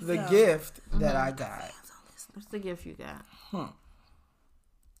 The gift that I got. What's the gift you got?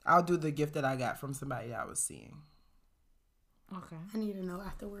 I'll do the gift that I got from somebody that I was seeing. Okay. I need to know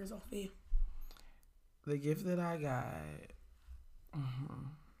afterwards off you. The gift that I got.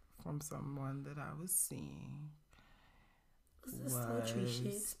 From someone that I was seeing. This sultry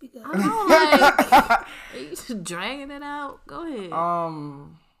shit. Speak up. Are you just dragging it out? Go ahead.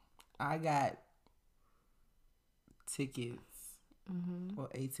 I got tickets. Well,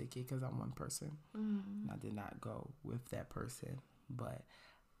 a ticket because I'm one person. And I did not go with that person, but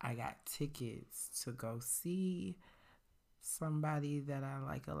I got tickets to go see somebody that I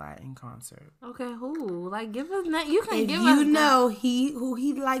like a lot in concert. Okay, who? Like, give us that. You can if give us. You know who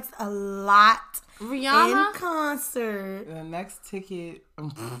he likes a lot. Rihanna in concert. The next ticket.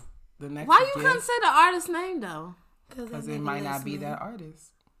 The next. Why you couldn't say the artist's name though? Because it might not be that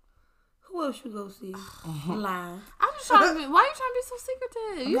artist. Who else you go see? Lying. I'm just trying to be. Why you trying to be so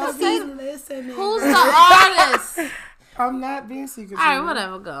secretive? You can say listening. Who's the artist? I'm not being secretive. All right,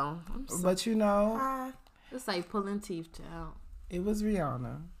 whatever. Go. But you know. It's like pulling teeth out. It was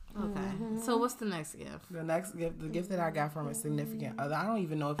Rihanna. Okay. So what's the next gift? The next gift, the gift that I got from a significant other. I don't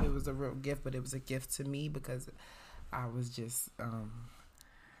even know if it was a real gift, but it was a gift to me because I was just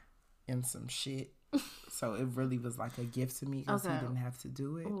in some shit. So it really was like a gift to me because he didn't have to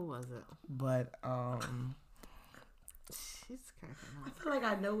do it. Who was it? But she's cracking up. I feel like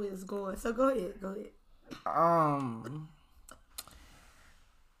I know where it's going. So go ahead.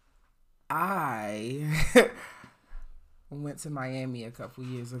 I went to Miami a couple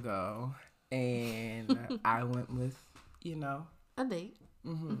years ago, and I went with, a date.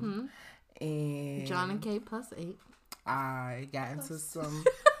 And John and Kate +8. I got into some.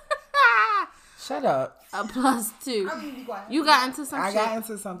 Shut up. A +2. You got into some. I got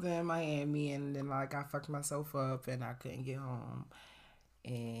into something in Miami, and then I fucked myself up, and I couldn't get home.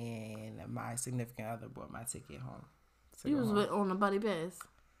 And my significant other bought my ticket home. You was on a buddy pass.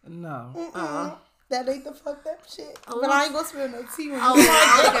 No. That ain't the fucked up shit. But I ain't gonna spill no tea with you.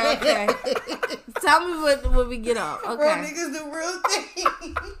 Oh, okay. Tell me what we get off. Okay. Real niggas do real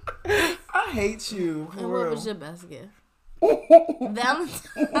things. I hate you. And what was your best gift?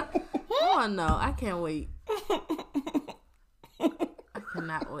 Valentine. Oh no, I can't wait. I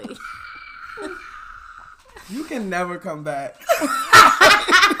cannot wait. You can never come back.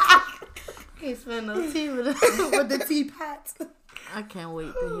 Can't spill no tea with the teapot. I can't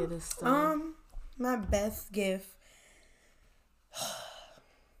wait to hear this story. My best gift.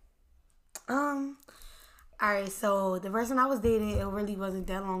 Alright, so the person I was dating, it really wasn't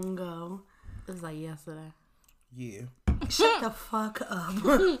that long ago. It was like yesterday. Yeah. Shut the fuck up.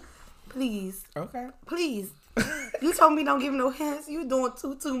 Please. Okay. Please. You told me don't give no hints. You doing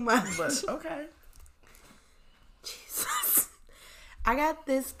too much. But okay. Jesus. I got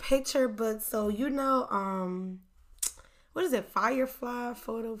this picture book, so what is it? Firefly,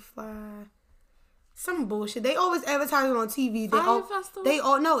 Photofly, some bullshit. They always advertise it on TV. They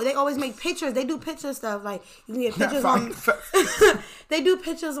always make pictures. They do picture stuff like you can get pictures on. They do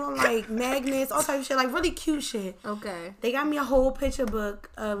pictures on like magnets, all type of shit, like really cute shit. Okay. They got me a whole picture book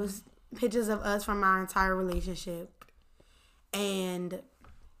of pictures of us from our entire relationship, and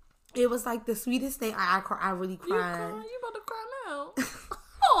It was like the sweetest thing. I really cried. You about to cry now?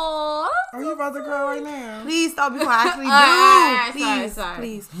 Aww. Are you about to cry right now? Please stop before I actually do. Sorry.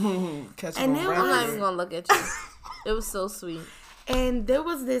 Please. And I'm not even gonna look at you. It was so sweet. And there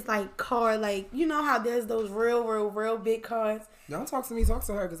was this like card, like you know how there's those real big cards. Don't talk to me, talk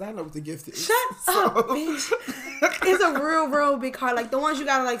to her, because I know what the gift is. Shut up, bitch. It's a real big card, like the ones you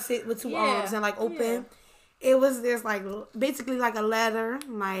gotta like sit with two arms and like open. Yeah. It was this like basically like a letter,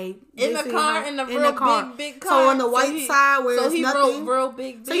 like in the card, in the real big card. So on the white side where it's nothing, wrote real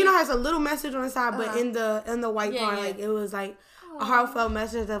big. So you know, it has a little message on the side, but in the white part, like it was like a heartfelt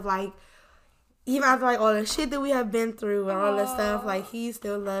message of like, even after like all the shit that we have been through and all this stuff, like he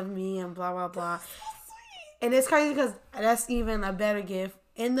still loved me and blah blah blah. And it's crazy because that's even a better gift.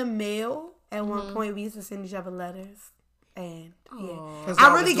 In the mail, at one point we used to send each other letters. And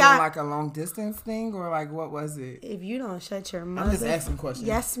I really got like a long distance thing, or like what was it? If you don't shut your mouth, I'm just asking questions.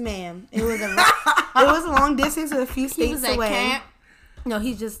 Yes, ma'am. It was a long distance, a few states away. Camp? No,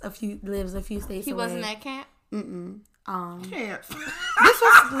 he just lives a few states away. He wasn't at camp. Camp. This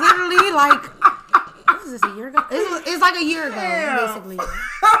was literally like, what was this, a year ago? It's like a year ago, basically. No,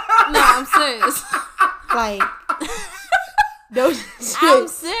 I'm serious. Like. No shit. I'm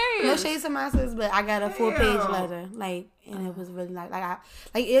serious. No shades of masters, but I got a 4-page letter, like, and it was really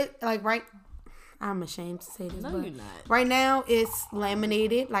right. I'm ashamed to say this, but you're not. Right now it's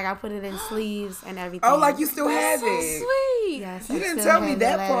laminated. Like I put it in sleeves and everything. Oh, like you still have it? Sweet. Yes, you didn't tell me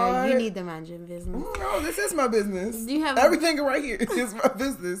that part. You need to mind your business. No, this is my business. You have everything right here is my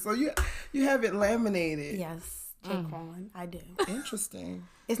business. So you have it laminated. Yes. Jaquan, I do. Interesting.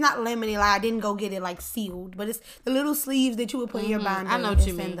 It's not laminated. Like I didn't go get it like sealed, but it's the little sleeves that you would put in your binder. I know what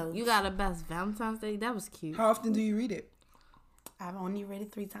you mean. Those. You got a best Valentine's Day. That was cute. How often do you read it? I've only read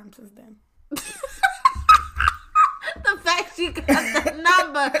it 3 times since then. The fact you got that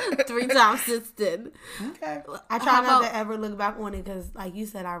number 3 times since then. Okay. I try not to ever look back on it because, like you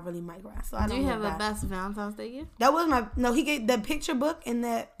said, I really might cry. So I don't. Do you have a best Valentine's Day gift? That was he gave the picture book and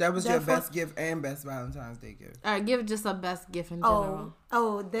that. That was your best gift and best Valentine's Day gift. All right, give just a best gift in general.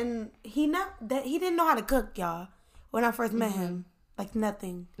 Then he didn't know how to cook, y'all. When I first met him, like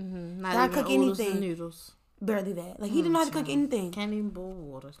nothing. Not even cook anything. Noodles. Barely that. Like he didn't know how to cook anything. Can't even boil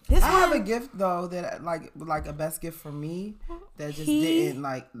water. I have a gift though that like a best gift for me that just didn't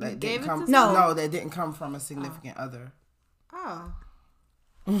didn't come. No, that didn't come from a significant other. Oh,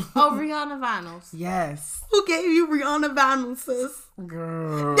 Rihanna vinyls. Yes. Who gave you Rihanna vinyls, sis?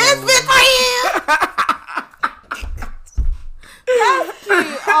 Girl. This bitch right here. That's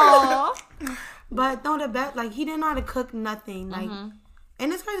cute. Oh. But no, the best he didn't know how to cook nothing. Like,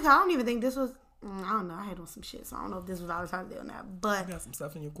 and it's crazy. I don't even think this was. I don't know. I had on some shit, so I don't know if this was Valentine's Day or not. But you got some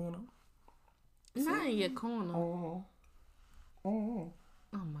stuff in your corner. Not in your corner. Oh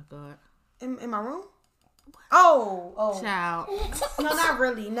my god. In my room. Oh. Child. No, not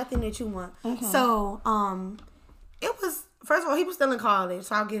really. Nothing that you want. So, it was, first of all, he was still in college,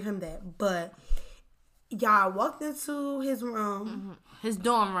 so I'll give him that. But y'all walked into his room, his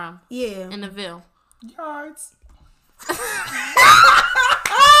dorm room. Yeah, in the Ville. Yards.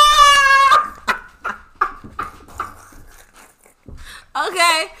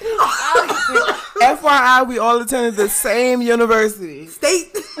 Okay. FYI, we all attended the same university.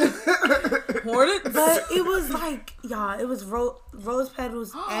 State. Hornets. But it was like, y'all, it was rose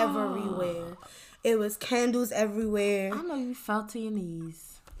petals everywhere. It was candles everywhere. I know you fell to your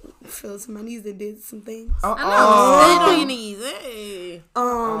knees. Fell to my knees and did some things. I know. Stayed on your knees. Hey.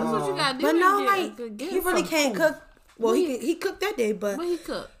 That's what you gotta do. But no, he really can't cook. Well, he cooked that day, but what he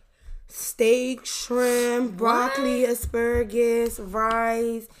cooked? Steak, shrimp, broccoli, asparagus,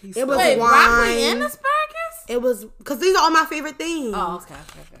 rice. It was wine. Broccoli and asparagus? It was, because these are all my favorite things. Oh, okay.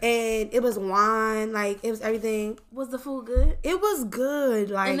 And it was wine, it was everything. Was the food good? It was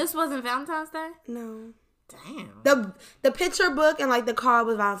good. And this wasn't Valentine's Day? No. Damn. The picture book and the card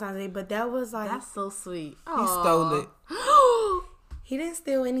was Valentine's Day, but that was that's so sweet. He stole it. He didn't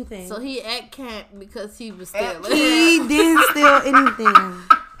steal anything. So he at camp because he was stealing. He didn't steal anything.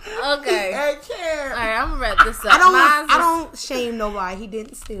 Okay. At camp. All right, I'm gonna wrap this up. I don't shame nobody. He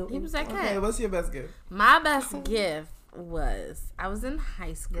didn't steal. He was at camp. Okay, what's your best gift? My best gift was I was in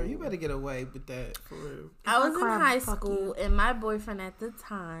high school. Girl, you better get away with that for real. I was in high school and my boyfriend at the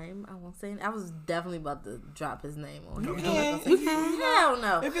time, I won't say, I was definitely about to drop his name on here. You can. Hell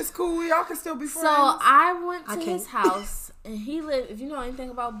no. If it's cool, y'all can still be friends. So I went to his house and he lived, if you know anything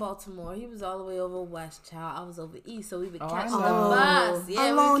about Baltimore, he was all the way over west, child. I was over east, so we would catch the bus.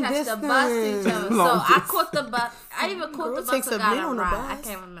 Yeah, we would catch the bus to each other. So I caught the bus. I even caught the bus and got a ride. I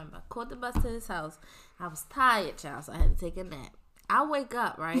can't remember. Caught the bus to his house. I was tired, child, so I had to take a nap. I wake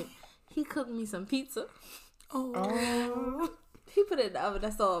up, right? he cooked me some pizza. Oh. He put it in the oven.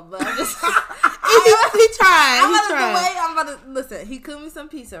 That's all. But I'm just. he tried. I'm about to listen. He cooked me some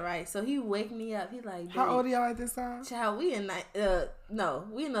pizza, right? So he wake me up. He like, how old are y'all at this time? Child, we in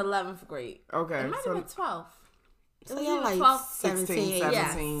 11th grade. Okay, it might have been 12. So you're like 17.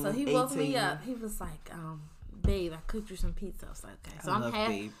 Yeah. So he woke me up. He was like, babe, I cooked you some pizza. I was like, okay. So I love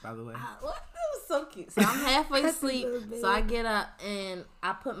babe, by the way. What? That was so cute. So I'm halfway asleep. So I get up and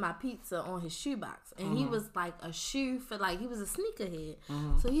I put my pizza on his shoebox. And he was like a shoe for he was a sneakerhead.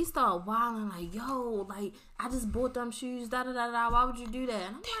 So he started wilding like, yo, like I just bought them shoes, da da da da. Why would you do that?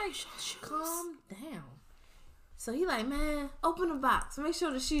 And I'm like, calm down. So he like, man, open the box. Make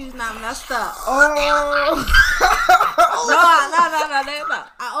sure the shoes not messed up. Oh. No.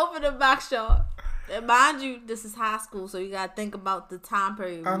 I opened the box, y'all. And mind you, this is high school, so you gotta think about the time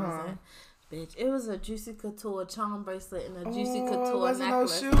period we was in. Bitch, it was a Juicy Couture charm bracelet and a Juicy Couture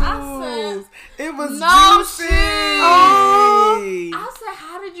necklace. No shoes. I said, it was no Juicy. Shoes. I said,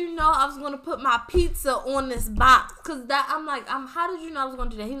 how did you know I was gonna put my pizza on this box? Cause I'm like, how did you know I was gonna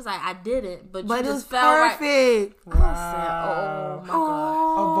do that? He was like, I didn't, but you just felt perfect. Right. Wow. I said, oh my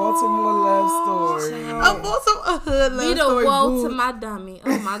God. A Baltimore love story. A hood love story. Be the woe to my dummy.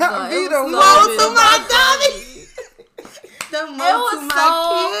 Oh my God. Be the woe to my dummy. It was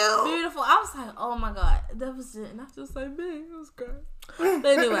so beautiful. I was like, oh my God. That was it. And I just like, man, it was great. But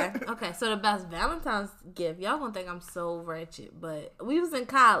anyway, okay, so the best Valentine's gift. Y'all gonna think I'm so wretched, but we was in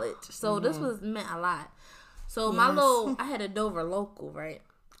college. So this was meant a lot. So I had a Dover local, right?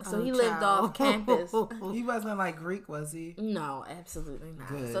 So he lived off campus. He wasn't like Greek, was he? No, absolutely not.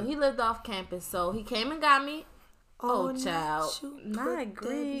 Good. So he lived off campus. So he came and got me. Oh child. Not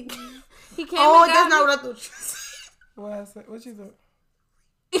Greek. He came and got me. That's not what I thought. What you think?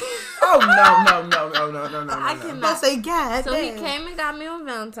 Oh no! I cannot. Don't say God. So he came and got me on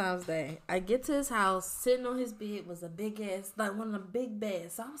Valentine's Day. I get to his house, sitting on his bed was a big ass, like one of the big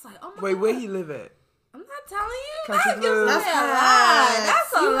beds. So I was like, oh my God. Wait, where he live at? I'm not telling you. That's a lie.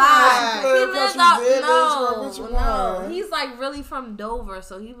 That's a lie. He lived out. No. He's like really from Dover,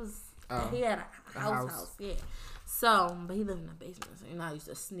 so he was. He had a house. Yeah. So, but he lived in the basement, so I used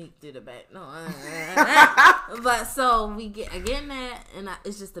to sneak through the back. No, but so I get in there, and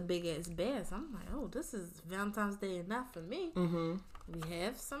it's just a big ass bed. So I'm like, oh, this is Valentine's Day enough for me. Mm-hmm. We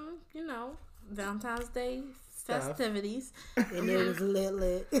have some, Valentine's Day festivities, and it was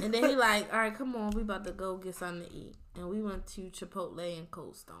lit. And then he like, all right, come on, we about to go get something to eat, and we went to Chipotle and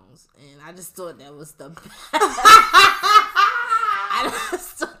Cold Stones, and I just thought that was the best. I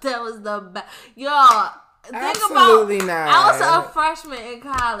just thought that was the best, y'all. Absolutely not. I was a freshman in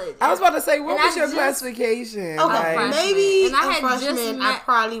college. I was about to say, what was your classification? Okay, like, maybe and I had just met, I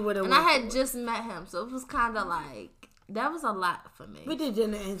probably would have. And I had just met him, so it was kind of like that was a lot for me. We did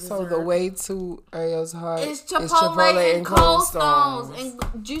dinner and dessert. So the way to Ariel's heart is Chipotle and Cold Stones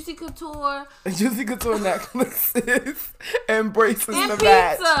and Juicy Couture, Juicy Couture necklaces and bracelets and in the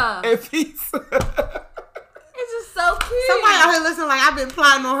back and pizza. It's just so cute. Somebody out here listening like I've been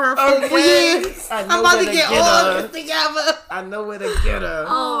plotting on her for years. I'm about to get all this together. I know where to get her.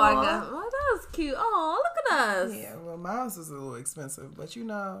 Oh my God. Well, that was cute. Oh, look at us. Yeah, well, mine was a little expensive, but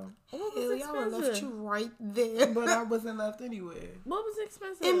Y'all left you right there. But I wasn't left anywhere. What was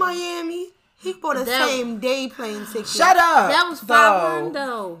expensive? In Miami. He bought a same day plane ticket. Shut up. That was $500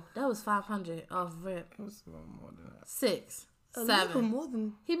 though. That was $500 off rip. It was a little more than that. 6, 7. A little more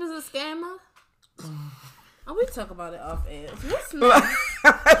than. He was a scammer. Oh, we talk about it off air. What's next?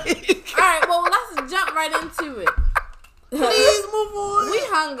 All right, well, let's jump right into it. Please move on. We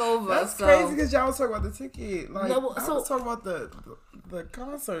hungover. That's crazy because y'all was talking about the ticket. Like, no, I was talking about the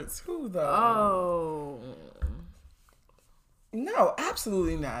concerts. Who though? Oh. No,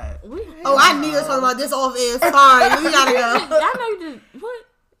 absolutely not. I need to talk about this off air. Sorry, we gotta go. I know you did. What?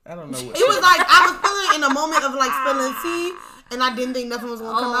 I don't know what. It was like I was feeling in a moment of like spilling tea. And I didn't think nothing was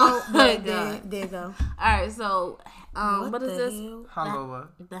going to come out. But there you go. All right, so what is this? Hungover.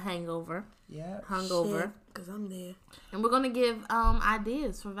 The Hangover. Yeah. Hungover. Because I'm there. And we're going to give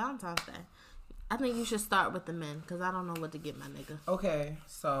ideas for Valentine's Day. I think you should start with the men because I don't know what to get my nigga. Okay,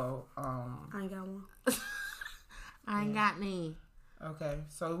 so I ain't got one. I ain't got any. Okay,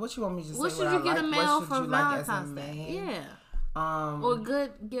 so what you want me to say? What should you get a male for Valentine's Day? Yeah. Or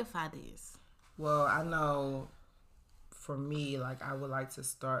good gift ideas. Well, I know for me, like I would like to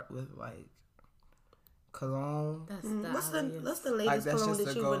start with like cologne. What's the latest cologne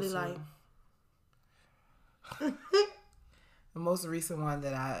that you really like? The most recent one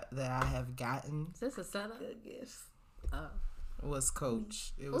that I have gotten. Is this a setup? Good gifts. Was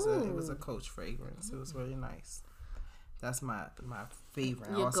Coach. It was a Coach fragrance. It was really nice. That's my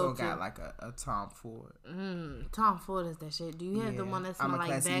favorite. I also got like a Tom Ford. Tom Ford is that shit. Do you have the one that smell like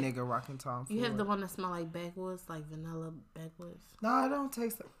I'm a classy nigga rocking Tom Ford. You have the one that smell like backwoods, like vanilla backwoods? No, it don't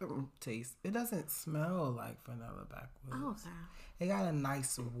taste. It doesn't smell like vanilla backwoods. Oh, okay. It got a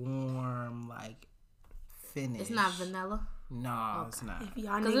nice warm like finish. It's not vanilla? No, okay. It's not. If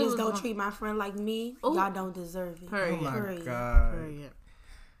y'all niggas don't treat my friend like me, y'all don't deserve it. Period. Oh my God. Period.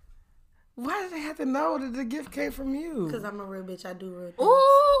 Why did they have to know that the gift came from you? Because I'm a real bitch. I do real things.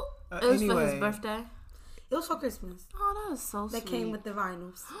 Ooh! It was for his birthday? It was for Christmas. Oh, that is so sweet. That came with the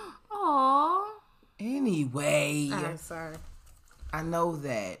vinyls. Aww. Anyway. I'm sorry. I know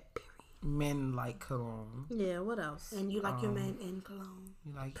that men like cologne. Yeah, what else? And you like your man in cologne.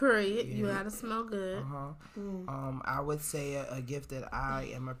 You like period. Yeah. You gotta smell good. I would say a gift that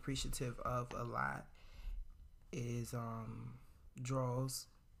I am appreciative of a lot is drawers.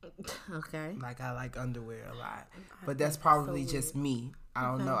 Okay. Like I like underwear a lot, but that's probably just me. I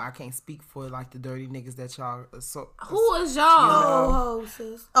don't know. I can't speak for like the dirty niggas that y'all. Who is y'all?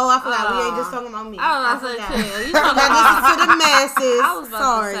 Sis. Oh, I forgot. We ain't just talking about me. I was about to say, you talking about this to the masses. I was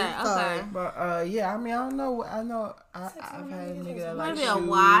about to say, okay. But yeah, I mean, I don't know. I've had a nigga that like maybe shoes. A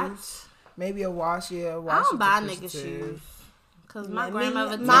watch. Maybe a watch. Yeah, a watch. I don't buy niggas shoes. Cause my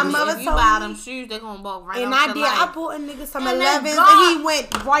grandmother told me if you buy them shoes, they gonna walk right and up I to did. life. I bought a nigga some 11s and he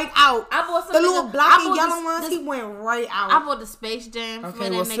went right out. I bought some the little black and yellow ones. He went right out. I bought the Space Jam. Okay,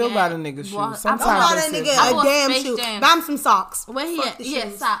 well, still buy the nigga shoes. Sometimes I bought that nigga a damn shoe. Buy him some socks. Where he at? Yeah,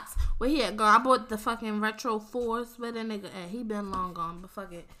 socks. Where he at? Girl, I bought the fucking Retro 4s. Where that nigga at? He been long gone, but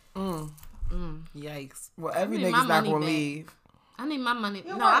fuck it. Yikes. Well, every nigga's not gonna leave. I need my money.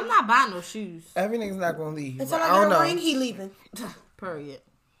 No, I'm not buying no shoes. Every nigga's not gonna leave. Until I get a ring, he leaving. Period.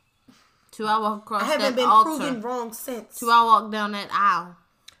 Till I walk across that altar. I haven't been proven wrong since. Till I walk down that aisle.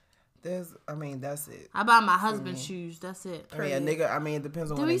 That's it. I buy my husband's shoes. That's it. Period. I mean, a nigga. It depends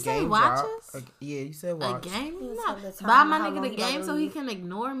on when the game watches? drop. Yeah, you said watch. A game? Buy my nigga the game so he can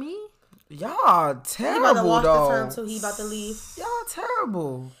ignore me. Y'all terrible, he about to watch though. The time so he about to leave. Y'all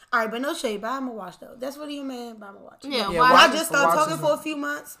terrible. All right, but no shade. Buy him a watch though. That's what he man. Buy him a watch. Yeah, I just started talking for a few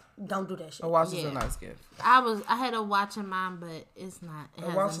months. Don't do that shit. A watch is a nice gift. I had a watch in mind, but it's not. It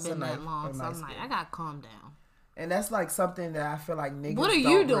hasn't been that long, so I'm like, I gotta calm down. And that's like something that I feel like niggas. What are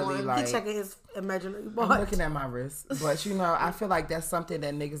you doing? Really like. He checking his imaginary watch. I'm looking at my wrist, but I feel like that's something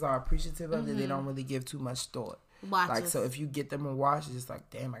that niggas are appreciative of that they don't really give too much thought. Watches. Like, so if you get them a watch, it's just like,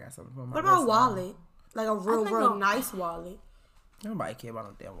 damn, I got something for my wrist. What about wallet? Like a real nice wallet. Nobody care about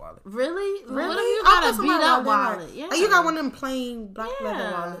no damn wallet. Really? What if you got a beat up wallet? Yeah. Like you got one of them plain black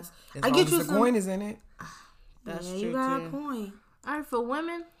leather wallets. I get you some. Coin is in it. That's true. You got a coin. All right, for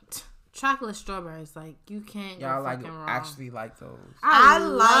women, chocolate strawberries. Like you can't. Y'all go wrong. actually like those. I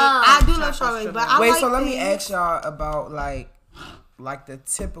do love strawberries, but so let me ask y'all about like the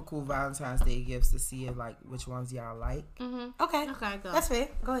typical Valentine's Day gifts to see if like which ones y'all like. Okay, go. That's fair.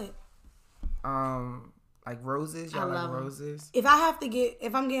 Go ahead. Like roses, y'all like roses. If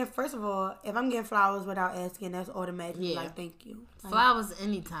I'm getting flowers without asking, that's automatically like thank you. Like, flowers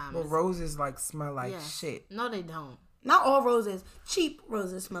anytime. Well, roses like smell like shit. No, they don't. Not all roses. Cheap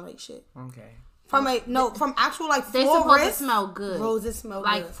roses smell like shit. Okay. From actual like they supposed to smell good. Roses smell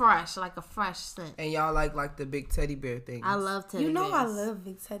like good. fresh, like a fresh scent. And y'all like the big teddy bear things. I love teddy bears. I love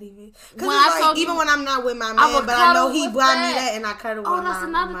big teddy bears. Because even when I'm not with my man, but I know he bought me that and I cuddle with him. Oh, that's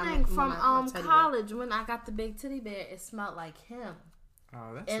another thing from college. When I got the big teddy bear, it smelled like him.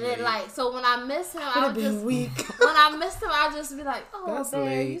 Oh, that's and late. it like so when I miss him, I would just weak. When I missed him, I just be like, oh, that's man,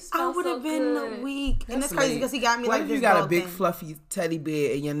 late. you smell so good. I would have been weak. And it's crazy because he got me what like if this. You got a big fluffy teddy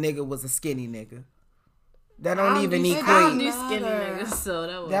bear and your nigga was a skinny nigga. That don't even equate. I don't do skinny niggas,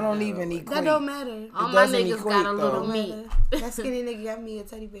 so that don't even equate. That don't matter. All my niggas got a little meat. That skinny nigga got me a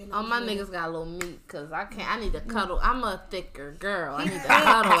teddy bear. All my niggas got a little meat because I can't. I need to cuddle. I'm a thicker girl. I need to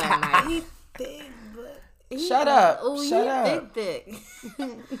cuddle at night. He thick, but. Shut up. Ooh, Shut up. Thick.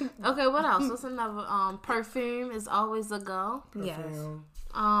 Okay, what else? What's another? Perfume is always a go. Yes.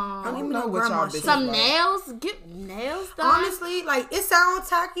 I don't know what y'all bitches some like. nails. Get nails done. Honestly, like it sounds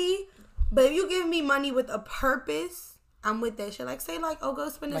tacky, but if you give me money with a purpose, I'm with that shit. Like say go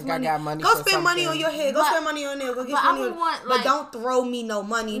spend this money. I got money. Go spend money on your hair. Go spend money on nails. Go get money on. But don't throw me no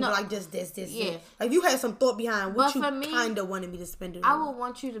money. No, like just this. Yeah. Like you had some thought behind what you kind of wanted me to spend it on. I would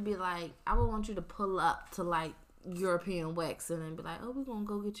want you to be like. I would want you to pull up to like European wax and then be like, oh, we're gonna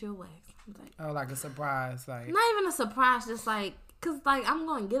go get your wax. Like a surprise, like not even a surprise, just like. Cause like I'm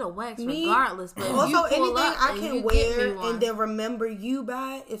gonna get a wax regardless, but also anything I can wear and then remember you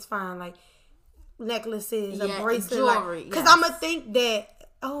by, it's fine. Like necklaces, a bracelet, jewelry. Cause I'ma think that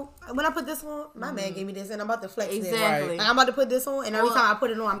when I put this on, my man gave me this, and I'm about to flex this. Exactly. Like, I'm about to put this on, and every time I put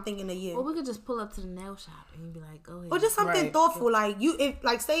it on, I'm thinking of you. Well, we could just pull up to the nail shop and you'd be like, go ahead. Or just something thoughtful, like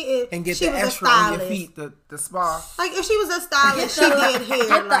and get she the was extra a on your stylist. feet, the spa. Like if she was a stylist, she did hair.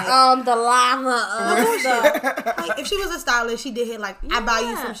 Get the lava. Like if she was a stylist, she did hair. Like I buy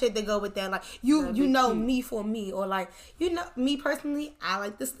you some shit to go with that. Like you know cute. Me for me, or like me personally, I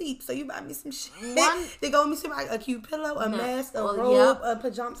like to sleep, so you buy me some shit. They go with me some like a cute pillow, a mask, a robe, a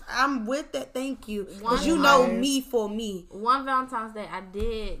pajamas. I'm with that. Thank you, because you know me for me. One Valentine's Day, I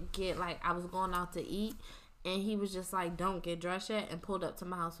did get I was going out to eat, and he was just like, "Don't get dressed yet," and pulled up to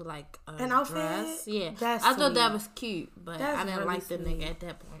my house with an outfit. Dress. Yeah, I thought that was cute, but I didn't like the nigga at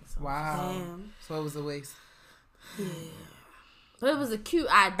that point. So. Wow, so it was a waste. Yeah. But it was a cute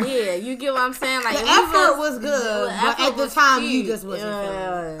idea. You get what I'm saying? Like the effort was good, but at the time you just wasn't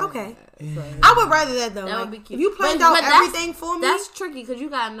feeling it. Okay. I would rather that though. That would be cute. If you planned out everything for me, that's tricky because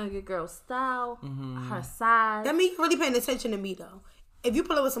you gotta know your girl's style, her size. That means you're really paying attention to me though. If you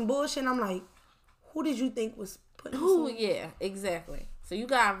pull up with some bullshit, I'm like, who did you think was putting this on? Yeah, exactly. So you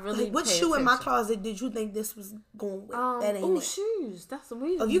gotta really. What shoe in my closet did you think this was going with? That ain't it. Shoes. That's the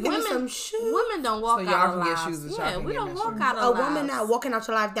reason. Oh, you give me some shoes. Women don't walk out of lives. Yeah, we don't walk out of lives. A woman not walking out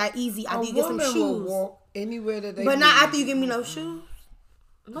your life that easy. I need to get some shoes. Will walk anywhere that they. But not after you give me no shoes.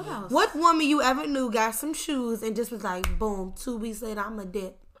 What else? What woman you ever knew got some shoes and just was like, boom, 2 weeks later I'm a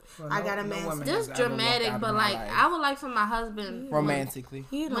dip. Well, I got a man. This dramatic, but like I would like for my husband romantically.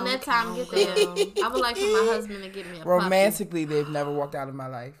 When that time get there, I would like for my husband to get me a romantically. puppy. They've never walked out of my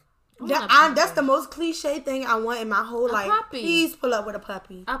life. That's the most cliche thing I want in my whole life. Puppy. Please pull up with a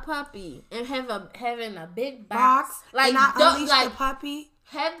puppy. A puppy and having a big box. Like and not unleash the puppy.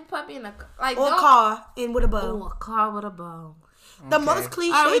 Have the puppy in a car and with a bow. Oh, a car with a bow. The most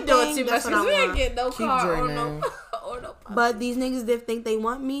cliche we thing. Doing too much because we ain't getting no keep car dreaming. or no puppy. But these niggas that think they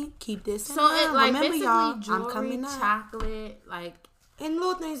want me, keep this. So it like remember y'all, jewelry, I'm coming up. Chocolate, like and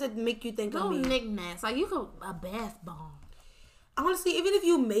little things that make you think of me. Little knickknacks, like you could a bath bomb. Honestly, even if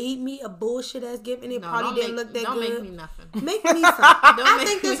you made me a bullshit ass gift and it probably didn't look that don't good. Don't make me nothing. Make me something. I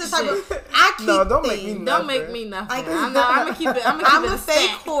think this is type of. I keep don't things. Make me nothing. Don't make me nothing. I'm gonna keep it. I'm a fake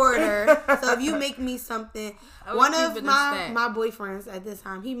hoarder. So if you make me something, one of my boyfriends at this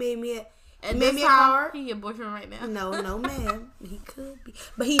time, he made me a card. He your boyfriend right now? No, ma'am. He could be,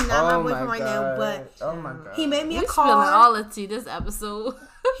 but he's not my boyfriend right now. But my God, he made me a card. Spilling all the tea this episode.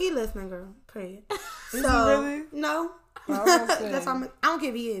 He listening, girl. Pray. Is he really? No. That's how I don't care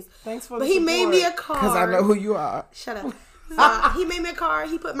if he is. Thanks for but he made me a card because I know who you are. Shut up. He made me a card.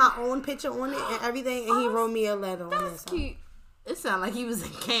 He put my own picture on it and everything, and he wrote me a letter on it. That's cute. It sounded like he was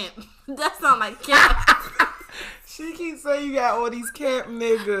in camp. That sound like camp. She keeps saying you got all these camp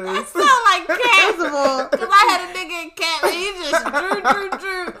niggas. That sound like camp. First of all, because I had a nigga in camp and he just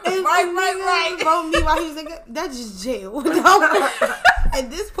drew. And right. Wrote me while he was in camp. That's just jail. At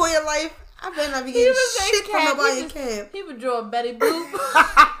this point in life, I better not be getting shit from nobody in camp. He would draw a Betty Boop.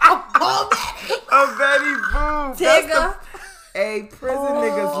 A Betty Boop. Tigger. Hey, prison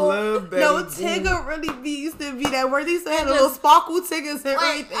niggas love Betty No, Boop. Tigger really used to be that word. They used to have little sparkle Tiggers and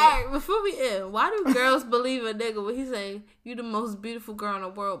everything. All right, before we end, why do girls believe a nigga when he say, you the most beautiful girl in the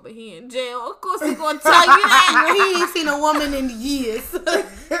world, but he in jail? Of course he gonna tell you that. He ain't seen a woman in years. All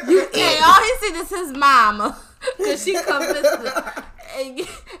he seen is his mama. Because she come visit.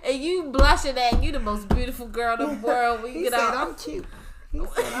 And you blushing at you the most beautiful girl in the world when you get out. I'm cute.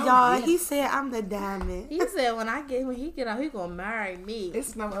 He said I'm the diamond. He said when he get out, he gonna marry me.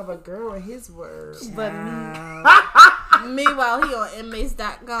 It's no other girl in his words. But me. Meanwhile, he on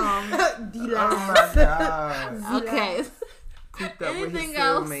inmates.com. Oh my God. Okay. Cooped up with his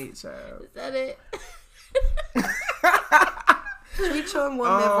cellmate, child. Is that it? Treat your woman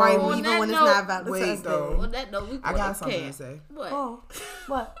right even when it's not about the Wait, though. On that note, I got something to say. What? Oh,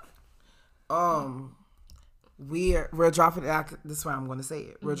 what? We're dropping. That's why I'm going to say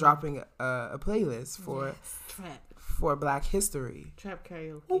it. We're dropping a playlist for Black History. Trap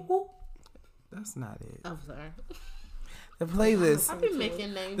karaoke. That's not it. I'm sorry. The playlist. I've been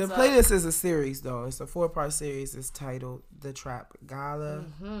making names. The playlist is a series, though. It's a 4-part series. It's titled The Trap Gala.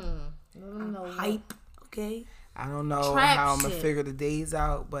 Hype. Okay. I don't know how I'm going to figure the days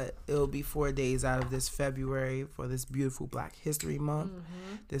out, but it'll be 4 days out of this February for this beautiful Black History Month.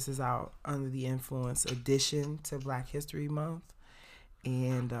 This is our Under the Influence addition to Black History Month.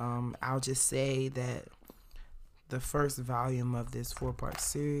 And I'll just say that the first volume of this 4-part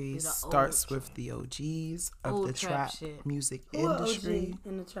series starts with the OGs of the trap music industry.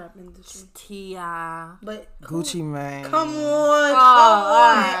 In the trap industry. T.I. But Gucci Mane. Come on. All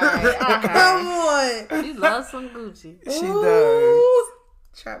right. Come on. You love some Gucci. She does.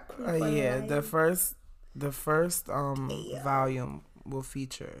 Trap crew. The first volume will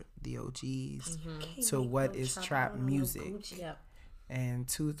feature the OGs to what is trap music. Yep. And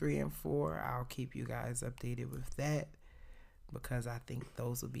 2, 3, and 4, I'll keep you guys updated with that because I think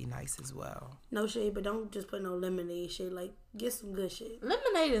those will be nice as well. No shade, but don't just put no lemonade shit. Like, get some good shit.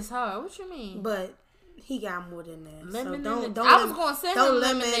 Lemonade is hard. What you mean? But he got more than that. Lemonade. So don't I was gonna say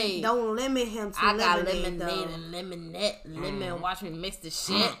lemonade. Don't limit him to I lemonade. got lemonade and lemonade. Lemon, watch me mix the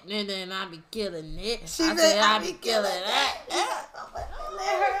shit, and then I be killing it. She said I be killing that.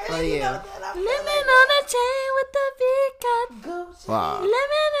 Oh yeah. Lemon on a chain with the feet cut. Wow.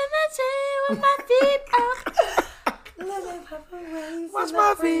 Lemon on a chain with my feet up. Watch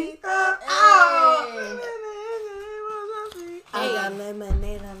my feet. I got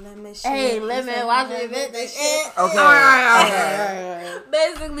lemonade and lemon shit. Hey, lemon, watch me mix the shit. Okay. All right.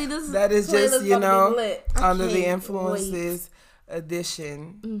 Basically, That is just, you know, under the can't influences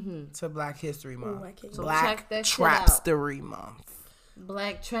addition to Black History Month. So Black check that shit Trapstery Month.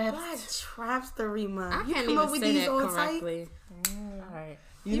 Black Trap. Black Trapstery Month. I can't come even up with say these that all correctly. All right.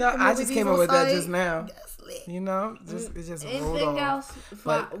 You know, I just came up with that just now. That's lit. You know, it just rolled Anything off. else?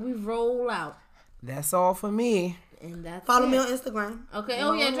 But We roll out. that's all for me. And that's Follow it. me on Instagram. Okay.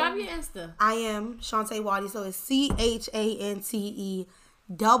 Oh yeah, drop your Insta. I am Shantae Waddy. So it's CHANTEWADDY.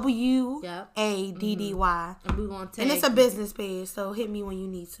 And we're gonna take. And it's a business page, so hit me when you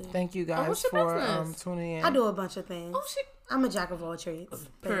need to. Thank you guys what's your for business? tuning in. I do a bunch of things. Oh shit. I'm a jack of all trades.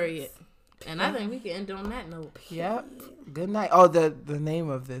 Period. And I think we can end on that note. Yep. Good night. Oh, the name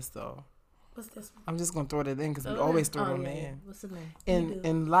of this though. What's this one? I'm just gonna throw that in because we always throw them yeah. in. What's the name?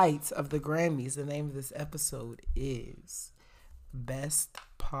 In light of the Grammys, the name of this episode is Best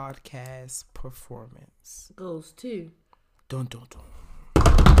Podcast Performance. Goes to. Dun dun dun.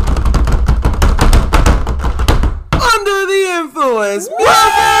 Under the influence,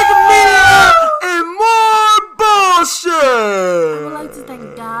 music, media, and more bullshit. I would like to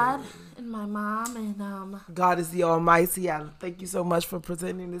thank God and my mom and God is the Almighty. I thank you so much for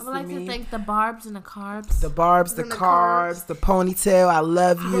presenting this I would like to me. to thank the Barbs and the Carbs. The Barbs, the Carbs, the Ponytail. I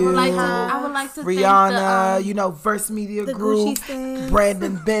love you. I would like to Rihanna, thank you know, Verse Media the Group, Gucci stands.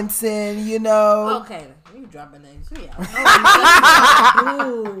 Brandon Benson, you know. Okay, you dropping names. We out.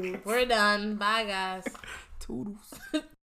 Ooh. We're done. Bye, guys. Toodles.